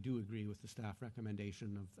I do agree with the staff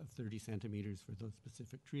recommendation of 30 centimeters for those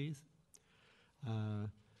specific trees.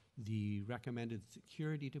 The recommended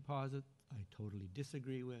security deposit, I totally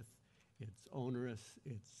disagree with. It's onerous,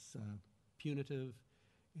 it's punitive,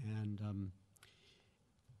 and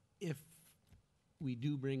if we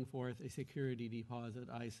do bring forth a security deposit,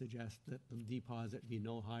 I suggest that the deposit be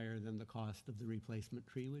no higher than the cost of the replacement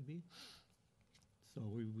tree would be. So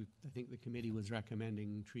I think the committee was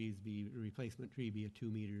recommending replacement tree be a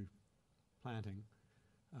 2-meter planting.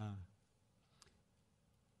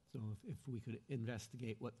 So if we could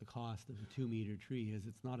investigate what the cost of a 2-meter tree is,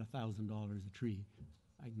 it's not $1,000 a tree.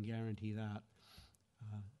 I can guarantee that.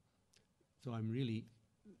 So I'm really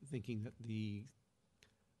thinking that the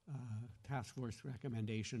task force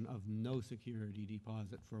recommendation of no security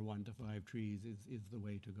deposit for 1 to 5 trees is the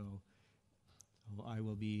way to go. So I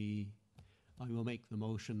will make the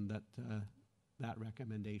motion that that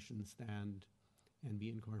recommendation stand and be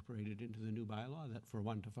incorporated into the new bylaw, that for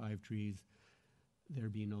 1 to 5 trees there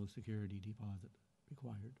be no security deposit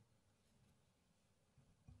required.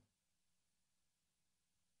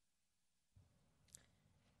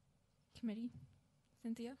 Committee,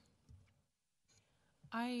 Cynthia?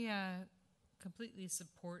 I completely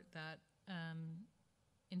support that.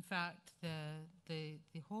 In fact, the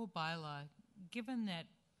whole bylaw, given that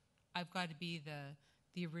I've got to be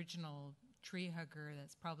the original tree hugger,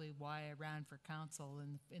 that's probably why I ran for council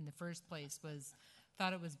in the first place,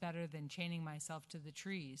 thought it was better than chaining myself to the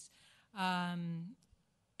trees. And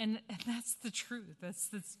that's the truth.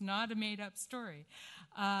 That's not a made-up story.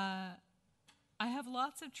 I have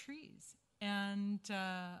lots of trees, and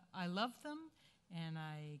I love them, and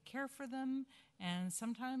I care for them, and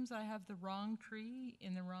sometimes I have the wrong tree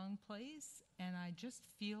in the wrong place, and I just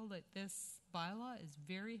feel that this bylaw is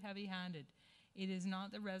very heavy-handed. It is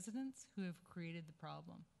not the residents who have created the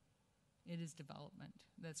problem. It is development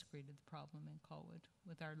that's created the problem in Colwood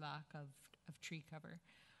with our lack of tree cover.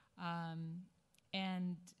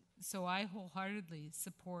 And so I wholeheartedly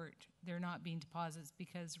support there not being deposits,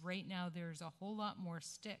 because right now there's a whole lot more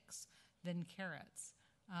sticks than carrots.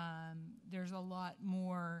 There's a lot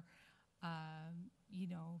more,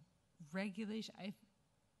 regulation.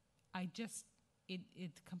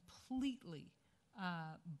 It completely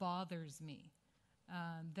bothers me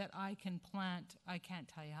that I can plant. I can't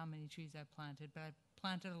tell you how many trees I've planted, but I've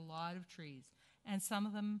planted a lot of trees, and some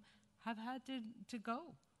of them have had to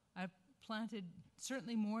go. I've planted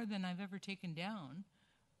certainly more than I've ever taken down,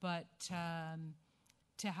 but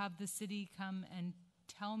to have the city come and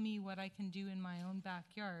tell me what I can do in my own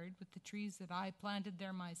backyard with the trees that I planted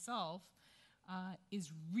there myself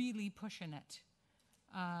is really pushing it.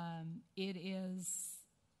 It is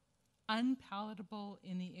unpalatable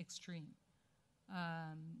in the extreme.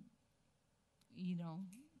 I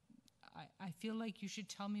feel like you should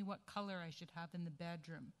tell me what color I should have in the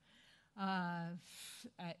bedroom.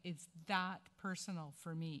 It's that personal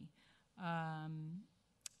for me.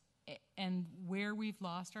 And where we've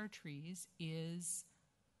lost our trees is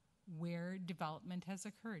where development has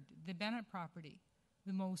occurred. The Bennett property,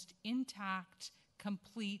 the most intact,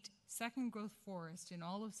 complete second growth forest in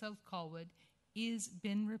all of South Colwood, is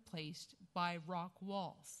been replaced by rock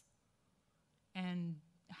walls and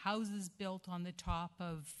houses built on the top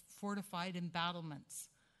of fortified embattlements.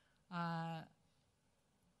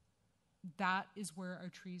 That is where our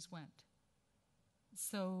trees went.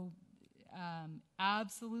 So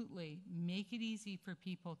absolutely make it easy for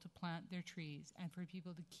people to plant their trees and for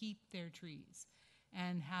people to keep their trees.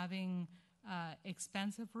 And having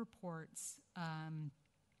expensive reports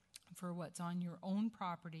for what's on your own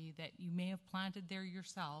property that you may have planted there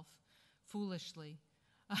yourself foolishly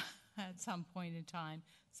at some point in time,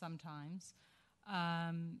 sometimes,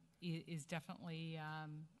 is definitely,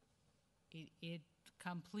 it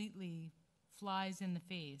completely flies in the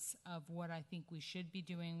face of what I think we should be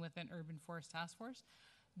doing with an urban forest task force.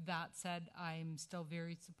 That said, I'm still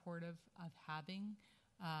very supportive of having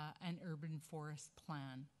an urban forest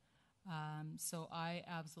plan. So I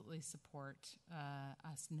absolutely support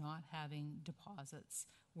us not having deposits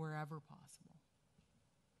wherever possible.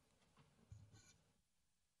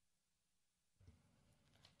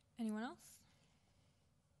 Anyone else?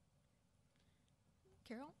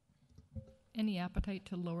 Carol? Any appetite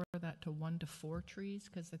to lower that to 1 to 4 trees?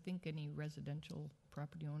 Because I think any residential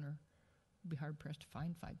property owner would be hard pressed to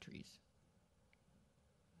find 5 trees.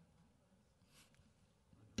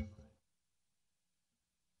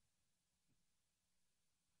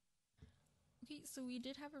 Okay, so we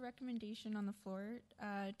did have a recommendation on the floor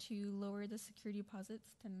to lower the security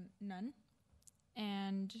deposits to none,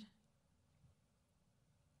 and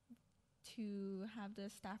to have the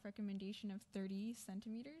staff recommendation of 30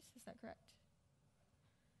 centimeters. Is that correct?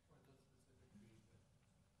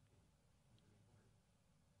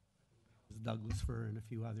 Douglas fir and a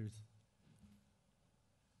few others.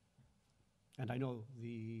 And I know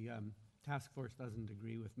the task force doesn't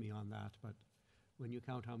agree with me on that, but when you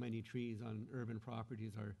count how many trees on urban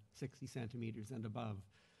properties are 60 centimeters and above,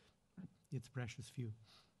 it's precious few.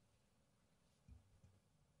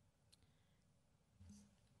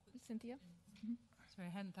 Cynthia? Sorry,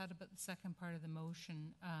 I hadn't thought about the second part of the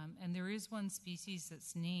motion. And there is one species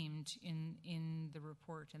that's named in the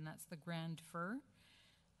report, and that's the grand fir,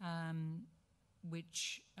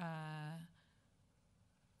 which,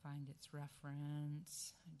 find its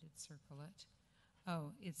reference. I did circle it.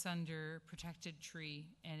 Oh, it's under protected tree,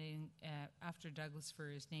 and after Douglas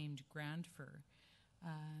fir is named grand fir.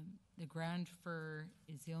 The grand fir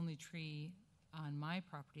is the only tree on my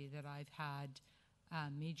property that I've had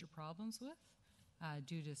major problems with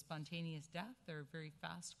due to spontaneous death. They're a very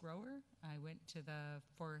fast grower. I went to the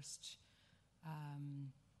forest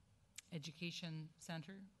education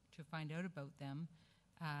center to find out about them,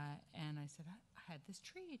 and I said, I had this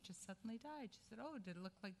tree, it just suddenly died. She said, oh, did it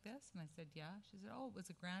look like this? And I said, yeah. She said, oh, it was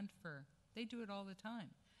a grand fir. They do it all the time.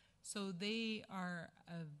 So they are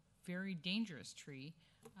a very dangerous tree.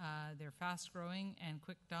 They're fast growing and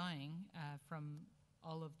quick dying from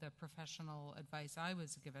all of the professional advice I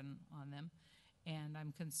was given on them. And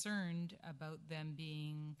I'm concerned about them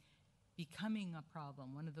becoming a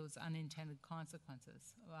problem, one of those unintended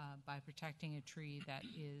consequences by protecting a tree that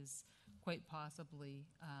is quite possibly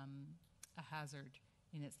a hazard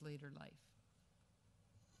in its later life.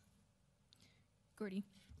 Gordy.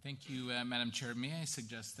 Thank you, Madam Chair. May I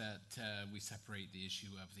suggest that we separate the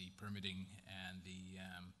issue of the permitting and the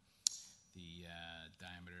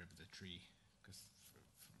diameter of the tree? Because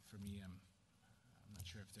for me, I'm not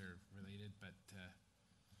sure if they're related, but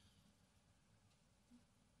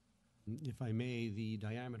if I may, the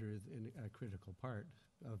diameter is a critical part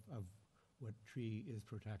of what tree is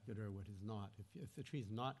protected or what is not. If the tree is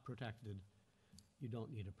not protected, you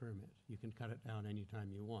don't need a permit. You can cut it down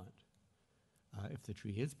anytime you want. If the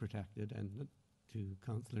tree is protected, and to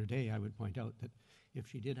Councillor Day, I would point out that if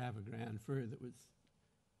she did have a grand fir that was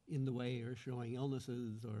in the way or showing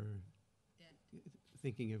illnesses or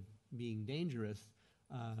thinking of being dangerous,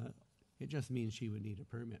 it just means she would need a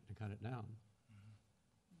permit to cut it down.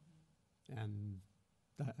 And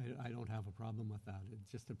I don't have a problem with that. It's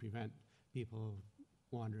just to prevent people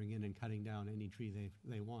wandering in and cutting down any tree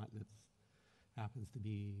they want that happens to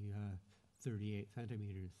be 38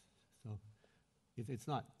 centimeters. So it's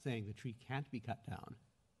not saying the tree can't be cut down.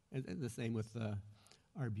 And the same with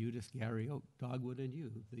arbutus, Gary oak, dogwood, and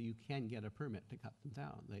yew. You can get a permit to cut them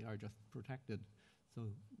down. They are just protected,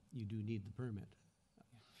 so you do need the permit.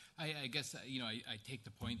 I guess, I take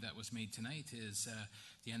the point that was made tonight is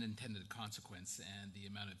the unintended consequence and the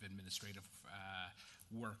amount of administrative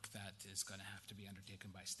work that is going to have to be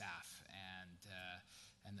undertaken by staff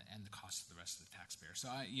and the cost of the rest of the taxpayer. So,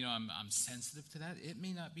 I'm sensitive to that. It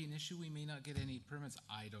may not be an issue. We may not get any permits.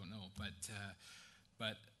 I don't know.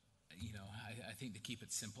 But I think to keep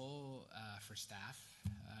it simple for staff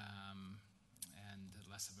and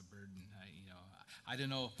less of a burden, I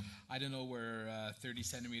don't know where 30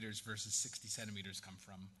 centimeters versus 60 centimeters come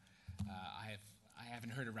from. I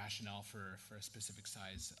haven't heard a rationale for a specific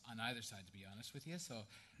size on either side, to be honest with you. So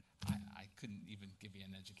I couldn't even give you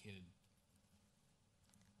an educated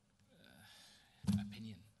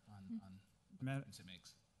opinion on what difference it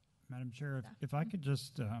makes. Madam Chair, if I could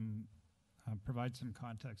just provide some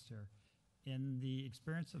context here. In the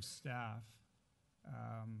experience of staff,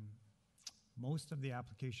 most of the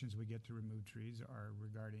applications we get to remove trees are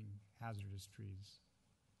regarding hazardous trees.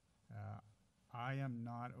 I am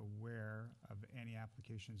not aware of any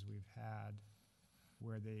applications we've had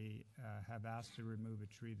where they have asked to remove a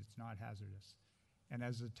tree that's not hazardous. And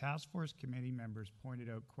as the task force committee members pointed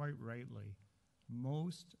out quite rightly,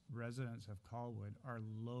 most residents of Colwood are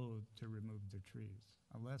loath to remove their trees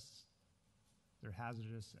unless they're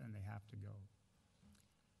hazardous and they have to go.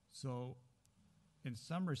 So in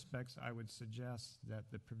some respects, I would suggest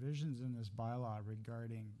that the provisions in this bylaw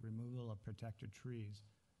regarding removal of protected trees,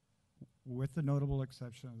 with the notable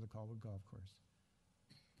exception of the Colwood Golf Course,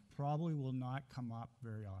 probably will not come up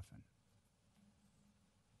very often.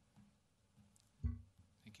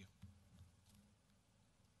 Thank you.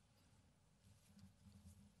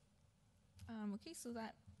 Okay, so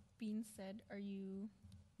that being said, are you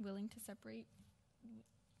willing to separate?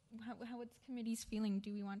 What's committee's feeling?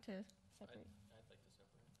 Do we want to separate? I'd like to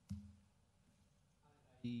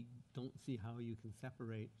separate. I don't see how you can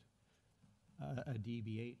separate a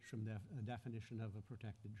DBH from a definition of a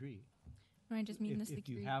protected tree. No, I just mean the If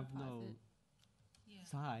security you have deposit. no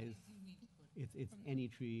size, it's any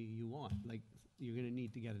tree you want. Like, you're going to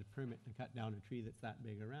need to get a permit to cut down a tree that's that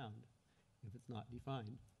big around if it's not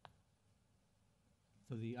defined.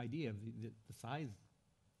 So the idea of the size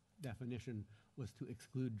definition was to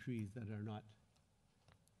exclude trees that are not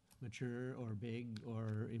mature or big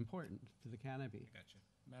or important to the canopy. Gotcha.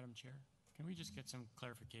 Madam Chair, can we just get some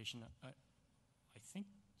clarification? I think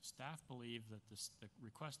staff believe that the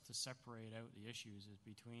request to separate out the issues is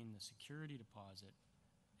between the security deposit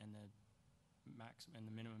and the maximum and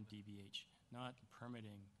the minimum DBH, not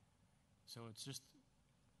permitting. So it's just,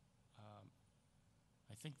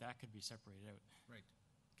 I think that could be separated out. Right.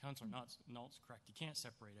 Councillor Nault's correct. You can't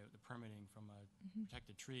separate out the permitting from a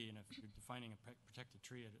protected tree, and if you're defining a protected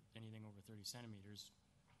tree at anything over 30 centimeters,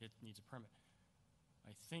 it needs a permit.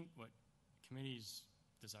 I think what committee's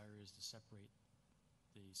desire is to separate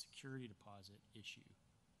the security deposit issue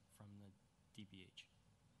from the DBH.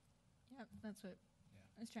 Yep, that's what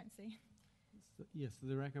I was trying to say. So, yes,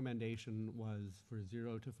 the recommendation was for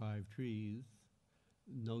 0 to 5 trees,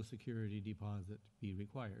 no security deposit be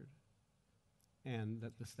required. And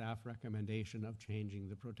that the staff recommendation of changing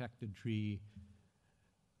the protected tree,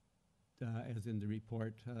 as in the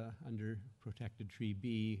report under protected tree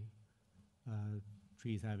B,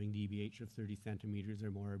 trees having DBH of 30 centimeters or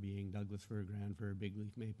more being Douglas fir, grand fir, big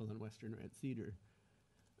leaf maple, and western red cedar,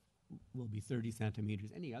 will be 30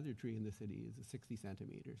 centimeters. Any other tree in the city is a 60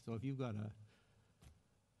 centimeters. So if you've got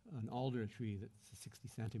an alder tree that's 60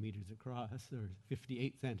 centimeters across or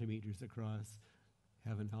 58 centimeters across,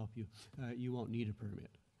 heaven help you, you won't need a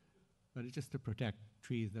permit. But it's just to protect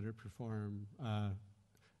trees that are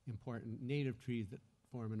important, native trees that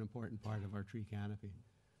form an important part of our tree canopy.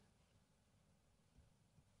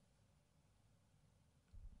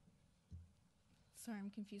 Sorry, I'm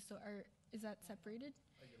confused. So is that separated?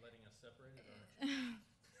 Are you letting us separate it?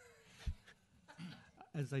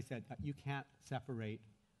 Or? As I said, you can't separate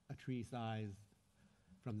a tree size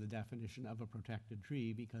from the definition of a protected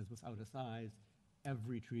tree, because without a size,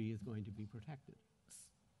 every tree is going to be protected.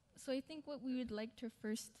 So I think what we would like to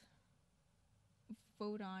first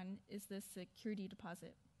vote on is the security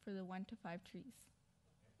deposit for the 1 to 5 trees,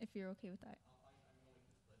 if you're okay with that.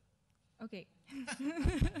 Okay.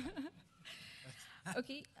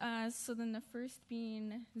 Okay, so then the first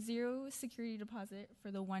being 0 security deposit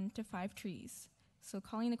for the 1 to 5 trees. So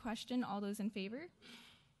calling the question, all those in favor?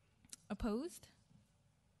 Opposed?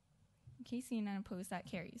 Okay, seeing none opposed, that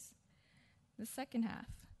carries. The second half,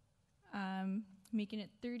 making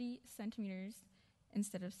it 30 centimeters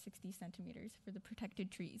instead of 60 centimeters for the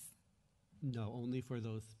protected trees. No, only for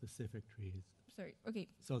those specific trees. Sorry, okay.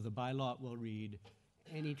 So the bylaw will read,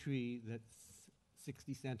 any tree that's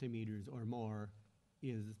 60 centimeters or more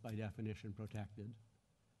is by definition protected.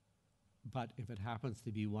 But if it happens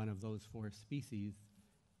to be one of those 4 species,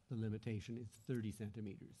 the limitation is 30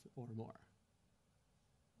 centimeters or more.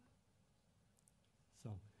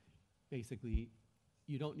 So basically,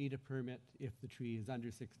 you don't need a permit if the tree is under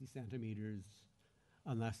 60 centimeters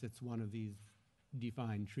unless it's one of these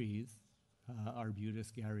defined trees,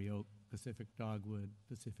 arbutus, Gary oak, Pacific dogwood,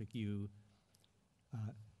 Pacific yew.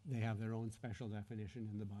 They have their own special definition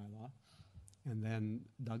in the bylaw. And then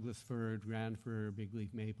Douglas fir, grand fir, big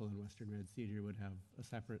leaf maple, and western red cedar would have a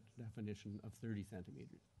separate definition of 30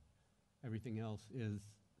 centimeters. Everything else is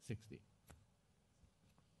 60.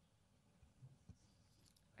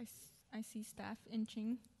 I see staff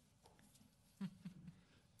inching.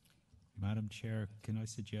 Madam Chair, can I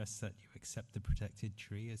suggest that you accept the protected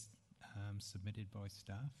tree as submitted by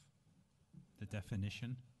staff? The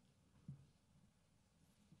definition?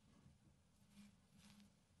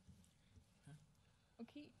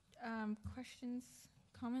 Okay, questions,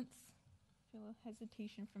 comments? feel a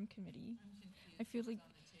hesitation from committee. I feel like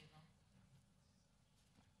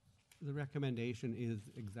The recommendation is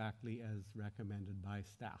exactly as recommended by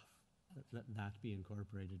staff, that be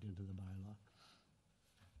incorporated into the bylaw.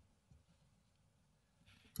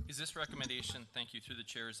 Is this recommendation, thank you through the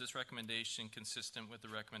chair, is this recommendation consistent with the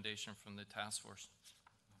recommendation from the task force?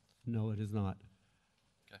 No, it is not.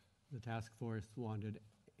 Okay. The task force wanted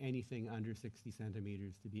anything under 60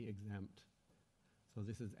 centimeters to be exempt. So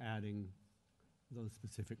this is adding those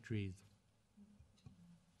specific trees.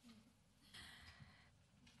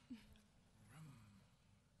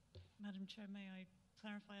 Madam Chair, may I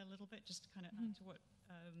clarify a little bit, just to kind of add to what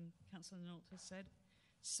Councillor Nault has said?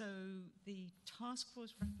 So the task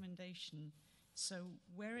force recommendation, so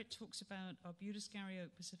where it talks about Arbutus, Gary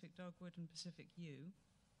Oak, Pacific Dogwood and Pacific Yew,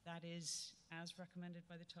 that is as recommended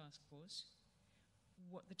by the task force.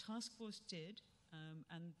 What the task force did,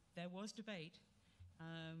 and there was debate,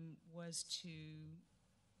 was to,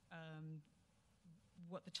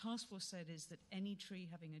 what the task force said is that any tree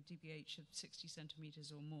having a DBH of 60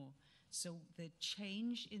 centimetres or more. So the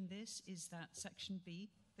change in this is that section B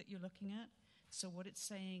that you're looking at. So what it's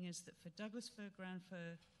saying is that for Douglas fir, ground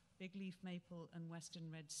fir, big leaf maple and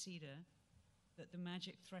western red cedar, that the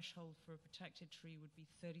magic threshold for a protected tree would be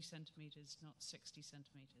 30 centimetres, not 60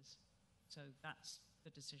 centimetres. So that's the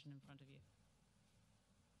decision in front of you.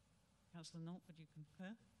 Councillor Nault, would you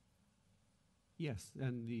concur? Yes,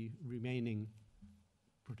 and the remaining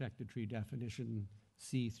protected tree definition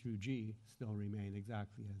C through G still remain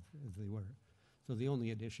exactly as they were. So the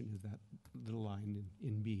only addition is that little line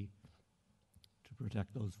in B to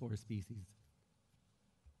protect those 4 species.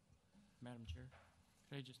 Madam Chair,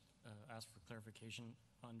 could I just ask for clarification?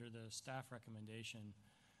 Under the staff recommendation,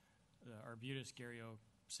 the Arbutus, Gary Oak,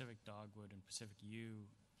 Pacific Dogwood, and Pacific Yew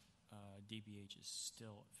DBH is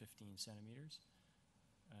still at 15 centimeters.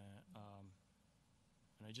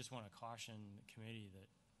 And I just want to caution the committee that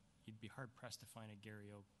you'd be hard-pressed to find a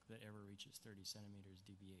Gary Oak that ever reaches 30 centimeters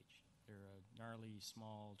DBH. They're a gnarly,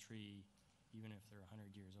 small tree, even if they're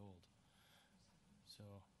 100 years old. So,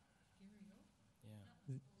 yeah.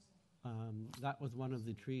 That was one of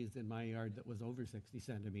the trees in my yard that was over 60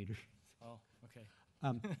 centimeters. Oh, okay.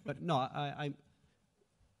 But no,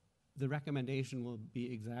 the recommendation will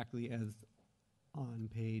be exactly as on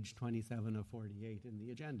page 27 of 48 in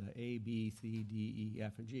the agenda. A, B, C, D, E,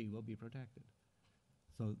 F, and G will be protected.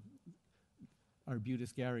 So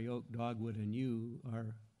Arbutus, Gary Oak, Dogwood, and Yew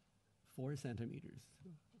are 4 centimeters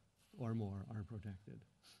or more are protected.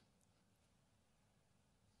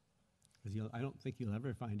 Because I don't think you'll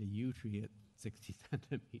ever find a yew tree at 60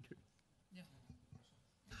 centimeters. Yeah.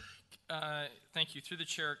 Thank you. Through the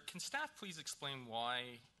chair, can staff please explain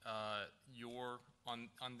why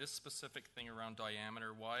on this specific thing around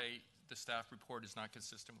diameter, why the staff report is not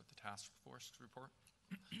consistent with the task force report?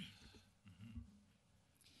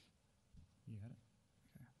 You had it?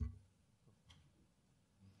 Okay.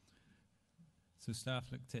 So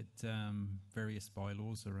staff looked at various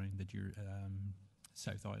bylaws around the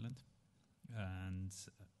South Island, and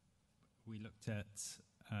we looked at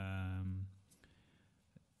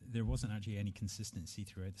there wasn't actually any consistency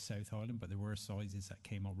throughout the South Island, but there were sizes that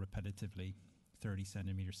came up repetitively, 30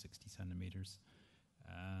 centimetres, 60 centimetres.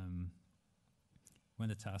 When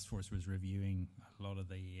the task force was reviewing a lot of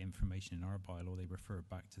the information in our bylaw, they referred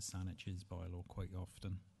back to Saanich's bylaw quite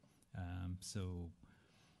often. So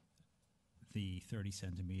the 30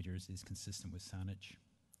 centimetres is consistent with Saanich,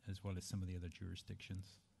 as well as some of the other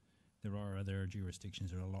jurisdictions. There are other jurisdictions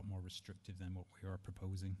that are a lot more restrictive than what we are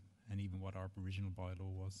proposing, and even what our original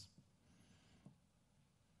bylaw was.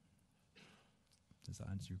 Does that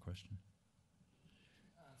answer your question?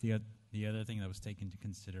 The other thing that was taken into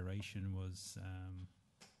consideration was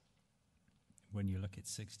when you look at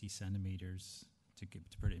 60 centimetres, to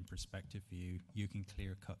put it in perspective for you, you can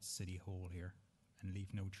clear cut City Hall here and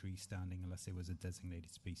leave no tree standing unless it was a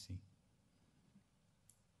designated species.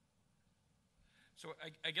 So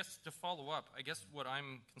I guess to follow up, I guess what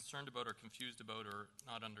I'm concerned about or confused about or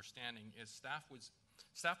not understanding is staff was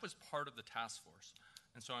part of the task force.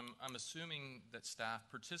 And so I'm assuming that staff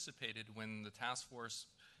participated when the task force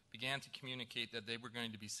began to communicate that they were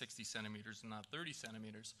going to be 60 centimeters and not 30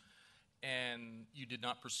 centimeters. And you did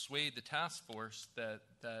not persuade the task force that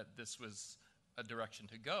this was a direction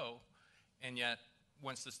to go. And yet,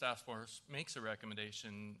 once the task force makes a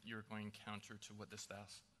recommendation, you're going counter to what the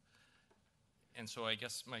staff. And so I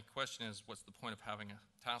guess my question is, what's the point of having a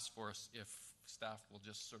task force if staff will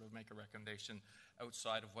just sort of make a recommendation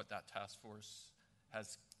outside of what that task force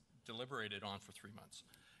has deliberated on for 3 months?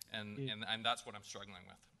 And that's what I'm struggling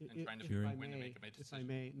with, and trying to If figure I out when to may- make a decision. If I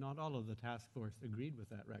may, not all of the task force agreed with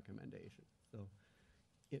that recommendation, so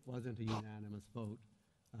it wasn't a unanimous vote.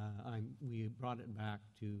 We brought it back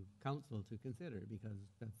to council to consider because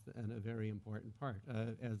that's a very important part.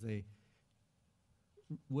 As a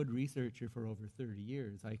wood researcher for over 30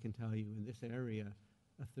 years, I can tell you in this area,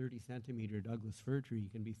 a 30-centimeter Douglas fir tree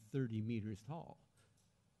can be 30 meters tall.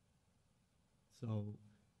 So,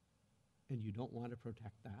 and you don't want to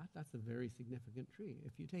protect that, that's a very significant tree.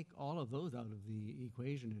 If you take all of those out of the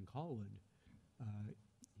equation in Colwood,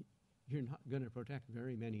 you're not going to protect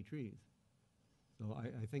very many trees. So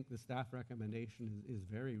I think the staff recommendation is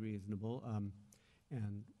very reasonable.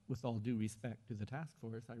 And with all due respect to the task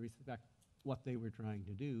force, I respect what they were trying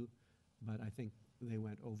to do, but I think they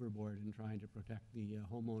went overboard in trying to protect the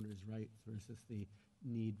homeowners' rights versus the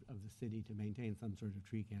need of the city to maintain some sort of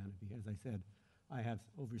tree canopy. As I said, I have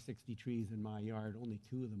over 60 trees in my yard. Only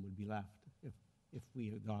 2 of them would be left if we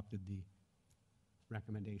adopted the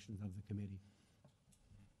recommendations of the committee.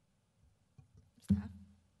 Staff?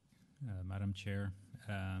 Madam Chair,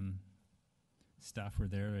 staff were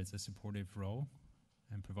there as a supportive role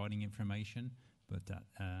and providing information, but that,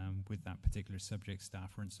 with that particular subject,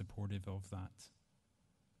 staff weren't supportive of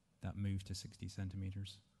that move to 60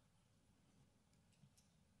 centimeters.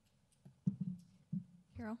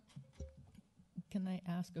 Carol? Can I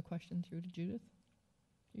ask a question through to Judith?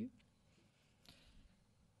 You?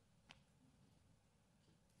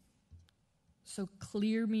 So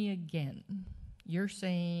clear me again. You're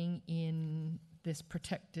saying in this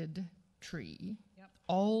protected tree, Yep.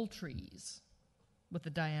 all trees with a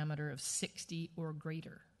diameter of 60 or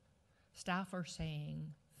greater. Staff are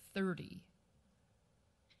saying 30.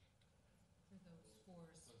 For those 4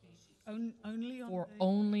 species. Only on For the,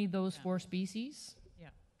 only those yeah. 4 species? Yeah.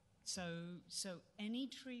 So any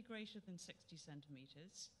tree greater than 60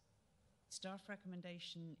 centimeters, staff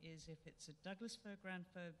recommendation is if it's a Douglas fir, grand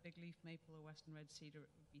fir, big leaf maple, or western red cedar, it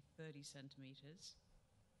would be 30 centimeters,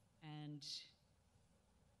 and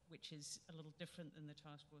which is a little different than the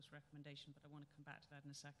task force recommendation, but I want to come back to that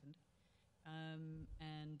in a second.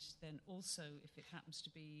 And then also, if it happens to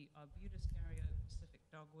be Arbutus, Garryo, Pacific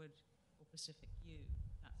dogwood, or Pacific yew,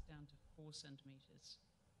 that's down to 4 centimeters.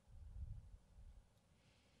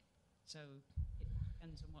 So it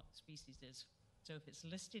depends on what the species is. So if it's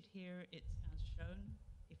listed here, it's as shown.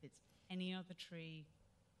 If it's any other tree,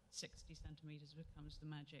 60 centimeters becomes the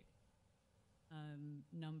magic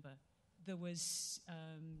number. There was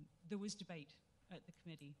debate at the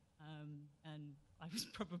committee, and I was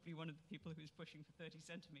probably one of the people who was pushing for 30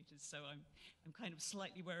 centimeters. So I'm kind of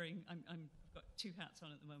slightly wearing. I've got 2 hats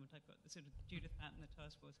on at the moment. I've got the sort of the Judith hat and the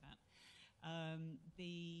task force hat.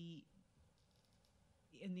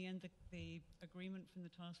 In the end, the agreement from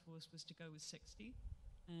the task force was to go with 60.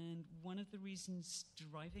 And one of the reasons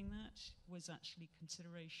driving that was actually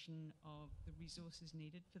consideration of the resources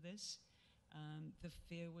needed for this. The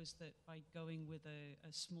fear was that by going with a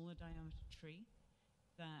smaller diameter tree,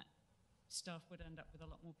 that staff would end up with a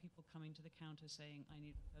lot more people coming to the counter saying, I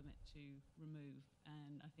need a permit to remove.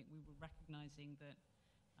 And I think we were recognizing that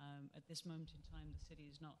at this moment in time, the city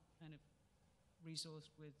is not kind of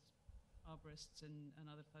resourced with arborists and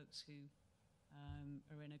other folks who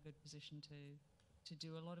are in a good position to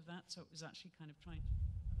do a lot of that. So it was actually kind of trying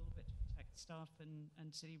a little bit to protect staff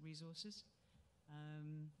and city resources.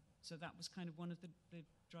 So that was kind of one of the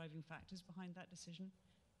driving factors behind that decision.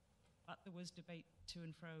 But there was debate to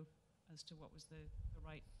and fro as to what was the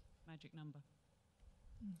right magic number.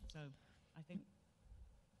 So I think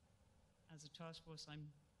as a task force,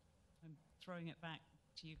 I'm throwing it back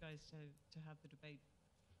to you guys to have the debate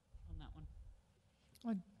on that one.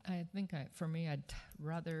 I think for me, I'd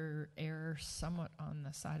rather err somewhat on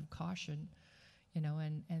the side of caution, and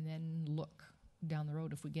then look down the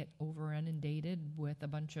road if we get over inundated with a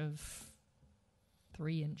bunch of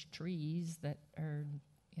 3-inch trees that are,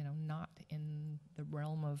 not in the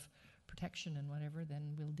realm of protection and whatever,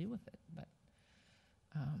 then we'll deal with it. But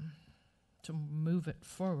to move it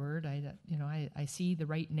forward, I see the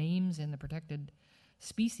right names in the protected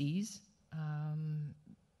species,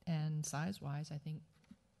 and size-wise, I think,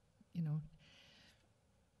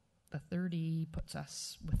 the 30 puts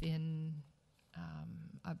us within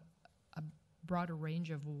a broader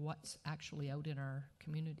range of what's actually out in our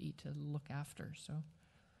community to look after. So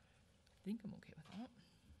I think I'm okay with that.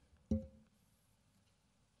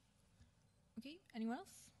 Okay, anyone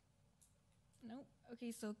else? No?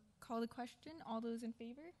 Okay, so call the question. All those in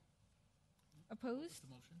favor? Opposed? The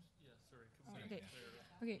motion? Yeah, sorry. Oh, Can okay.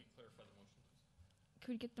 we Okay. clarify the motion, please? Could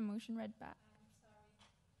we get the motion read back?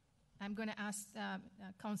 I'm going to ask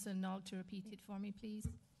Councillor Knoll to repeat it for me, please.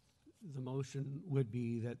 The motion would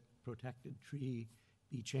be that protected tree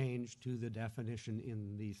be changed to the definition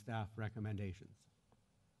in the staff recommendations.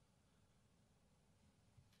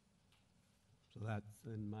 So that's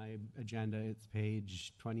in my agenda. It's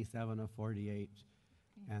page 27 of 48,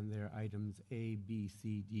 and they're items A, B,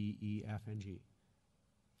 C, D, E, F, and G.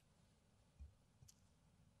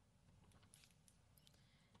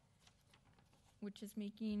 Which is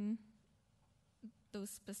making those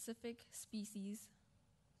specific species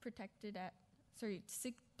protected at, sorry,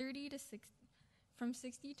 30 to 60, from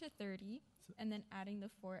 60 to 30, and then adding the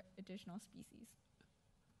 4 additional species.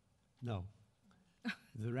 No.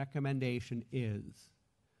 The recommendation is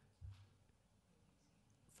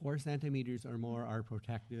 4 centimeters or more are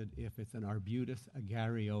protected if it's an arbutus, a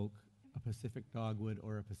Gary oak, a Pacific dogwood,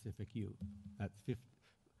 or a Pacific yew. That's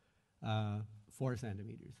 4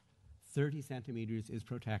 centimeters. 30 centimeters is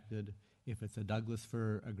protected if it's a Douglas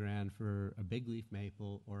fir, a grand fir, a big leaf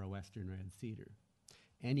maple, or a western red cedar.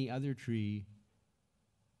 Any other tree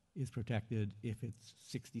is protected if it's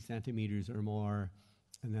 60 centimeters or more,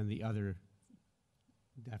 and then the other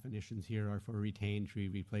definitions here are for retained tree,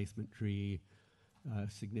 replacement tree,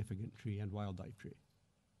 significant tree, and wildlife tree.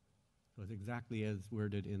 So it's exactly as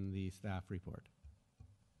worded in the staff report.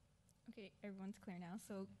 Okay, everyone's clear now.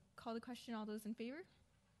 So call the question. All those in favor?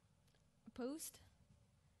 Opposed?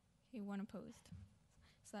 Okay, 1 opposed.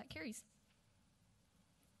 So that carries.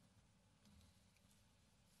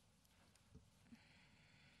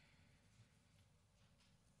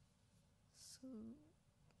 So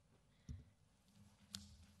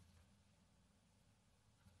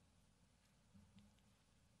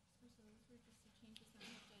those were just the changes that we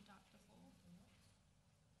have to adopt the whole.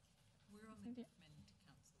 We're only recommending to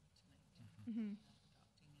council tonight. Mm-hmm.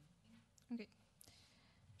 Not adopting anything. Okay.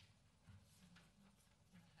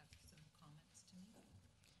 Have some comments to make.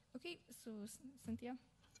 Okay, so Cynthia.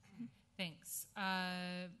 Thanks.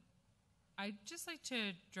 I'd just like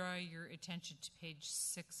to draw your attention to page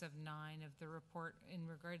 6 of 9 of the report in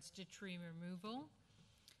regards to tree removal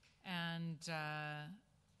and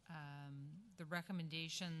the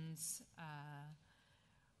recommendations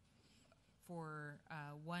for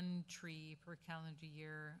 1 tree per calendar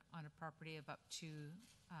year on a property of up to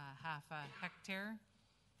half a hectare,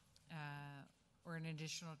 or an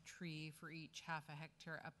additional tree for each half a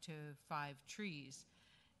hectare up to 5 trees.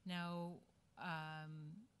 Now,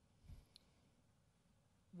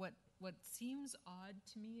 what seems odd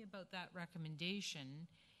to me about that recommendation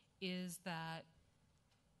is that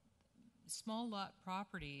small lot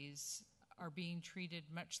properties are being treated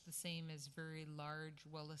much the same as very large,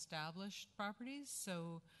 well-established properties.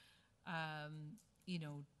 So, you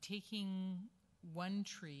know, taking 1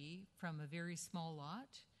 tree from a very small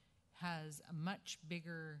lot has a much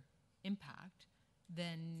bigger impact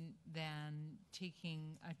than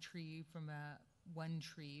taking a tree from one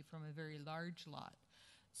tree from a very large lot.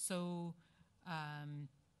 So I'm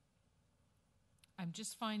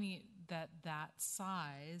just finding that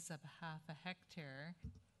size of half a hectare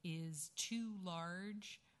is too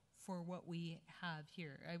large for what we have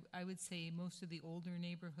here. I would say most of the older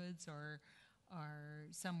neighborhoods are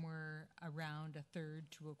somewhere around 1/3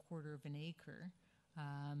 to 1/4 of an acre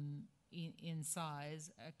in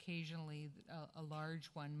size. Occasionally a large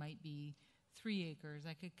one might be 3 acres.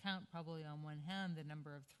 I could count probably on one hand the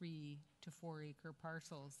number of 3 to 4 acre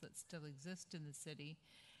parcels that still exist in the city.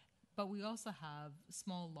 But we also have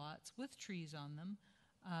small lots with trees on them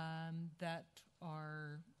that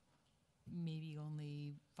are maybe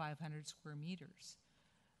only 500 square meters.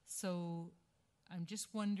 So I'm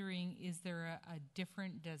just wondering, is there a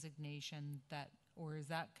different designation or is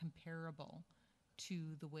that comparable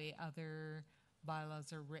to the way other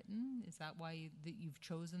bylaws are written? Is that why that you've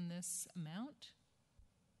chosen this amount?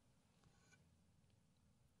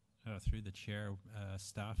 Through the chair,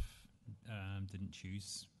 staff didn't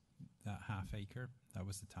choose that half acre. That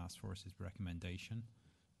was the task force's recommendation.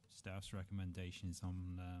 Staff's recommendation is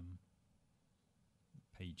on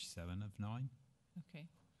page 7 of 9. Okay.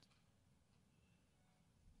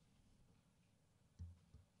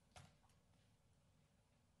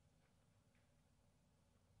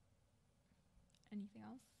 Anything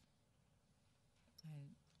else?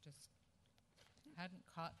 I just hadn't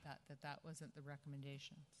caught that wasn't the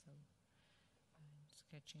recommendation, so I'm just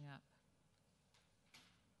catching up.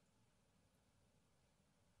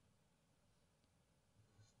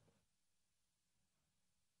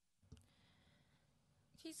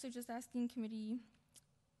 Okay, so just asking committee,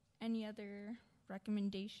 any other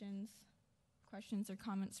recommendations, questions, or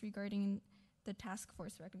comments regarding the task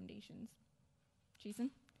force recommendations?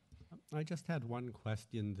 Jason? I just had one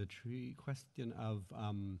question. The question of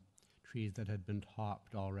trees that had been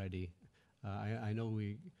topped already. I know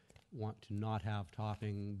we want to not have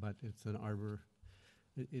topping, but it's an arbor.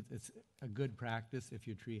 It's a good practice if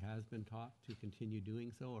your tree has been topped to continue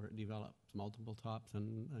doing so, or it develops multiple tops,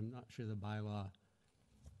 and I'm not sure the bylaw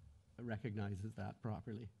recognizes that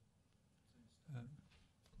properly.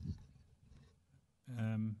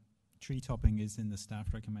 Tree topping is in the staff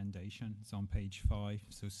recommendation. It's on page 5.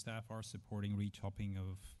 So staff are supporting retopping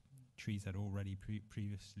of trees that already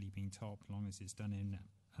previously been topped, as long as it's done in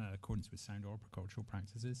accordance with sound arboricultural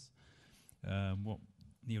practices.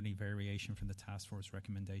 The only variation from the task force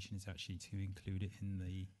recommendation is actually to include it in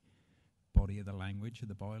the body of the language of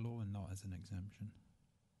the bylaw and not as an exemption.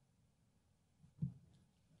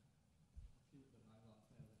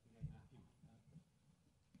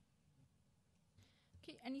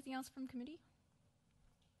 Okay, anything else from committee?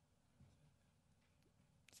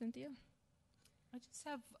 Cynthia? I just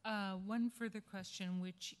have one further question,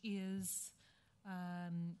 which is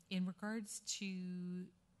in regards to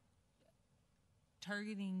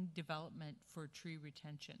targeting development for tree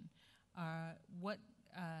retention. What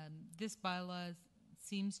this bylaw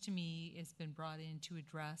seems to me has been brought in to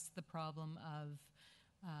address the problem of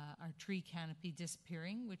our tree canopy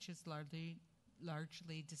disappearing, which has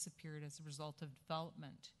largely disappeared as a result of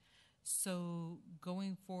development. So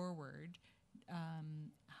going forward,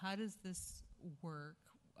 how does this work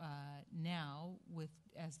now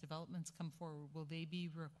as developments come forward? Will they be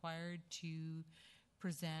required to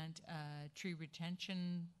present a tree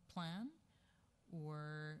retention plan,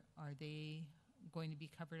 or are they going to be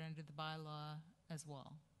covered under the bylaw as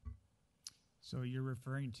well? So you're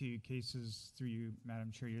referring to cases through you,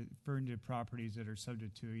 Madam Chair, you're referring to properties that are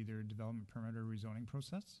subject to either a development permit or rezoning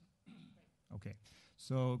process? Okay.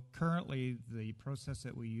 So currently the process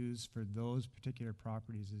that we use for those particular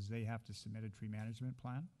properties is they have to submit a tree management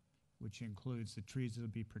plan, which includes the trees that will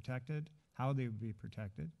be protected, how they will be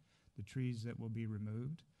protected, the trees that will be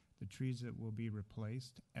removed, the trees that will be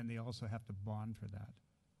replaced, and they also have to bond for that.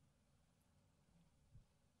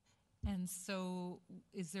 And so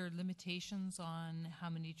is there limitations on how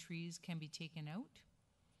many trees can be taken out?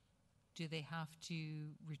 Do they have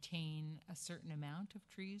to retain a certain amount of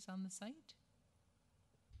trees on the site?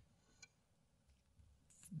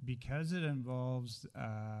 Because it involves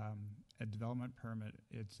a development permit,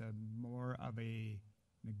 it's more of a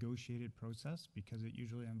negotiated process because it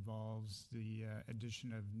usually involves the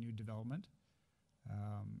addition of new development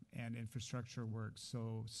and infrastructure work.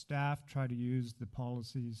 So staff try to use the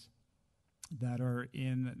policies that are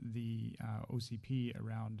in the OCP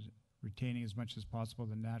around retaining as much as possible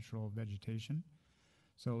the natural vegetation.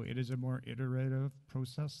 So it is a more iterative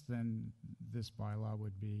process than this bylaw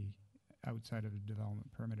would be outside of the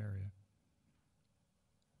development permit area.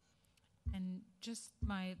 And just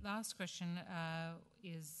my last question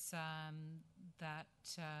is that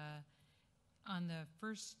on the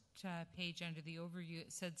first page under the overview,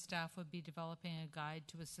 it said staff would be developing a guide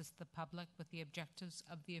to assist the public with the objectives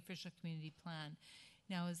of the official community plan.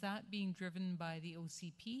 Now, is that being driven by the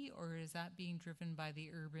OCP or is that being driven by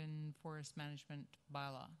the urban forest management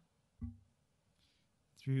bylaw?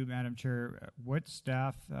 Through Madam Chair, what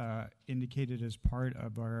staff indicated as part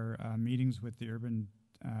of our meetings with the urban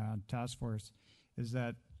task force is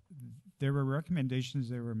that there were recommendations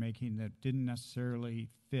they were making that didn't necessarily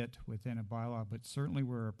fit within a bylaw, but certainly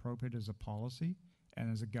were appropriate as a policy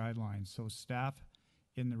and as a guideline. So staff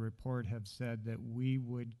in the report have said that we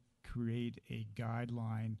would create a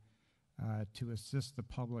guideline to assist the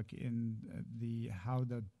public in how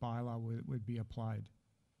the bylaw would be applied.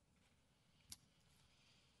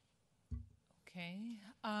 Okay.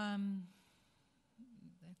 That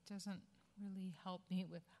doesn't really help me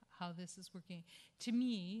with how this is working. To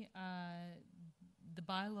me, the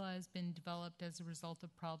bylaw has been developed as a result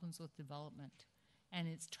of problems with development, and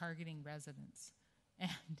it's targeting residents.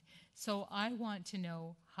 And so I want to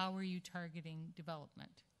know, how are you targeting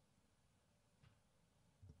development?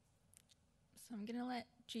 So I'm going to let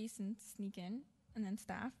Jason sneak in, and then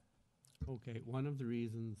staff. Okay, one of the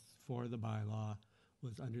reasons for the bylaw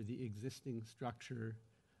was under the existing structure.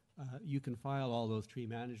 You can file all those tree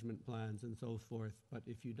management plans and so forth, but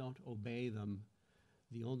if you don't obey them,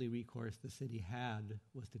 the only recourse the city had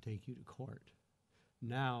was to take you to court.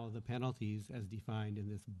 Now the penalties as defined in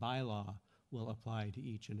this bylaw will apply to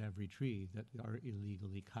each and every tree that are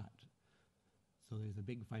illegally cut. So there's a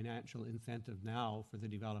big financial incentive now for the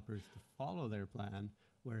developers to follow their plan,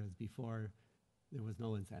 whereas before there was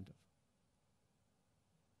no incentive.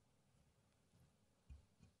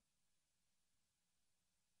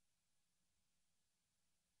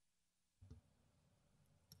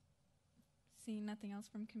 Seeing nothing else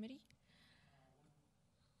from committee?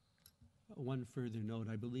 one further note.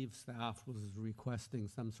 I believe staff was requesting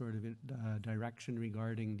some sort of direction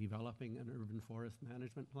regarding developing an urban forest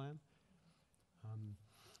management plan.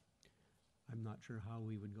 I'm not sure how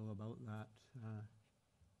we would go about that,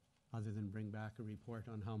 other than bring back a report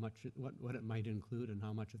on how much, what it might include and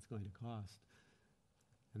how much it's going to cost.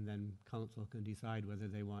 And then council can decide whether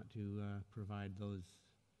they want to provide those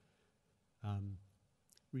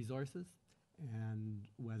resources, and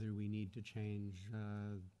whether we need to change,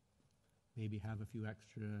 maybe have a few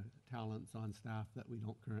extra talents on staff that we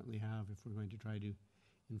don't currently have if we're going to try to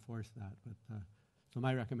enforce that. But so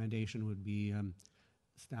my recommendation would be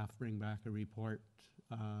staff bring back a report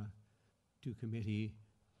to committee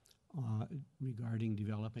regarding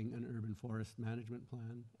developing an urban forest management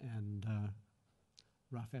plan and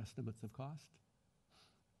rough estimates of cost.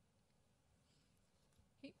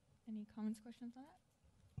 Okay, any comments, questions on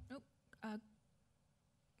that? Nope.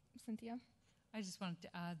 Cynthia? I just wanted to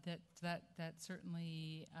add that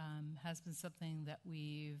certainly has been something that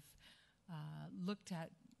we've looked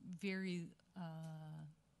at very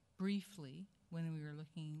briefly when we were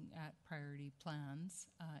looking at priority plans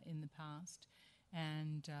in the past,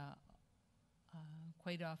 and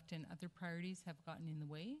quite often other priorities have gotten in the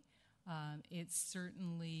way. It's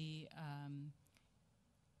certainly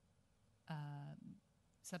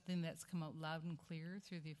something that's come out loud and clear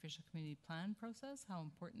through the official community plan process, how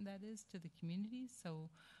important that is to the community. So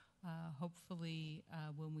hopefully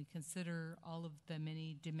when we consider all of the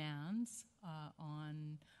many demands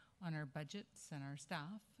on our budgets and our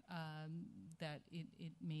staff, that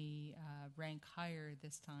it may rank higher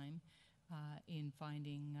this time in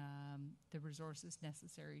finding the resources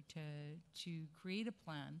necessary to create a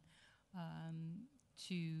plan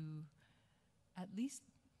to at least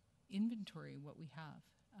inventory what we have,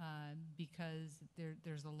 because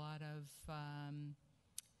there's a lot of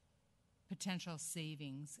potential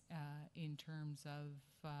savings in terms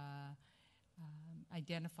of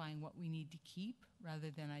identifying what we need to keep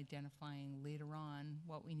rather than identifying later on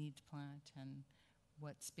what we need to plant and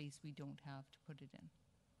what space we don't have to put it in.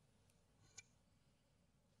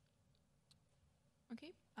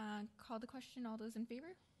 Okay, call the question. All those in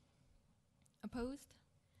favor? Opposed?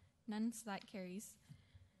 None, so that carries.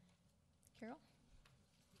 Carol?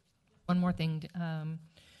 One more thing.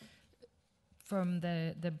 From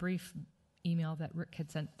the brief email that Rick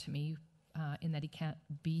had sent to me, in that he can't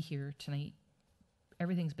be here tonight,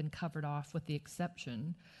 everything's been covered off with the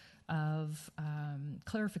exception of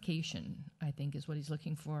clarification, I think is what he's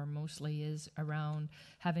looking for mostly, is around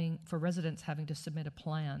for residents having to submit a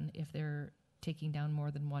plan if they're taking down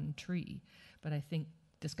more than one tree. But I think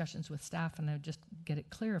discussions with staff, and I would just get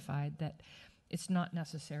it clarified that it's not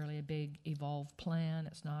necessarily a big evolved plan,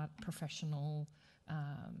 it's not professional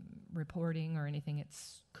reporting or anything.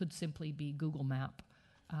 It's could simply be Google Map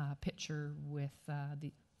picture with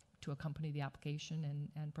to accompany the application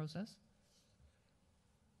and process.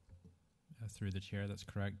 Through the chair, that's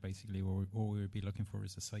correct. Basically, all we would be looking for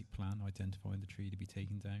is a site plan identifying the tree to be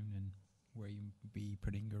taken down and where you be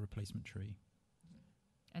putting your replacement tree.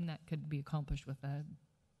 And that could be accomplished with a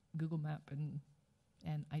Google Map and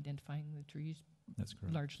identifying the trees. That's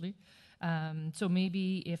correct. Largely. So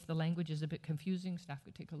maybe if the language is a bit confusing, staff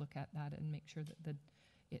could take a look at that and make sure that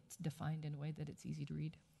it's defined in a way that it's easy to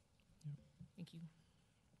read. Yeah. Thank you.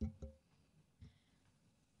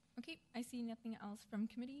 Okay, I see nothing else from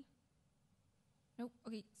committee. Nope.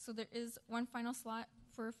 Okay, so there is one final slot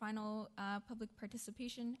for final public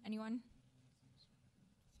participation. Anyone?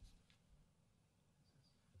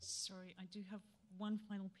 Sorry, I do have one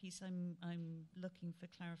final piece I'm looking for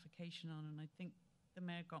clarification on, and I think the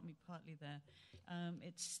mayor got me partly there.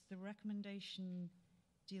 It's the recommendation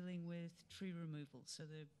dealing with tree removal. So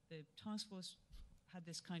the task force had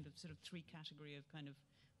this kind of sort of three category of kind of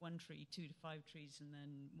 1 tree, 2 to 5 trees, and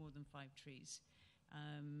then more than 5 trees.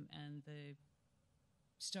 And the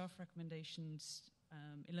staff recommendations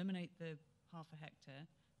eliminate the half a hectare,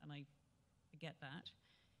 and I get that.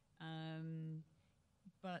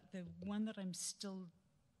 But the one that I'm still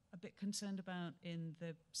a bit concerned about in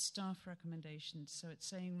the staff recommendations, so it's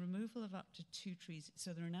saying removal of up to 2 trees.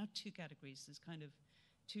 So there are now 2 categories. There's kind of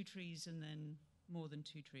 2 trees and then more than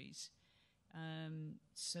 2 trees.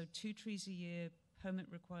 So 2 trees a year, permit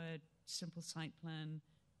required, simple site plan,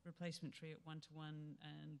 replacement tree at 1-to-1,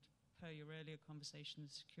 and per your earlier conversation,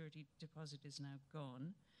 the security deposit is now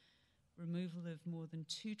gone. Removal of more than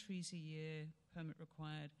 2 trees a year, permit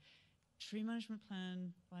required. Tree management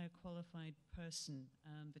plan by a qualified person.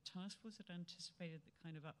 The task force had anticipated that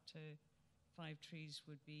kind of up to 5 trees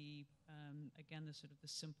would be, again, the sort of the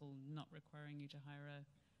simple, not requiring you to hire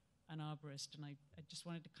an arborist. And I just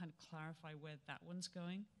wanted to kind of clarify where that one's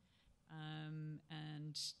going.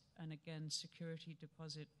 And again, security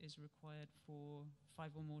deposit is required for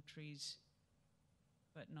 5 or more trees,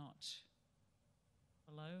 but not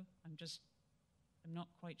below. I'm not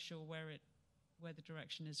quite sure where the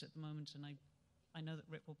direction is at the moment, and I know that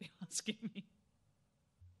Rip will be asking me.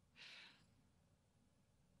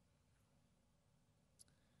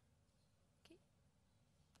 Okay.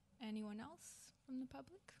 Anyone else from the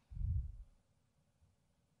public?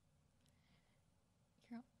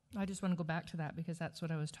 Carol? I just want to go back to that because that's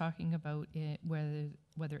what I was talking about,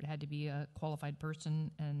 whether it had to be a qualified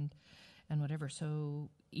person and whatever. So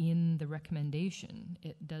in the recommendation,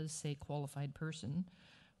 it does say qualified person,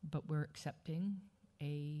 but we're accepting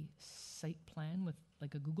a site plan with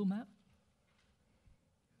like a Google map.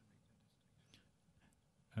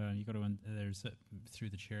 You got to through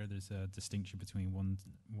the chair. There's a distinction between one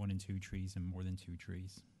and two trees and more than 2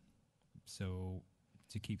 trees. So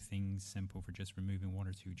to keep things simple for just removing 1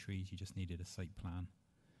 or 2 trees, you just needed a site plan.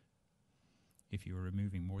 If you were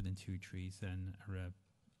removing more than 2 trees, then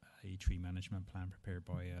a tree management plan prepared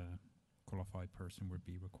by a qualified person would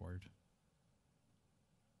be required.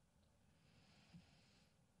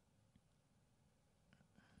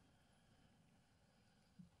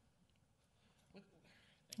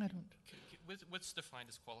 I don't. What's defined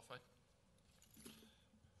as qualified?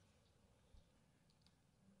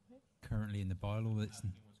 Currently in the bylaw, it's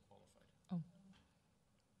oh.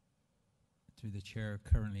 Through the chair,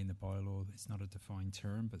 currently in the bylaw, it's not a defined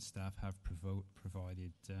term, but staff have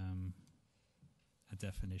provided a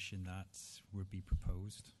definition that would be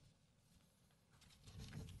proposed.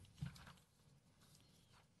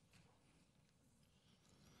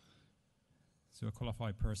 So a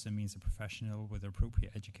qualified person means a professional with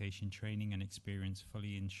appropriate education, training and experience,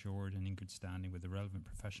 fully insured and in good standing with the relevant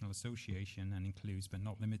professional association, and includes but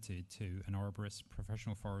not limited to an arborist,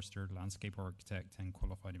 professional forester, landscape architect and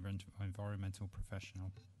qualified environmental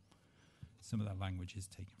professional. Some of that language is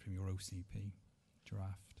taken from your OCP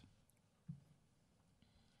draft.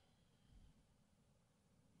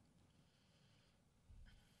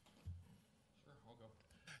 Sure, I'll go.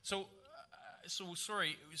 So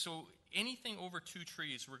anything over 2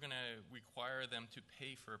 trees, we're going to require them to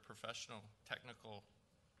pay for a professional technical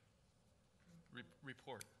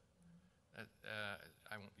report.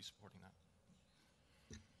 I won't be supporting that.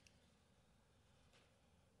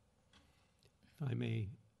 If I may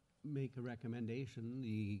make a recommendation,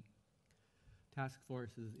 the task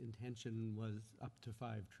force's intention was up to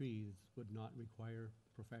 5 trees would not require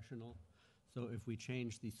professional. So if we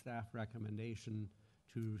change the staff recommendation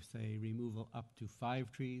to say removal up to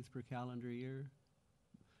 5 trees per calendar year,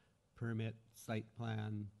 permit, site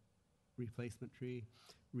plan, replacement tree,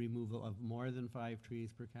 removal of more than 5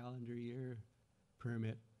 trees per calendar year,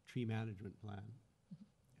 permit, tree management plan,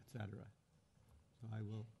 etc. So I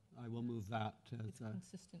will move that as It's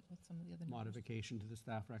consistent with some of the other modification to the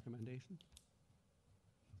staff recommendation.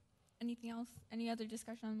 Anything else? Any other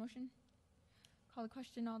discussion on the motion? Call the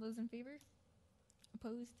question. All those in favor?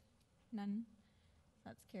 Opposed? None.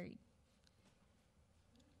 That's carried.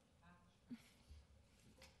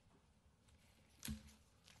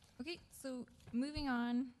 Okay, so moving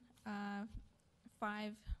on,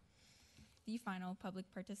 5, the final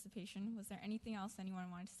public participation. Was there anything else anyone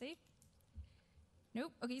wanted to say?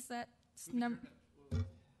 Nope. Okay, so that's number.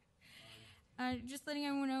 Just letting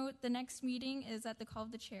everyone know, the next meeting is at the call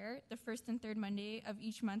of the chair. The 1st and 3rd Monday of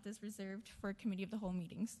each month is reserved for committee of the whole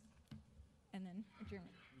meetings. And then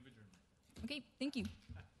adjournment. Okay, thank you.